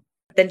 Mm-hmm.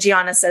 Then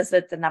Gianna says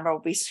that the number will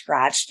be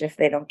scratched if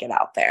they don't get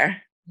out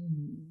there.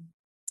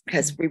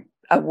 Because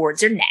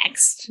awards are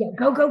next. Yeah,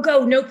 go, go,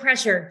 go. No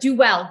pressure. Do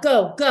well.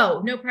 Go,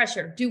 go. No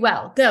pressure. Do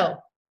well. Go.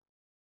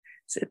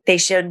 So they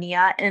show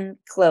Nia and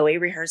Chloe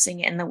rehearsing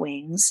in the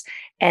wings.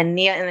 And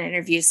Nia in the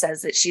interview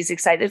says that she's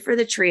excited for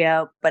the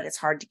trio, but it's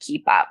hard to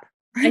keep up.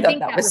 I thought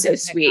that was so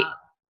sweet.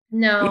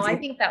 No, I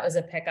think that was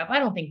a pickup. I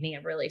don't think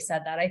Nia really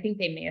said that. I think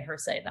they made her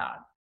say that.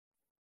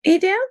 You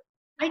do?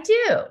 I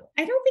do.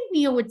 I don't think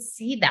Nia would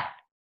see that.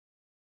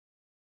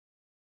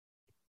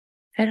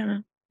 I don't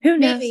know. Who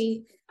knows?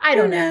 Maybe. I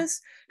don't know.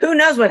 Who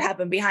knows what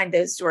happened behind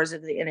those doors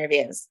of the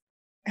interviews?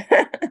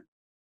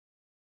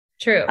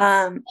 True.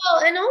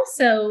 Well, and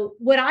also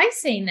what I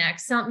say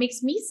next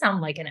makes me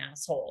sound like an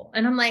asshole.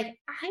 And I'm like,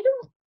 I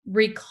don't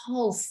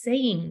recall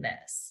saying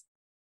this.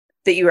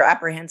 That you were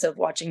apprehensive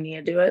watching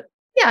Nia do it?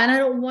 Yeah. And I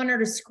don't want her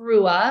to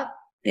screw up.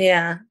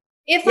 Yeah.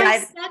 If I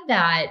said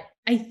that,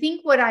 I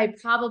think what I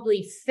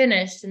probably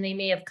finished, and they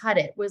may have cut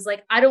it, was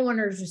like, I don't want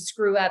her to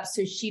screw up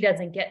so she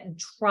doesn't get in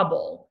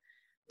trouble.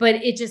 But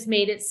it just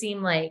made it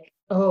seem like,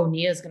 oh,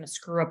 Nia's going to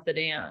screw up the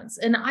dance.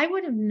 And I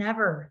would have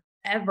never,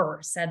 ever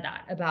said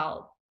that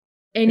about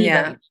anybody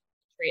in the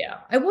trio.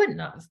 I wouldn't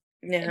have.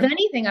 Yeah. If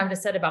anything, I would have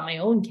said about my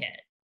own kid.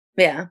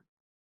 Yeah.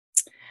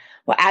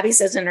 Well, Abby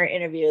says in her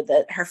interview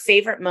that her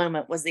favorite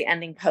moment was the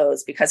ending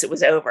pose because it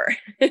was over.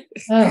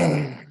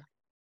 That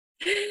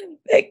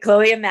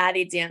Chloe and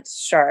Maddie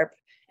danced sharp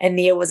and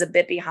Nia was a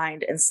bit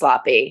behind and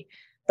sloppy,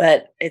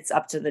 but it's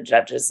up to the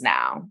judges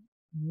now.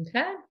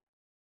 Okay.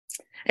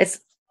 It's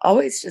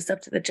always just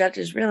up to the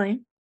judges,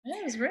 really.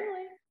 It is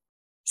really.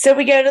 So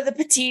we go to the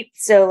Petite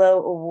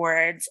Solo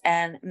Awards,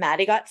 and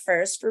Maddie got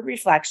first for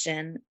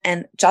Reflection,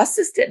 and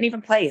Justice didn't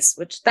even place,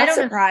 which that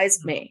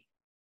surprised me.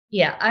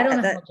 Yeah, I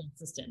don't know how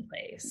Justice didn't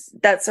place.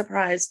 That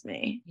surprised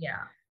me.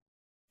 Yeah.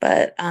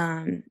 But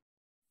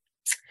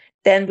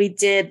then we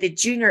did the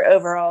Junior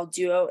Overall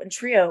Duo and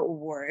Trio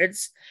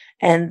Awards,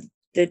 and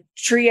the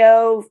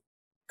trio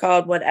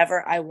called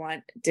Whatever I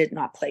Want did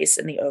not place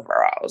in the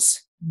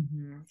overalls.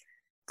 Mm-hmm.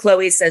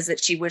 Chloe says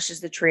that she wishes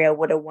the trio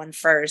would have won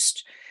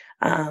first,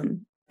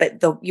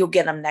 but you'll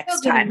get them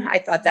next time. I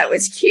thought that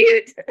was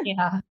cute.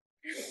 Yeah.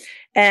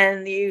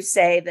 And you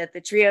say that the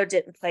trio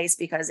didn't place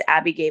because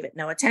Abby gave it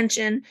no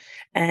attention,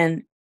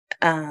 and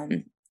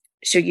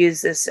she'll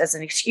use this as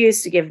an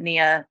excuse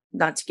to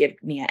not to give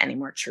Nia any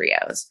more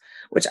trios,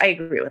 which I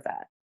agree with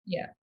that.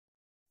 Yeah.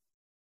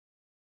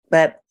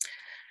 But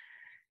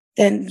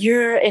then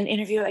you're in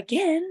interview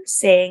again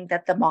saying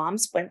that the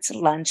moms went to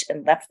lunch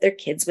and left their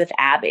kids with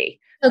Abby.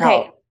 Okay.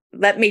 Now,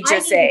 let me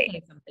just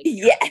say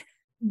yeah.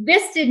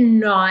 This did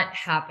not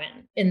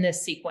happen in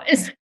this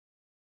sequence.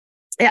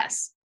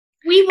 Yes.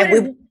 We would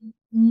have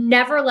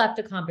never left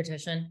a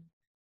competition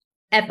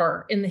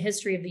ever in the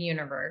history of the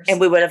universe. And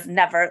we would have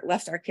never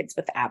left our kids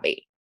with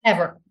Abby.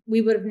 Ever.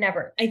 We would have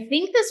never. I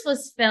think this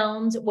was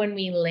filmed when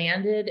we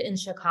landed in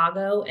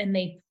Chicago, and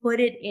they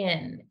put it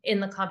in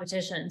the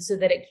competition so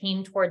that it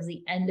came towards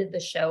the end of the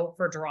show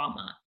for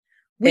drama.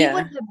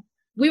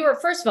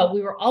 First of all,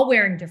 we were all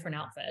wearing different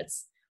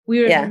outfits.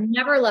 We would have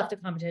never left a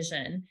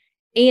competition.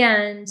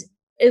 And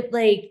it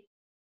because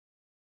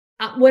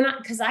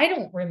I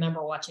don't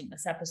remember watching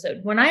this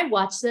episode. When I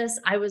watched this,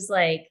 I was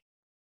like,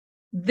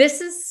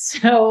 this is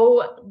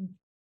so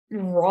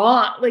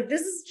wrong. Like,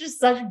 this is just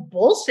such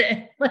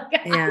bullshit.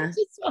 I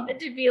just wanted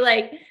to be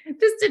like,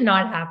 this did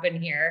not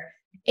happen here.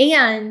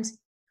 And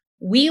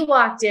we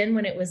walked in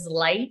when it was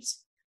light,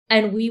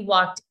 and we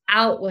walked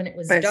out when it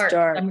was dark.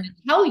 I'm going to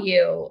tell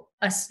you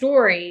a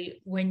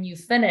story when you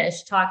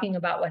finish talking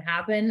about what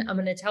happened. I'm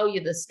going to tell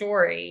you the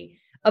story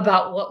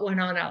about what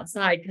went on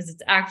outside, because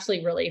it's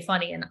actually really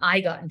funny, and I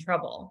got in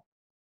trouble.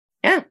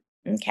 Yeah.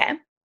 Okay.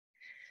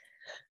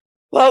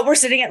 Well, we're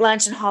sitting at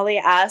lunch, and Holly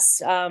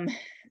asks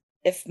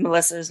if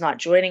Melissa is not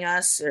joining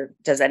us, or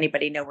does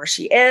anybody know where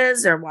she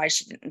is or why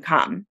she didn't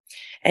come.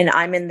 And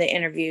I'm in the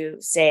interview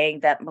saying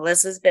that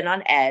Melissa's been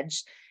on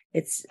edge.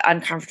 It's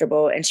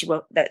uncomfortable, and she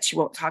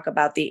won't talk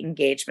about the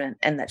engagement,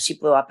 and that she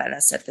blew up at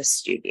us at the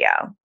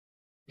studio.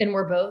 And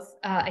we're both,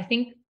 I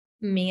think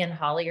me and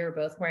Holly are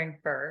both wearing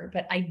fur,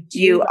 but I do.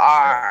 You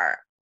are.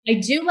 I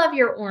do love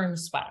your orange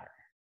sweater.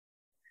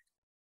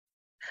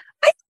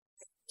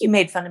 You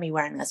made fun of me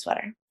wearing that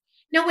sweater.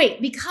 No,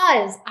 wait,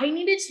 because I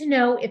needed to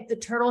know if the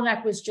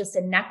turtleneck was just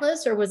a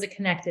necklace or was it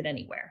connected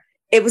anywhere?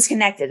 It was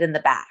connected in the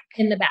back.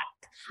 In the back.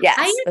 Yes,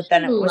 I but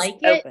then it was like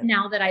open. it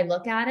now that I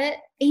look at it.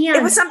 And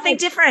it was something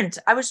different.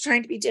 I was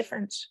trying to be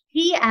different.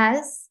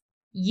 P.S.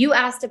 You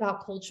asked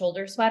about cold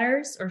shoulder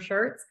sweaters or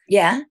shirts.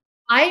 Yeah.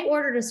 I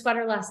ordered a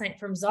sweater last night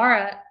from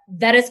Zara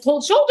that is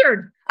cold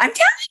shouldered. I'm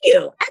telling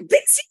you, I've been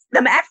seeing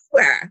them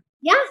everywhere.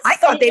 Yes. I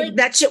thought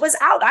that shit was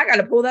out. I got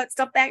to pull that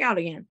stuff back out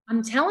again.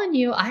 I'm telling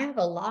you, I have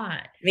a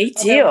lot. Me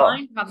too.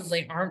 Mine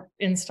probably aren't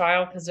in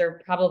style because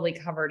they're probably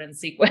covered in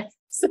sequins.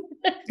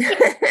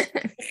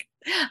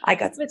 I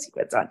got some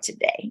sequins on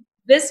today.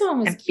 This one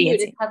was cute.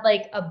 Fancy. It had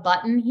like a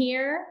button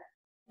here,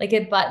 like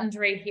it buttoned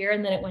right here,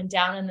 and then it went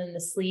down, and then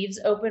the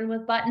sleeves opened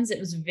with buttons. It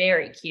was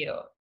very cute.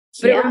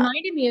 But it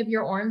reminded me of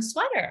your orange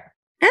sweater.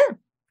 Oh,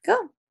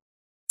 cool.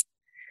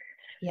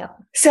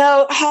 Yep.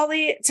 So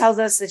Holly tells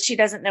us that she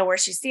doesn't know where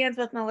she stands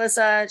with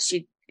Melissa.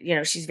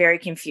 She's very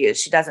confused.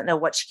 She doesn't know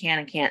what she can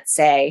and can't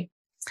say.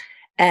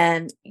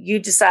 And you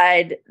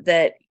decide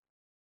that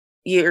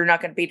you're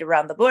not going to beat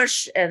around the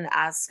bush and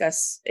ask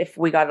us if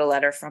we got a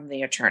letter from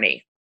the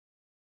attorney.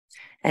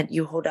 And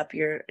you hold up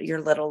your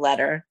little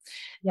letter,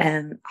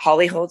 and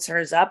Holly holds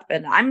hers up,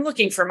 and I'm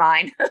looking for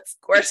mine. Of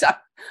course,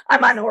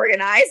 I'm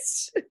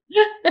unorganized.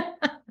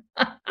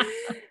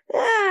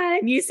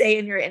 And you say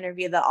in your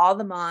interview that all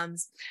the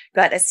moms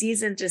got a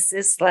cease and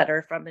desist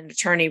letter from an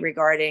attorney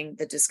regarding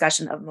the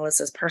discussion of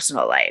Melissa's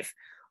personal life.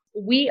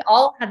 We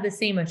all had the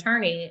same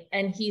attorney,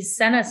 and he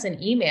sent us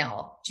an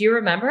email. Do you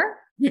remember?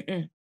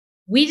 Mm-mm.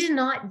 We did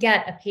not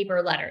get a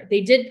paper letter.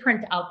 They did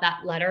print out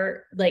that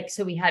letter,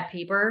 so we had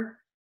paper.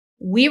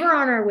 We were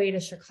on our way to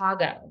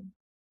Chicago.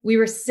 We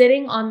were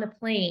sitting on the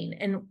plane,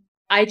 and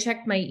I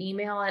checked my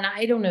email, and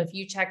I don't know if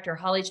you checked or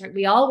Holly checked.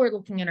 We all were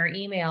looking at our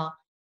email,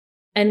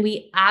 and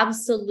we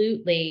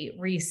absolutely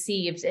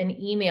received an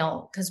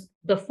email because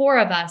the four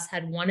of us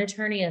had one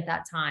attorney at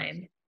that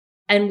time,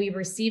 and we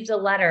received a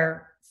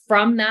letter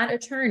from that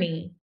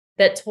attorney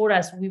that told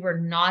us we were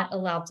not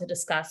allowed to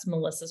discuss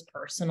Melissa's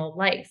personal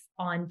life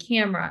on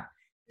camera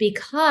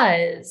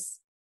because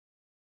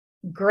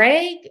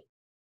Greg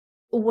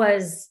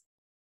was,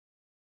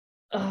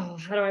 how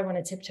do I want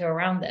to tiptoe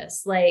around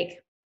this?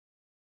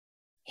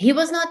 He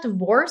was not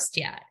divorced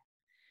yet.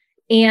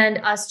 And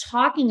us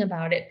talking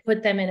about it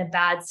put them in a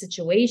bad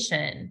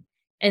situation.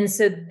 And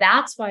so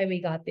that's why we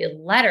got the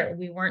letter.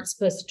 We weren't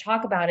supposed to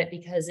talk about it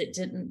because they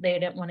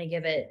didn't want to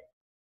give it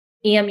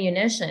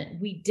ammunition.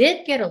 We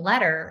did get a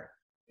letter.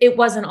 It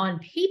wasn't on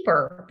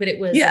paper, but it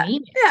was an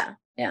email.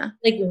 Yeah.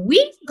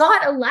 We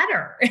got a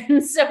letter.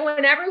 And so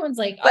when everyone's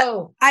like,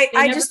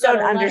 I just don't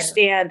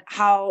understand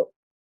how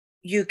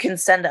you can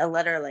send a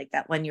letter like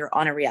that when you're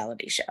on a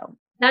reality show.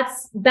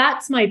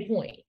 That's my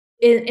point.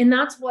 And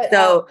that's what,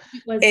 so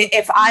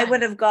if I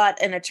would have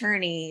got an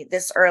attorney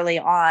this early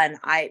on,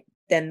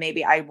 then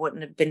maybe I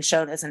wouldn't have been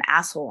shown as an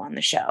asshole on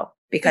the show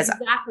because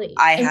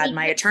I had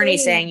my attorney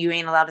saying you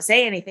ain't allowed to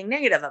say anything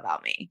negative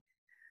about me.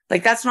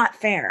 That's not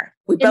fair.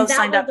 We both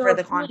signed up for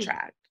the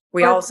contract.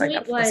 We all signed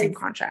up for the same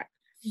contract.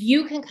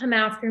 You can come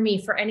after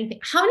me for anything.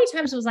 How many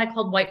times was I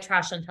called white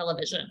trash on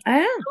television? I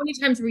know. How many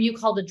times were you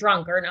called a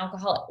drunk or an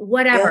alcoholic?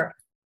 Whatever.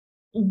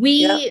 Yeah.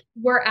 We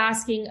were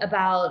asking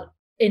about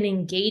an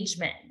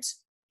engagement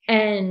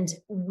and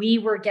we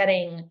were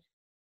getting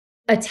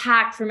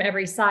attacked from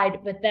every side,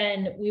 but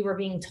then we were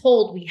being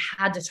told we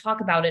had to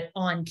talk about it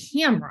on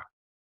camera.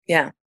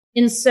 Yeah.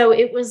 And so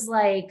it was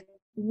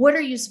what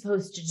are you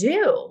supposed to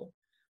do?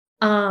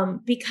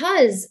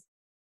 Because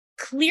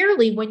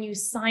clearly when you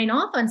sign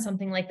off on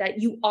something like that,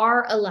 you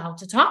are allowed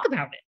to talk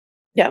about it.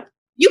 Yeah.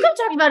 You could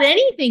talk about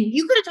anything.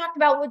 You could have talked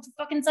about what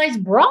fucking size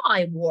bra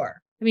I wore.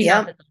 I mean,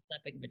 not that that's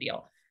that big of a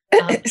deal.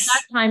 At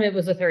that time it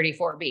was a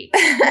 34B.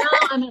 Now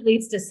I'm at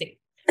least a C.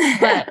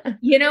 But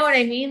you know what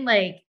I mean?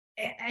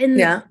 And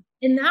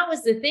that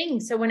was the thing.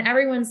 So when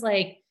everyone's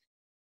like,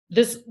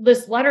 this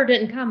letter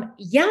didn't come.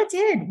 Yeah, it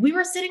did. We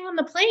were sitting on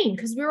the plane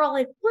because we were all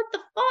like, what the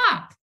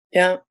fuck?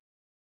 Yeah.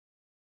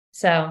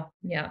 So,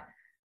 yeah.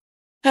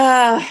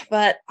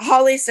 But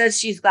Holly says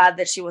she's glad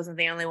that she wasn't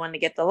the only one to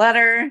get the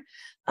letter.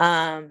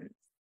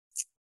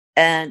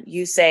 And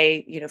you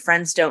say,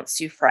 friends don't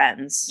sue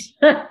friends,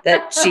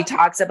 that she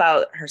talks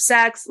about her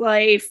sex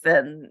life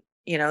and,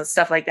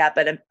 stuff like that.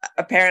 But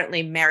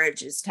apparently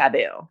marriage is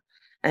taboo.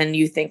 And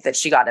you think that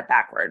she got it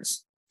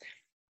backwards.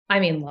 I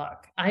mean,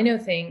 look, I know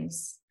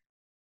things.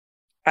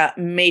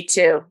 Me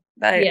too.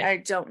 But I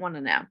don't want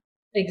to know.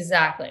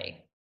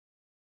 Exactly.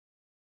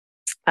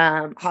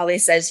 Holly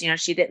says,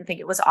 she didn't think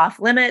it was off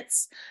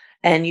limits.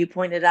 And you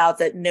pointed out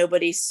that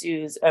nobody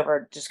sues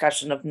over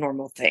discussion of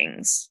normal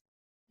things.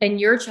 And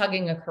you're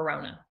chugging a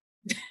Corona.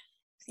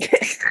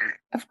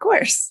 Of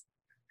course.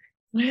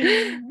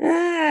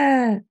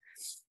 And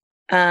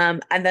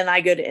then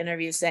I go to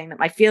interviews saying that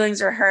my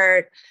feelings are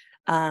hurt,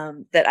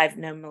 that I've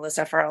known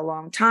Melissa for a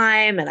long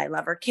time and I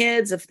love her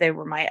kids if they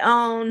were my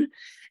own.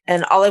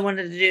 And all I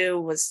wanted to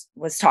do was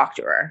talk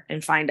to her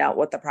and find out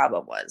what the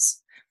problem was.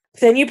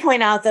 Then you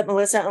point out that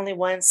Melissa only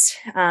wants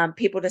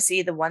people to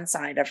see the one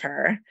side of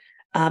her,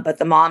 but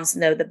the moms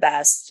know the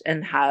best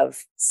and have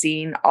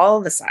seen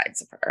all the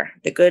sides of her,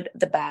 the good,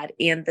 the bad,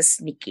 and the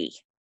sneaky.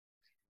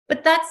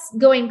 But that's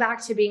going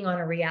back to being on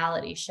a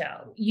reality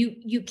show.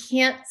 You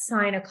can't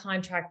sign a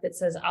contract that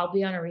says I'll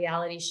be on a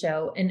reality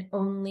show and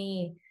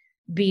only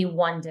be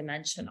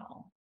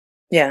one-dimensional.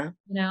 Yeah.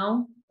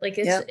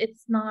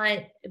 It's not,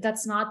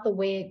 that's not the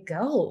way it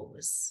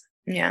goes.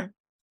 Yeah.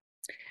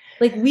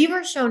 We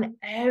were shown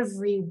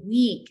every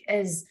week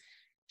as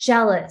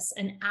jealous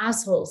and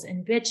assholes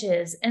and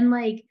bitches. And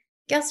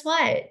guess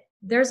what?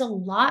 There's a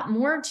lot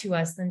more to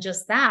us than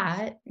just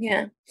that.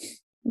 Yeah.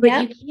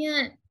 But you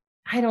can't,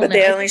 I don't know. But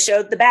they only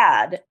showed the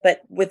bad.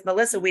 But with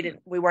Melissa, we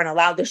weren't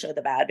allowed to show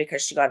the bad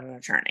because she got an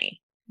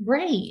attorney.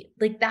 Right.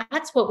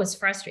 That's what was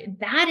frustrating.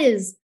 That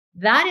is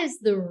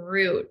the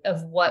root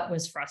of what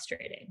was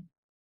frustrating.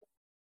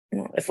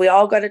 If we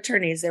all got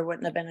attorneys, there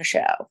wouldn't have been a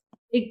show.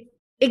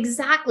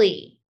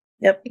 Exactly.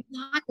 Yep.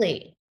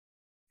 Exactly.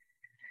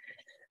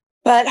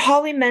 But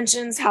Holly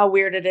mentions how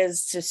weird it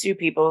is to sue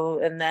people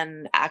and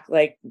then act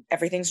like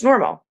everything's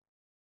normal.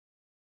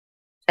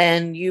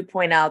 And you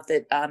point out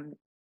that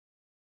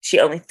she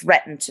only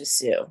threatened to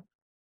sue.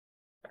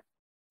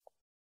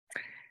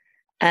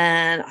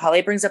 And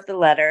Holly brings up the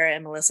letter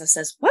and Melissa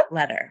says, what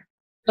letter?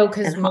 Oh,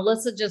 because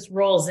Melissa just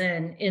rolls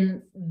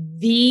in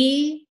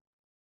the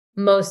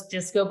most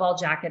disco ball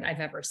jacket I've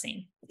ever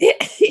seen.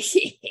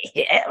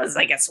 It was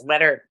like a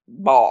sweater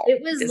ball.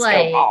 It was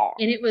like, ball.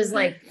 And it was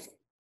like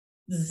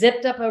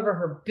zipped up over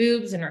her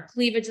boobs and her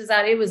cleavage is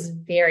out. It was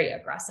very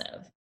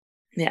aggressive.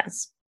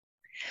 Yes.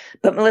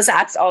 But Melissa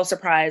acts all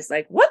surprised,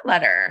 like, what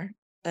letter?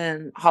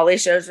 And Holly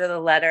shows her the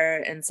letter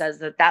and says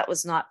that that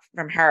was not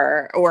from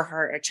her or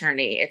her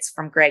attorney. It's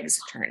from Greg's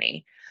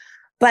attorney.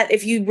 But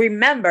if you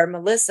remember,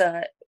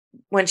 Melissa,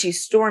 when she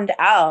stormed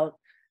out,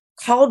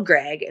 called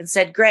Greg and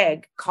said,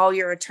 Greg, call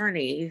your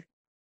attorney.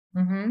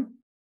 Mm-hmm.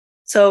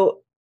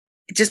 So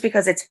just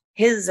because it's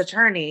his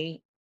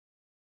attorney,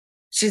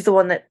 she's the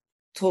one that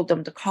told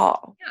them to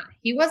call. Yeah,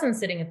 he wasn't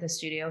sitting at the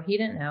studio. He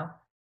didn't know.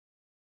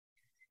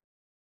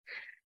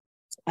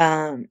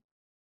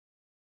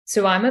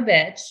 So I'm a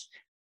bitch.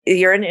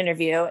 You're in an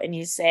interview and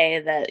you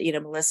say that,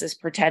 Melissa's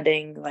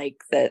pretending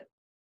like that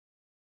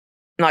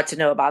not to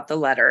know about the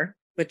letter,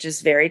 which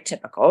is very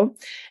typical.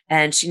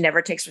 And she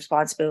never takes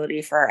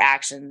responsibility for her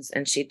actions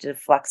and she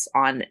deflects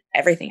on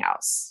everything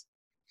else.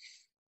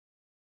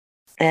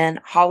 And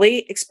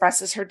Holly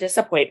expresses her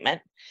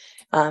disappointment.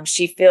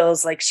 She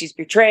feels like she's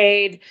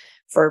betrayed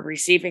for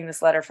receiving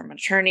this letter from an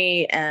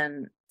attorney,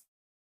 and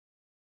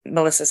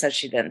Melissa says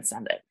she didn't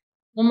send it.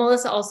 Well,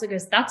 Melissa also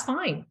goes, that's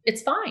fine.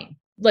 It's fine.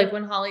 Like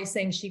when Holly's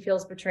saying she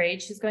feels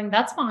betrayed, she's going,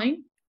 that's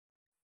fine.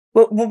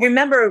 Well,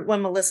 remember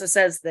when Melissa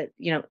says that,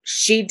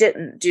 she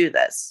didn't do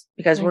this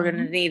because we're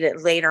going to need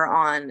it later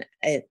on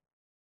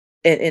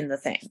in the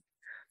thing.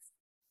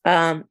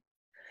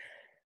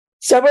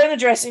 So we're in the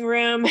dressing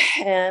room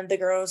and the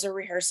girls are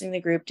rehearsing the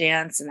group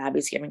dance and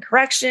Abby's giving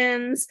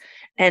corrections.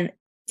 And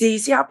do you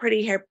see how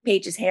pretty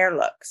Paige's hair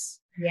looks?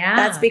 Yeah.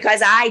 That's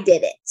because I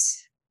did it.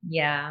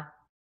 Yeah.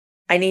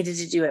 I needed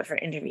to do it for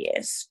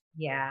interviews.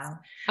 Yeah.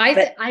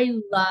 I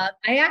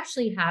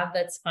actually have,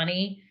 that's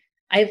funny.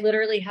 I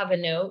literally have a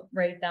note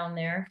right down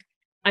there.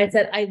 I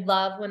said, I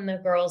love when the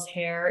girl's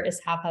hair is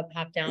half up,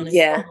 half down. And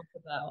yeah.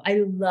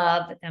 I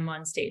love them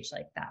on stage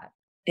like that.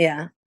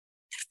 Yeah.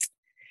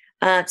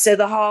 So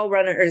the hall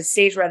runner or the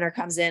stage runner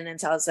comes in and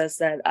tells us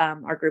that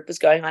our group is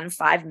going on in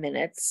 5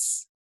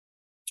 minutes.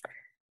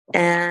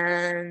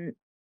 And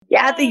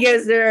Kathy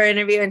goes to her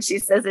interview and she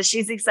says that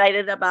she's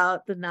excited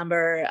about the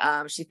number.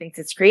 She thinks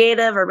it's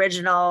creative,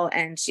 original,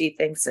 and she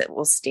thinks it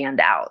will stand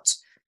out.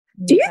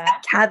 Do you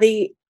think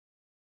Kathy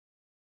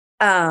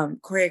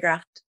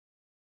choreographed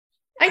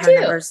her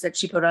numbers that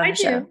she put on the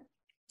show?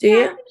 Do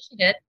you? I think she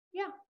did.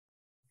 Yeah.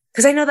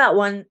 Because I know that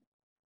one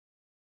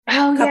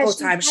couple of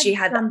times she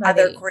had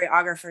other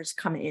choreographers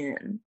come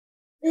in.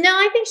 No,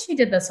 I think she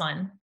did this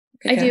one.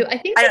 Okay. I do. I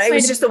think it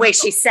was just the way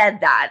she said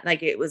that.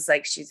 Like it was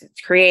like it's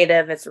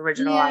creative, it's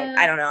original. Yeah.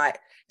 I don't know. It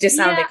just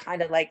sounded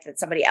kind of like that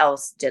somebody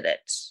else did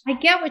it. I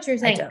get what you're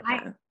saying.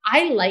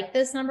 I like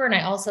this number and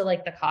I also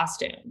like the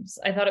costumes.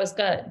 I thought it was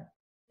good.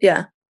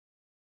 Yeah.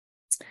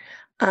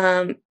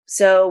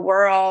 So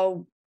we're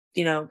all,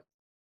 in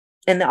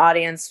the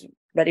audience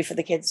ready for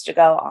the kids to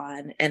go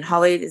on. And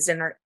Holly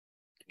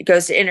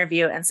goes to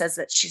interview and says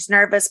that she's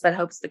nervous, but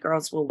hopes the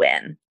girls will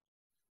win.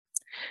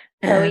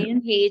 Chloe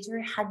and Paige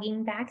are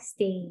hugging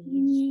backstage.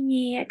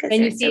 Yeah,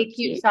 and you see a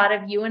cute shot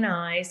of you and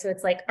I. So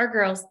it's like our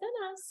girls, then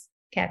us.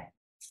 Okay.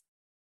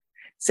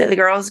 So the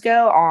girls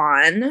go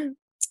on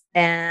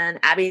and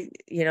Abby,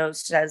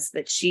 says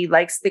that she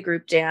likes the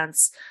group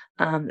dance,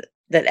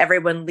 that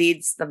everyone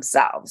leads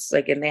themselves,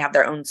 and they have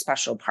their own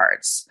special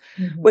parts,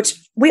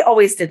 which we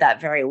always did that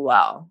very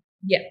well.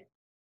 Yeah.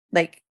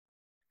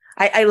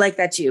 I like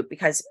that too,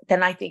 because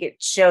then I think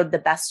it showed the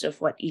best of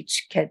what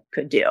each kid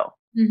could do.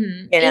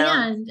 Mm-hmm.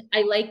 And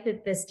I like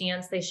that this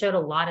dance, they showed a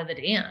lot of the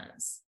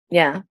dance.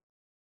 Yeah.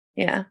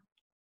 Yeah.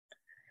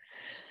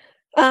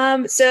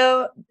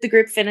 So the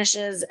group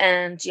finishes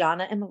and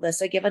Gianna and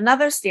Melissa give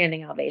another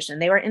standing ovation.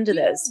 They were into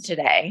those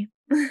today.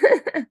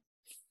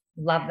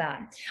 Love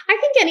that. I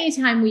think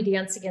anytime we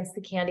dance against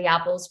the Candy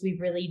Apples, we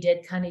really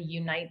did kind of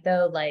unite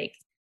though,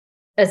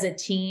 as a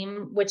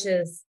team, which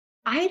is,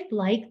 I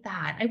like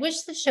that. I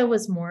wish the show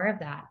was more of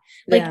that.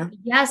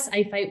 Yes,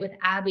 I fight with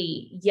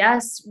Abby.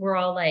 Yes, we're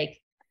all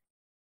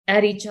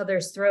at each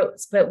other's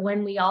throats. But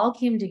when we all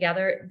came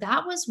together,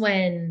 that was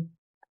when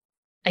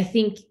I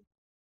think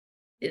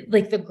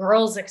the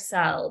girls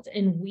excelled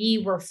and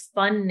we were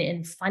fun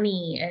and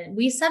funny. And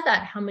we said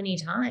that how many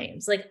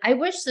times? I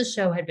wish the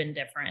show had been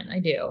different. I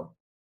do.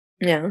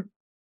 Yeah.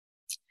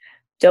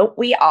 Don't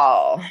we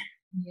all?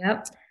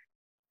 Yep.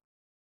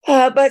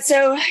 But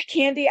so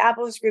Candy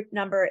Apple's group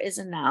number is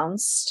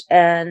announced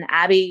and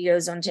Abby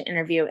goes on to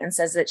interview and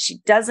says that she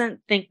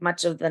doesn't think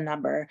much of the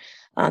number.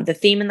 The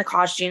theme and the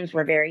costumes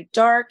were very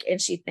dark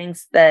and she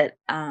thinks that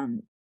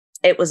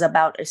it was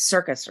about a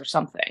circus or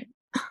something.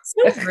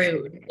 So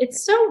rude.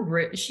 It's so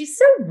rude. She's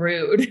so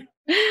rude.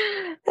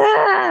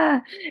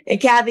 And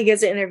Kathy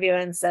gives an interview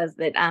and says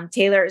that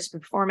Taylor is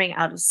performing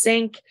out of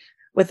sync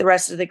with the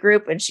rest of the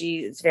group and she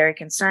is very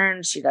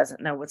concerned. She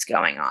doesn't know what's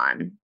going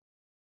on.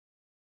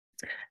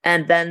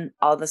 And then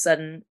all of a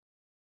sudden,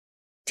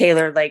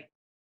 Taylor,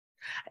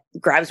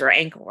 grabs her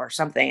ankle or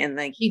something and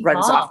like She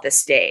runs falls. off the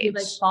stage. She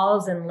like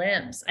falls and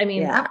limps. I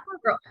mean, Yeah. that poor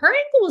girl, her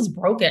ankle was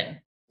broken.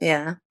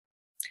 Yeah.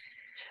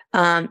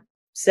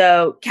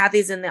 So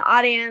Kathy's in the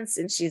audience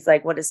and she's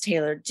like, what is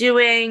Taylor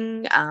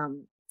doing?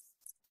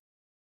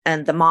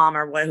 And the mom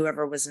or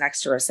whoever was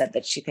next to her said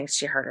that she thinks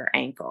she hurt her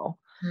ankle.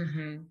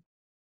 Mm-hmm.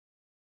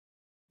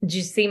 Did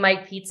you see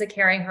Mike Pizza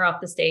carrying her off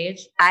the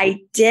stage?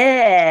 I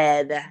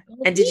did.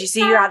 And did you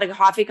see you had a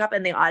coffee cup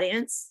in the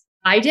audience?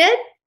 I did?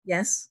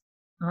 Yes.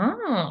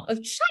 Oh,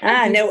 shut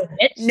up. No,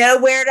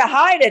 nowhere to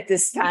hide at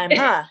this time,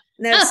 huh?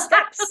 No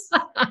steps.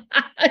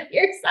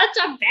 You're such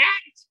a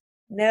bitch.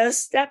 No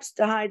steps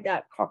to hide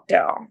that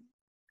cocktail.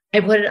 I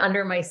put it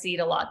under my seat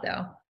a lot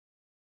though.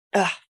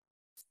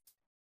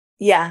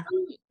 Yeah.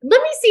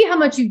 Let me see how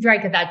much you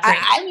drank of that drink.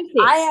 Let me see.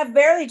 I have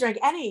barely drank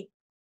any.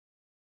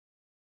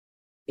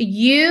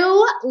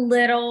 You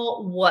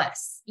little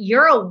wuss.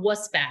 You're a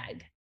wuss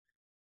bag.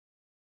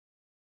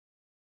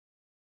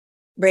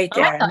 Right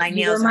there. Oh, My you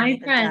nails were aren't my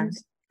even friend.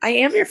 done. I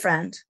am your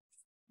friend.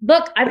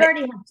 Look, I've But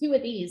already had 2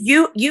 of these.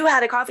 You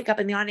had a coffee cup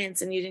in the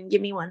audience and you didn't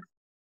give me one.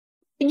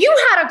 You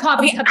had a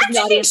coffee cup I'm in the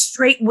drinking audience.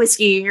 straight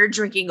whiskey and you're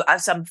drinking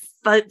some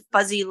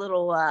fuzzy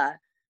little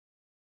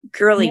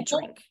girly Nipple?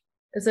 drink.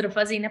 Is it a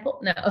fuzzy nipple?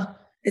 No.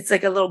 It's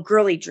like a little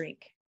girly drink.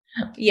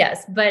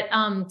 Yes, but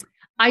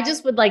I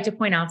just would like to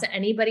point out to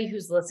anybody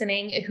who's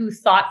listening who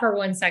thought for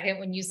 1 second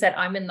when you said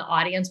I'm in the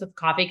audience with a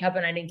coffee cup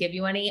and I didn't give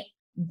you any,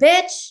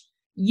 bitch,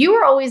 you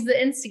were always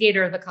the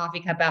instigator of the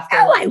coffee cup after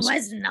No, I lunch.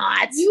 was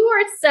not. You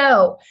were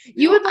so.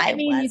 You No, would look I at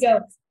me and you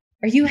go,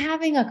 are you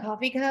having a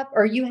coffee cup?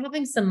 Are you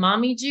having some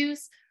mommy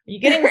juice? Are you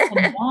getting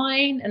some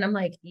wine? And I'm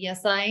like,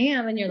 yes, I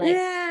am. And you're like,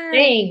 Yeah.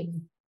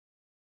 same.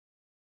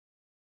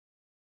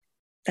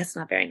 That's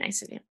not very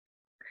nice of you.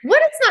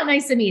 What? It's not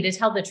nice of me to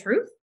tell the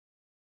truth.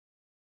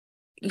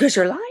 Because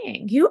you're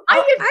lying. I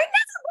am- never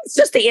was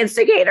just the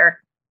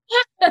instigator.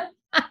 I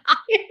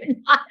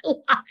am not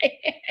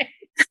lying.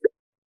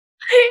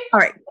 All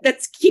right,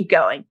 let's keep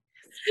going.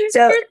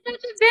 So You're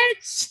such a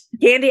bitch.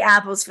 Candy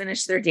Apples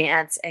finish their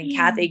dance and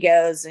Kathy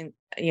goes and,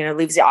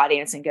 leaves the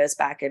audience and goes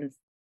back and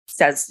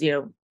says,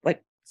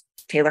 like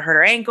Taylor hurt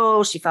her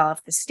ankle. She fell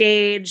off the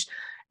stage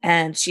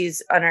and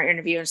she's on her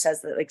interview and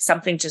says that like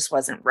something just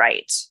wasn't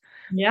right.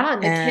 Yeah.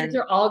 And the kids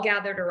are all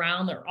gathered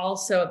around. They're all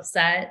so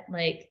upset.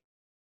 Like,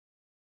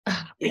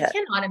 I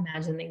cannot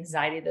imagine the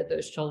anxiety that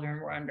those children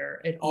were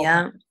under at all.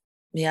 Yeah.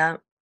 Yeah.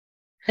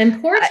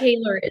 And poor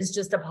Taylor is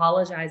just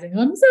apologizing.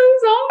 I'm so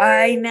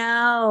sorry. I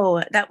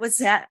know. That was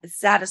the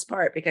saddest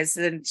part because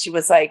then she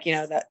was like,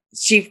 that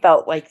she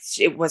felt like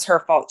it was her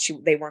fault.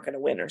 They weren't going to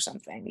win or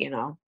something,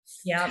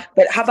 Yeah.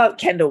 But how about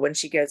Kendall when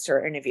she goes to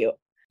her interview?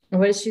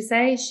 What does she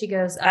say? She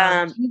goes,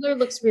 Taylor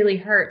looks really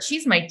hurt.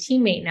 She's my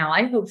teammate now.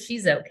 I hope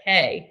she's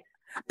okay.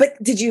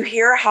 But did you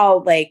hear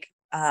how like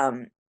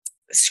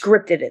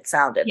scripted it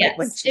sounded? Yes, like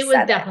when she it was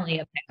said definitely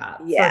a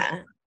pickup. Yeah,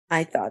 Sure.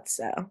 I thought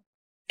so.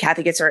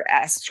 Kathy gets her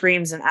ass,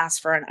 screams and asks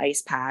for an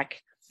ice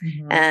pack.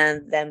 Mm-hmm.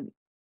 And then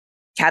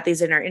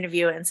Kathy's in her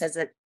interview and says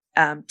that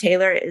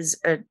Taylor is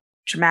in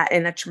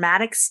a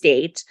traumatic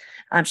state.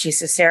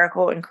 She's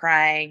hysterical and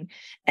crying,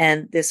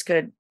 and this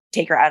could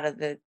take her out of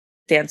the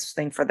dance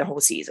thing for the whole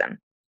season.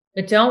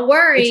 But don't Which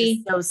worry.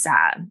 is so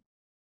sad.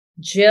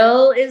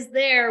 Jill is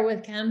there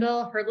with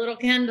Kendall, her little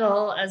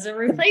Kendall, as a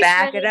replacement.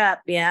 Back it up.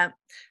 Yeah.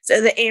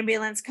 So the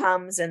ambulance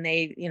comes and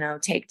they,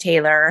 take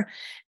Taylor,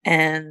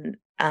 and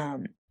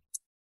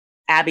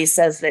Abby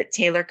says that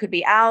Taylor could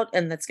be out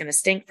and that's going to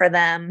stink for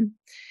them.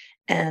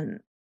 And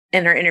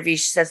in her interview,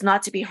 she says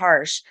not to be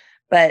harsh,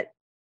 but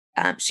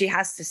she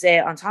has to say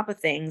it on top of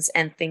things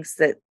and thinks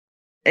that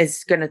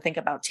is going to think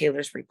about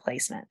Taylor's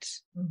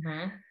replacement.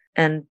 Mm-hmm.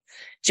 And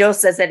Jill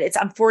says that it's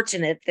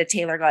unfortunate that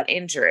Taylor got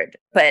injured,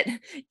 but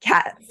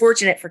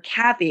fortunate for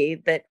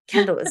Kathy that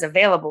Kendall is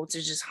available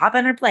to just hop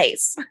in her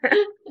place.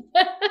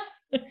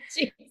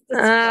 Jesus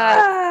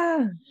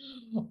Christ.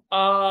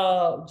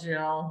 Oh,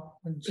 Jill.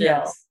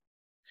 Yes.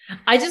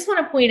 I just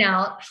want to point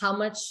out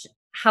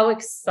how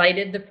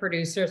excited the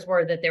producers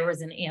were that there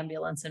was an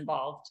ambulance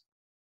involved.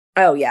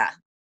 Oh, yeah.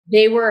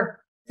 They were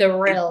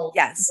thrilled.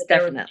 Yes, that there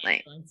was an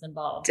definitely. ambulance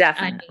involved.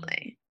 Definitely.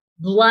 I mean,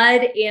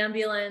 blood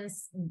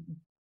ambulance.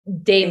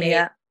 They made.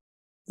 Yeah.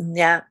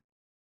 Yeah.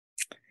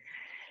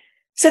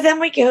 So then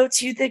we go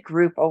to the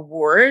group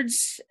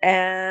awards,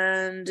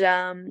 and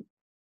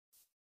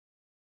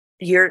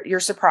you're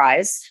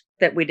surprised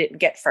that we didn't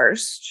get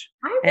first.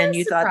 And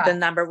you thought the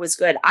number was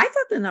good. I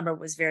thought the number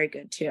was very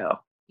good too.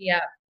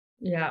 Yeah.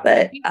 Yeah.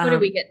 But what did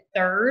we get?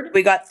 Third?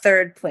 We got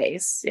third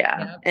place. Yeah.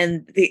 Yep.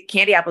 And the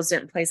Candy Apples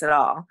didn't place at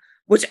all,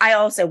 which I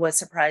also was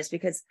surprised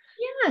because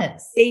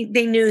yes, they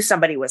knew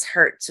somebody was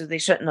hurt. So they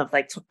shouldn't have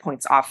like took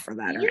points off for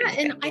that. Yeah.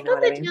 Anything, And I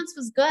thought the dance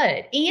was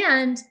good.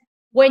 And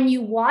when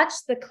you watch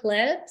the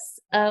clips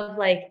of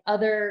like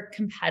other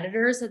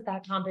competitors at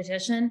that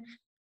competition,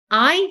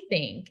 I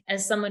think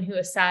as someone who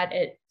has sat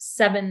at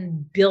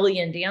 7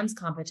 billion dance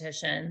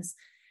competitions,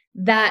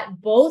 that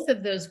both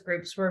of those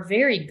groups were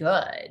very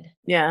good.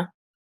 Yeah.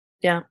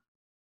 Yeah.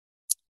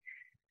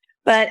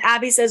 But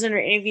Abby says in her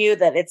interview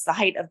that it's the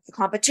height of the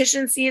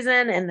competition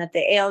season and that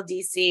the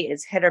ALDC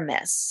is hit or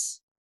miss.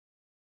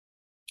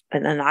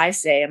 And then I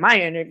say in my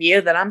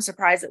interview that I'm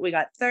surprised that we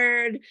got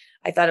third.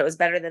 I thought it was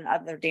better than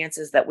other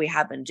dances that we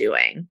have been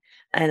doing.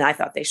 And I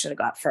thought they should have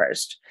got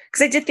first.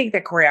 Because I did think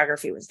the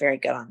choreography was very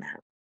good on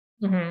that.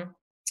 Mm-hmm.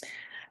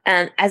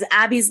 And as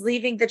Abby's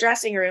leaving the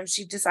dressing room,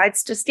 she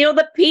decides to steal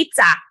the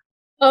pizza.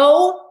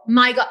 Oh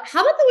my God.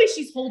 How about the way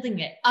she's holding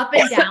it up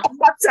and down?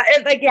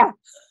 Like, yeah.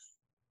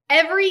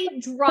 Every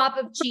drop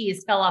of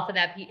cheese fell off of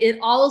that pizza. It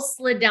all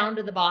slid down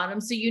to the bottom.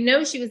 So you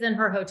know she was in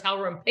her hotel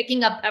room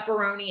picking up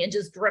pepperoni and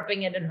just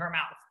dripping it in her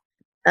mouth.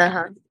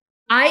 Uh-huh.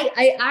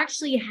 I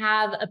actually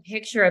have a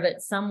picture of it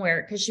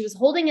somewhere because she was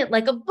holding it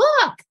like a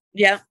book.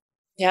 Yep.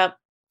 Yep.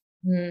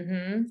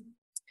 Mm-hmm.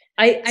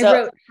 I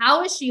wrote,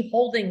 how is she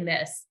holding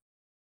this?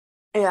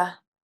 Yeah.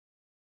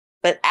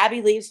 But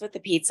Abby leaves with the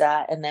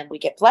pizza, and then we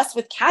get blessed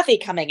with Kathy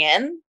coming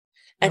in,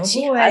 and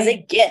she has a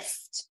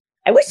gift.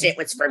 I wish it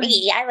was for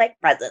me. I like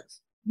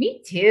presents.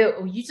 Me too.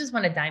 Oh, you just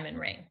want a diamond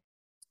ring.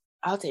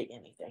 I'll take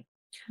anything.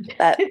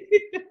 But,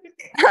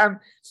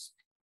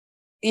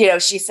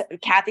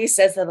 Kathy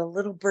says that a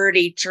little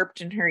birdie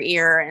chirped in her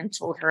ear and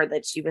told her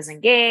that she was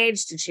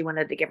engaged and she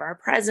wanted to give her a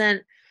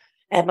present.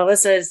 And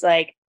Melissa is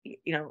like,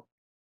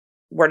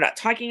 we're not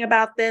talking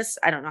about this.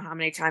 I don't know how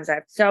many times I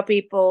have to tell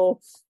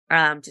people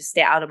to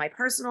stay out of my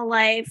personal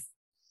life.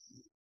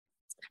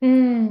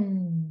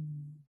 And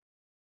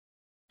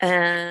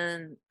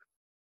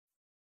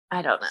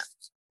I don't know.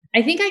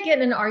 I think I get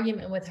in an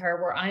argument with her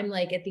where I'm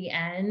like at the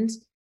end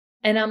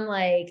and I'm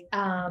like,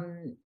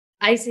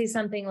 I say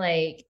something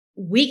like,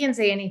 we can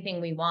say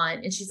anything we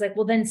want. And she's like,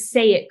 well, then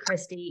say it,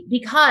 Christy,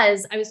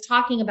 because I was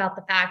talking about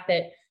the fact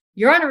that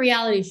you're on a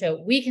reality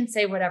show. We can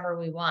say whatever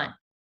we want.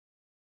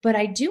 But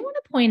I do want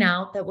to point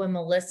out that when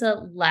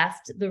Melissa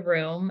left the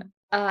room,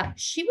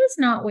 she was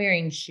not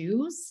wearing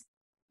shoes,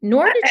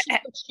 nor did she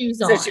put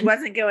shoes on. So she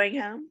wasn't going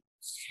home?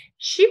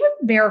 She was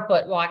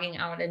barefoot walking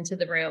out into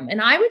the room.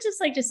 And I would just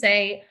like to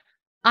say,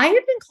 I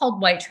have been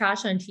called white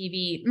trash on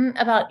TV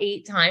about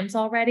 8 times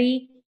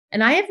already.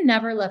 And I have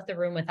never left the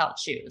room without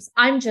shoes.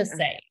 I'm just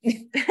saying.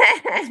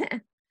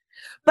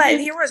 But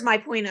here was my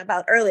point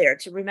about earlier,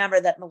 to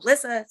remember that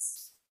Melissa,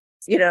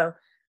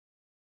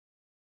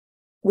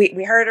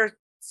 we heard her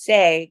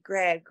say,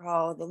 Greg,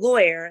 call the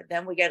lawyer.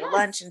 Then we get a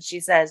lunch and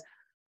she says,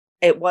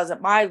 it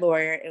wasn't my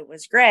lawyer, it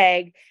was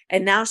Greg.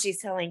 And now she's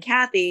telling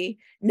Kathy,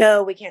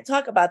 no, we can't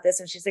talk about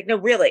this. And she's like, no,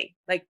 really,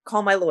 like,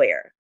 call my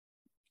lawyer.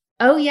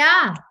 Oh,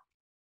 yeah.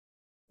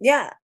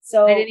 Yeah.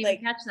 So I didn't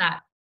even catch that.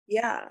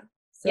 Yeah.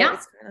 So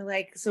it's kind of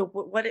like, so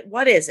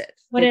what is it?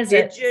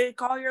 Did you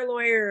call your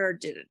lawyer or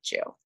didn't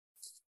you?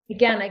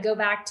 Again, I go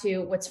back to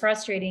what's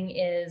frustrating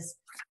is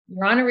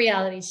you're on a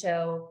reality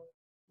show.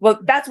 Well,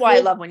 that's why I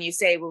love when you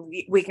say, well,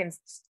 we can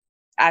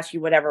ask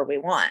you whatever we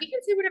want. We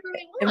can say whatever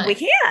we want. And we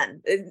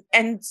can.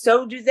 And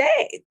so do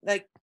they.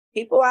 Like,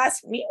 people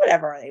ask me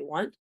whatever they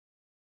want.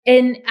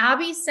 And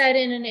Abby said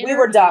in an interview. We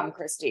were dumb,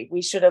 Christy.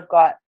 We should have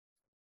got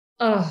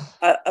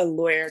a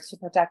lawyer to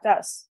protect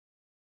us.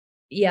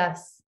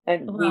 Yes.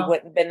 And we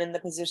wouldn't have been in the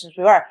positions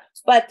we are.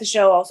 But the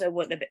show also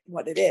wouldn't have been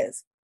what it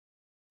is.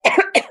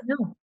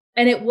 No.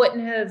 And it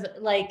wouldn't have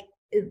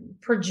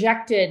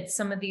projected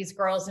some of these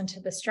girls into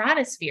the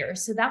stratosphere.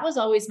 So that was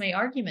always my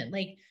argument.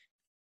 Like,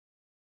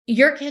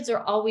 your kids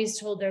are always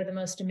told they're the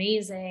most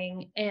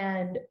amazing,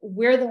 and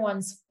we're the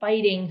ones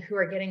fighting who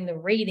are getting the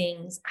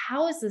ratings.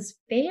 How is this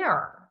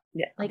fair?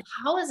 Yeah. Like,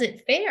 how is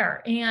it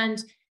fair?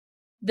 And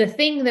the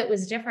thing that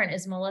was different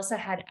is Melissa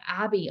had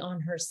Abby on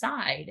her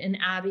side, and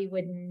Abby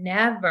would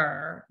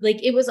never,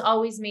 like, it was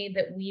always made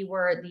that we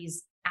were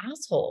these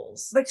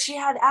assholes. But she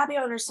had Abby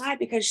on her side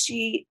because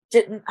she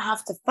didn't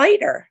have to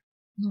fight her.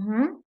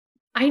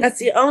 Mm-hmm. That's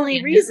the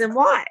only reason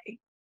why.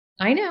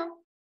 I know.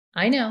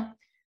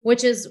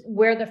 Which is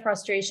where the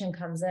frustration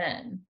comes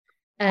in.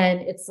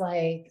 And it's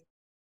like,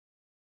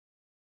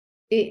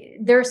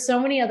 there's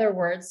so many other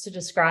words to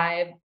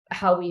describe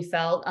how we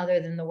felt other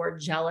than the word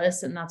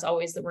jealous. And that's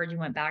always the word you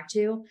went back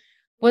to.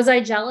 Was I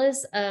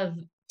jealous of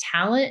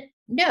talent?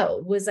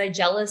 No. Was I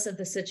jealous of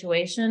the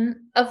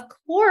situation? Of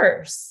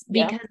course,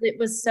 because it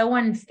was so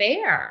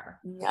unfair.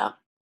 Yeah.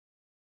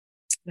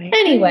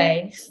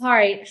 Anyway, all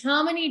right.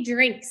 How many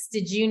drinks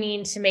did you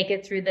need to make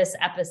it through this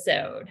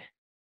episode?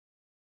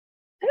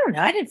 I don't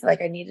know. I didn't feel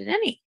like I needed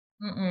any.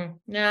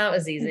 No, it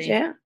was easy.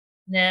 Yeah.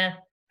 Nah.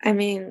 I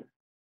mean,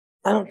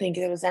 I don't think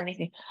there was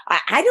anything.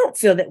 I don't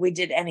feel that we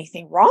did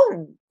anything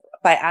wrong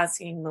by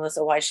asking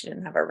Melissa why she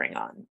didn't have her ring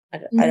on. I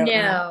don't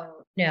know.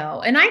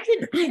 No. And I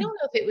don't know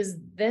if it was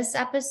this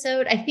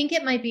episode. I think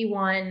it might be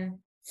one.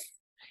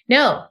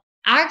 No,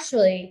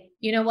 actually,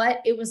 you know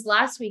what? It was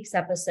last week's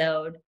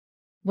episode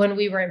when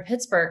we were in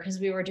Pittsburgh, because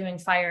we were doing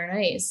Fire and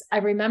Ice. I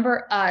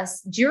remember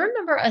do you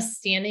remember us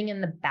standing in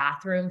the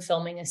bathroom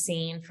filming a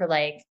scene for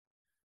like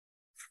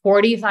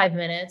 45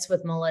 minutes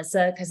with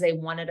Melissa because they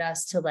wanted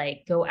us to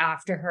like go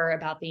after her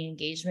about the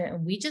engagement,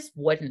 and we just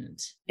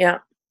wouldn't. Yeah.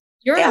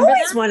 You remember they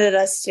always wanted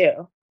us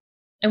to.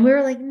 And we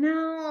were like,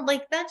 no,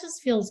 like that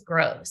just feels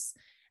gross.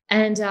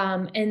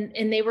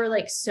 And they were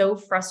like so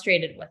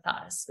frustrated with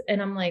us.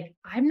 And I'm like,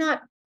 I'm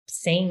not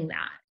saying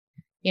that,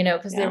 you know,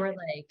 because they were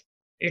like,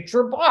 it's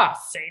your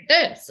boss, say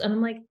this. And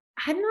I'm like,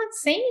 I'm not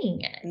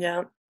saying it.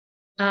 Yeah.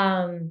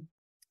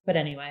 But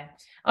anyway.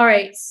 All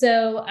right.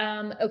 So,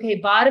 okay.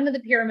 Bottom of the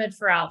pyramid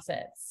for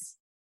outfits.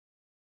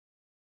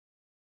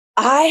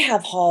 I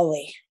have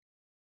Holly.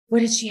 What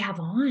did she have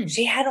on?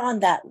 She had on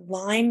that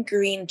lime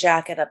green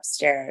jacket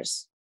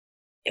upstairs.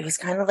 It was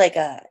kind of like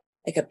a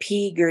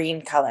pea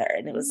green color,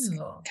 and it was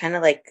kind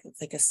of like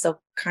a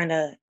silk kind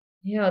of.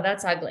 Yeah,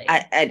 that's ugly.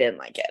 I didn't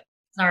like it.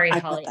 Sorry,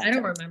 Holly. I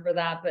don't remember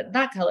that, but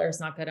that color is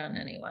not good on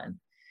anyone.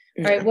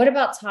 All right. What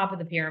about top of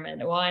the pyramid?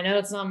 Well, I know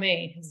it's not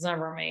me. It's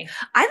never me.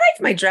 I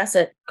liked my dress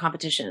at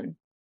competition.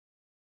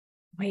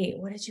 Wait,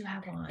 what did you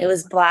have on? It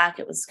was black.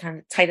 It was kind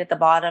of tight at the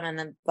bottom and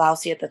then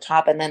blousey at the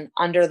top. And then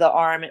under the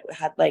arm, it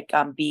had like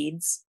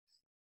beads.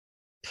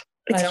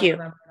 It's cute.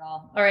 Remember it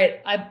all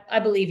right. I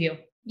believe you.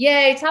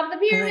 Yay. Top of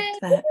the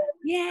pyramid.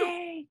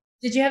 Yay.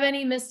 Did you have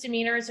any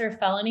misdemeanors or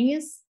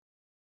felonies?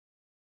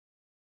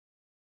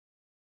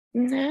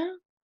 No.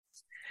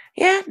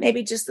 Yeah.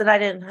 Maybe just that I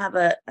didn't have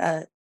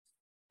a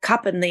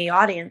cup in the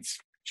audience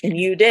and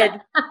you did.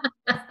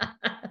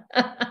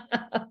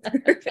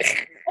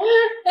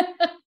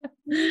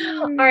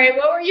 All right.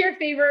 What were your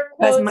favorite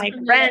quotes? Because my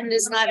friend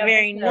is not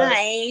very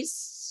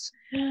nice.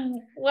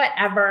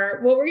 Whatever.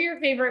 What were your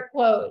favorite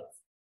quotes?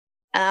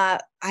 I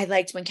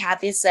liked when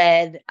Kathy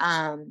said,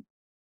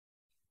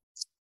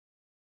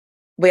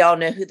 we all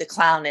know who the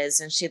clown is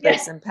and she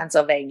lives in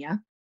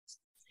Pennsylvania.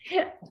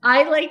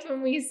 I liked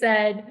when you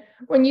said,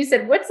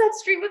 what's that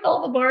street with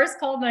all the bars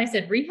called? And I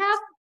said, Rehab.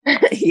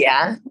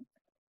 Yeah.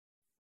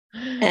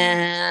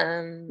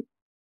 And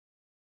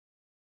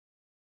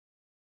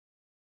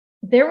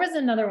there was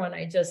another one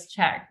I just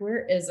checked.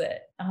 Where is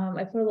it?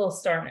 I put a little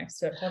star next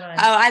to it. Hold on. Oh,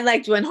 I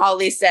liked when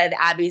Holly said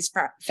Abby's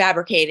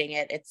fabricating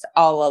it. It's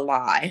all a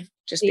lie.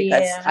 Just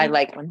because I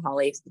like when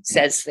Holly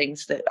says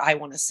things that I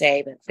want to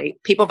say, that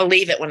people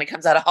believe it when it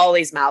comes out of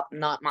Holly's mouth,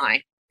 not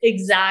mine.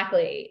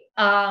 Exactly.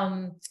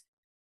 I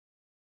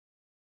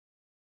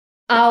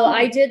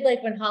did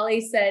like when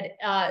Holly said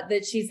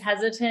that she's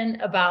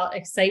hesitant about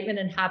excitement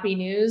and happy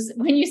news.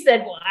 When you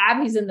said, well,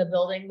 Abby's in the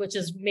building, which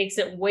makes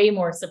it way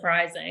more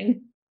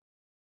surprising.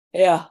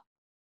 Yeah.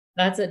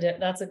 That's a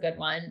good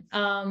one.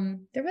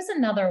 There was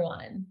another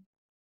one.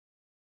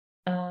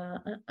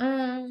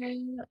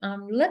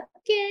 I'm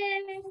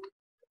looking.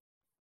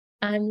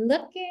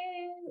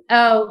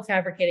 Oh,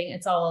 fabricating.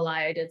 It's all a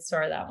lie. I did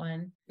store that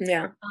one.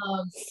 Yeah.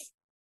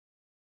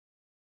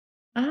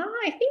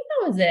 I think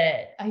that was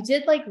it. I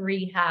did like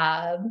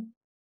Rehab.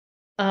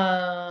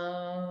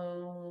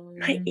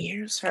 My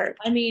ears hurt.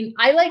 I mean,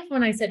 I liked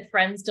when I said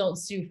friends don't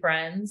sue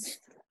friends.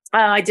 Oh,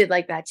 I did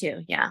like that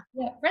too. Yeah.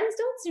 Yeah. Friends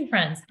don't sue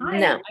friends. No.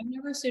 I've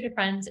never sued a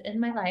friend in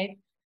my life.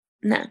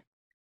 No.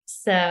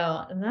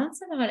 So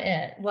that's about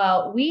it.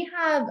 Well, we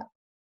have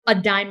a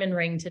diamond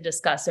ring to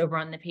discuss over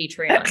on the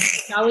Patreon.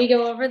 Shall we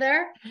go over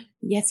there?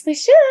 Yes, we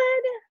should.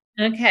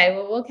 Okay.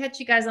 Well, we'll catch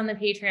you guys on the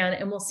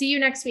Patreon and we'll see you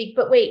next week.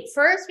 But wait,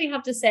 first we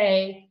have to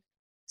say,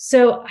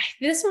 so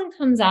this one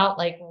comes out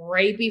like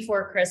right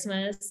before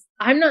Christmas.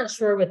 I'm not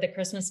sure what the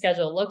Christmas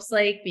schedule looks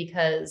like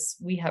because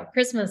we have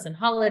Christmas and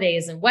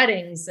holidays and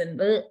weddings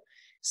and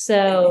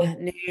so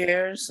New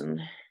Year's and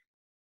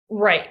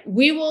right.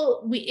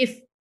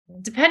 If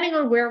depending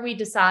on where we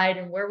decide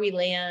and where we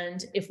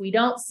land, if we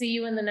don't see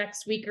you in the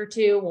next week or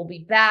two, we'll be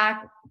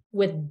back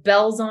with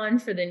bells on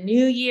for the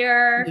new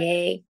year.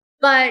 Yay.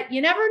 But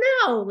you never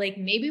know, like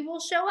maybe we'll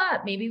show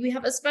up. Maybe we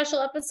have a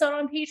special episode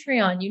on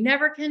Patreon. You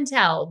never can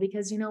tell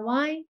because you know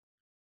why?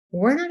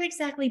 We're not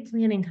exactly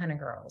planning kind of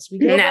girls. We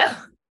go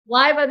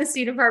fly by the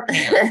seat of our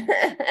pants.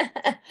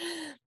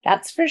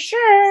 That's for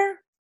sure.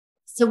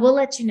 So we'll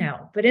let you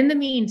know. But in the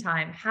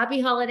meantime,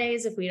 happy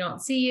holidays if we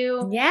don't see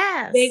you.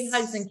 Yes. Big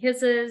hugs and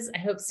kisses. I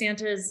hope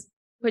Santa's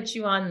put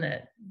you on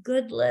the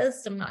good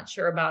list. I'm not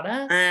sure about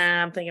us.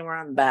 I'm thinking we're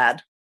on the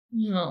bad.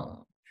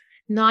 No.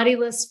 Naughty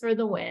list for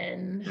the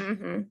win.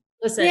 Mm-hmm.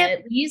 Listen,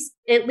 at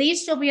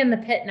least you'll be in the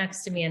pit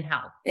next to me in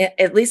hell.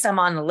 At least I'm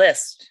on the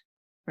list,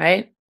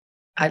 right?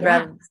 I'd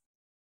rather.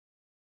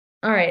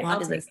 All right. All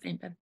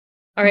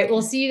right.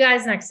 We'll see you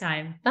guys next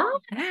time. Bye.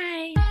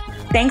 Bye.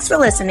 Thanks for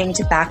listening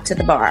to Back to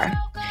the Bar.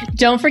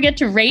 Don't forget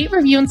to rate,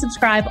 review, and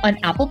subscribe on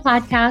Apple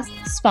Podcasts,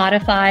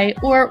 Spotify,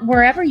 or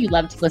wherever you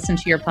love to listen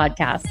to your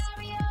podcasts.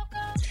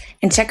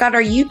 And check out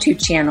our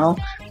YouTube channel,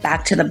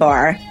 Back to the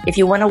Bar, if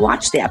you want to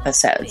watch the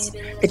episodes.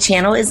 The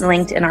channel is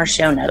linked in our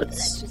show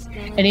notes.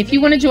 And if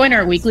you want to join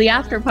our weekly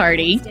after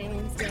party,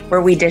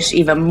 where we dish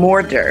even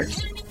more dirt,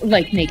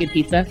 like naked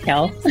pizza,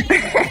 Kel,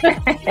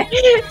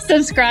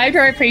 subscribe to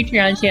our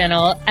Patreon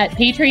channel at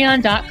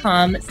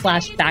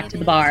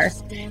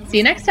patreon.com/backtothebar. See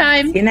you next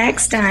time. See you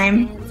next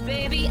time.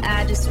 Baby,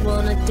 I just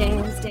wanna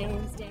dance,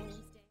 dance, dance.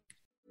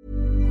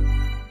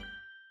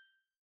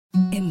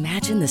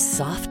 Imagine the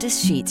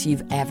softest sheets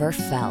you've ever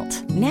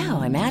felt.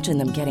 Now imagine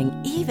them getting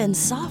even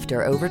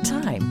softer over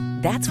time.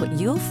 That's what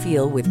you'll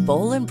feel with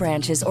Boll &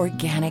 Branch's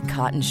organic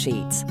cotton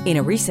sheets. In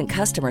a recent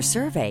customer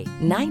survey,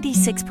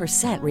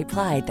 96%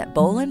 replied that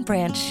Boll &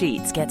 Branch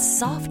sheets get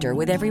softer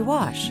with every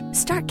wash.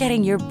 Start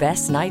getting your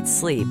best night's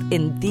sleep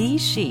in these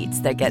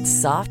sheets that get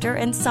softer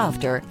and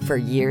softer for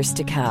years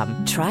to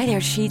come. Try their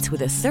sheets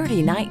with a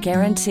 30-night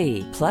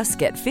guarantee. Plus,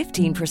 get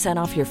 15%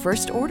 off your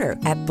first order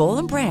at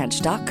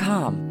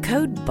bollandbranch.com.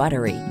 Code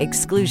BUTTERY.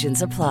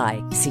 Exclusions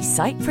apply. See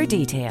site for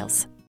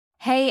details.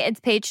 Hey, it's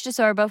Paige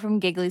DeSorbo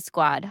from Giggly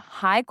Squad.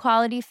 High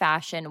quality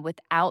fashion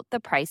without the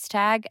price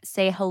tag.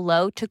 Say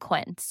hello to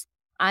Quince.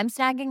 I'm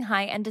snagging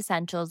high-end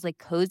essentials like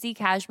cozy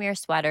cashmere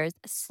sweaters,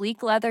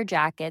 sleek leather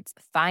jackets,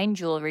 fine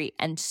jewelry,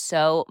 and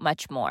so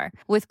much more.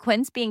 With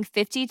Quince being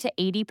 50 to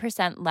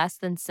 80% less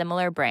than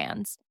similar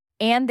brands.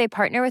 And they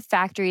partner with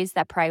factories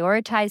that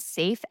prioritize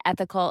safe,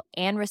 ethical,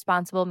 and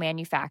responsible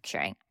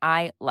manufacturing.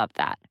 I love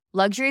that.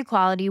 Luxury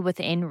quality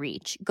within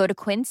reach. Go to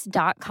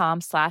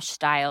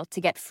quince.com/style to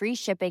get free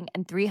shipping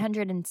and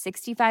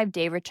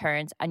 365-day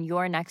returns on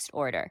your next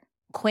order.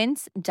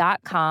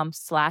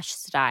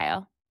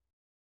 Quince.com/style.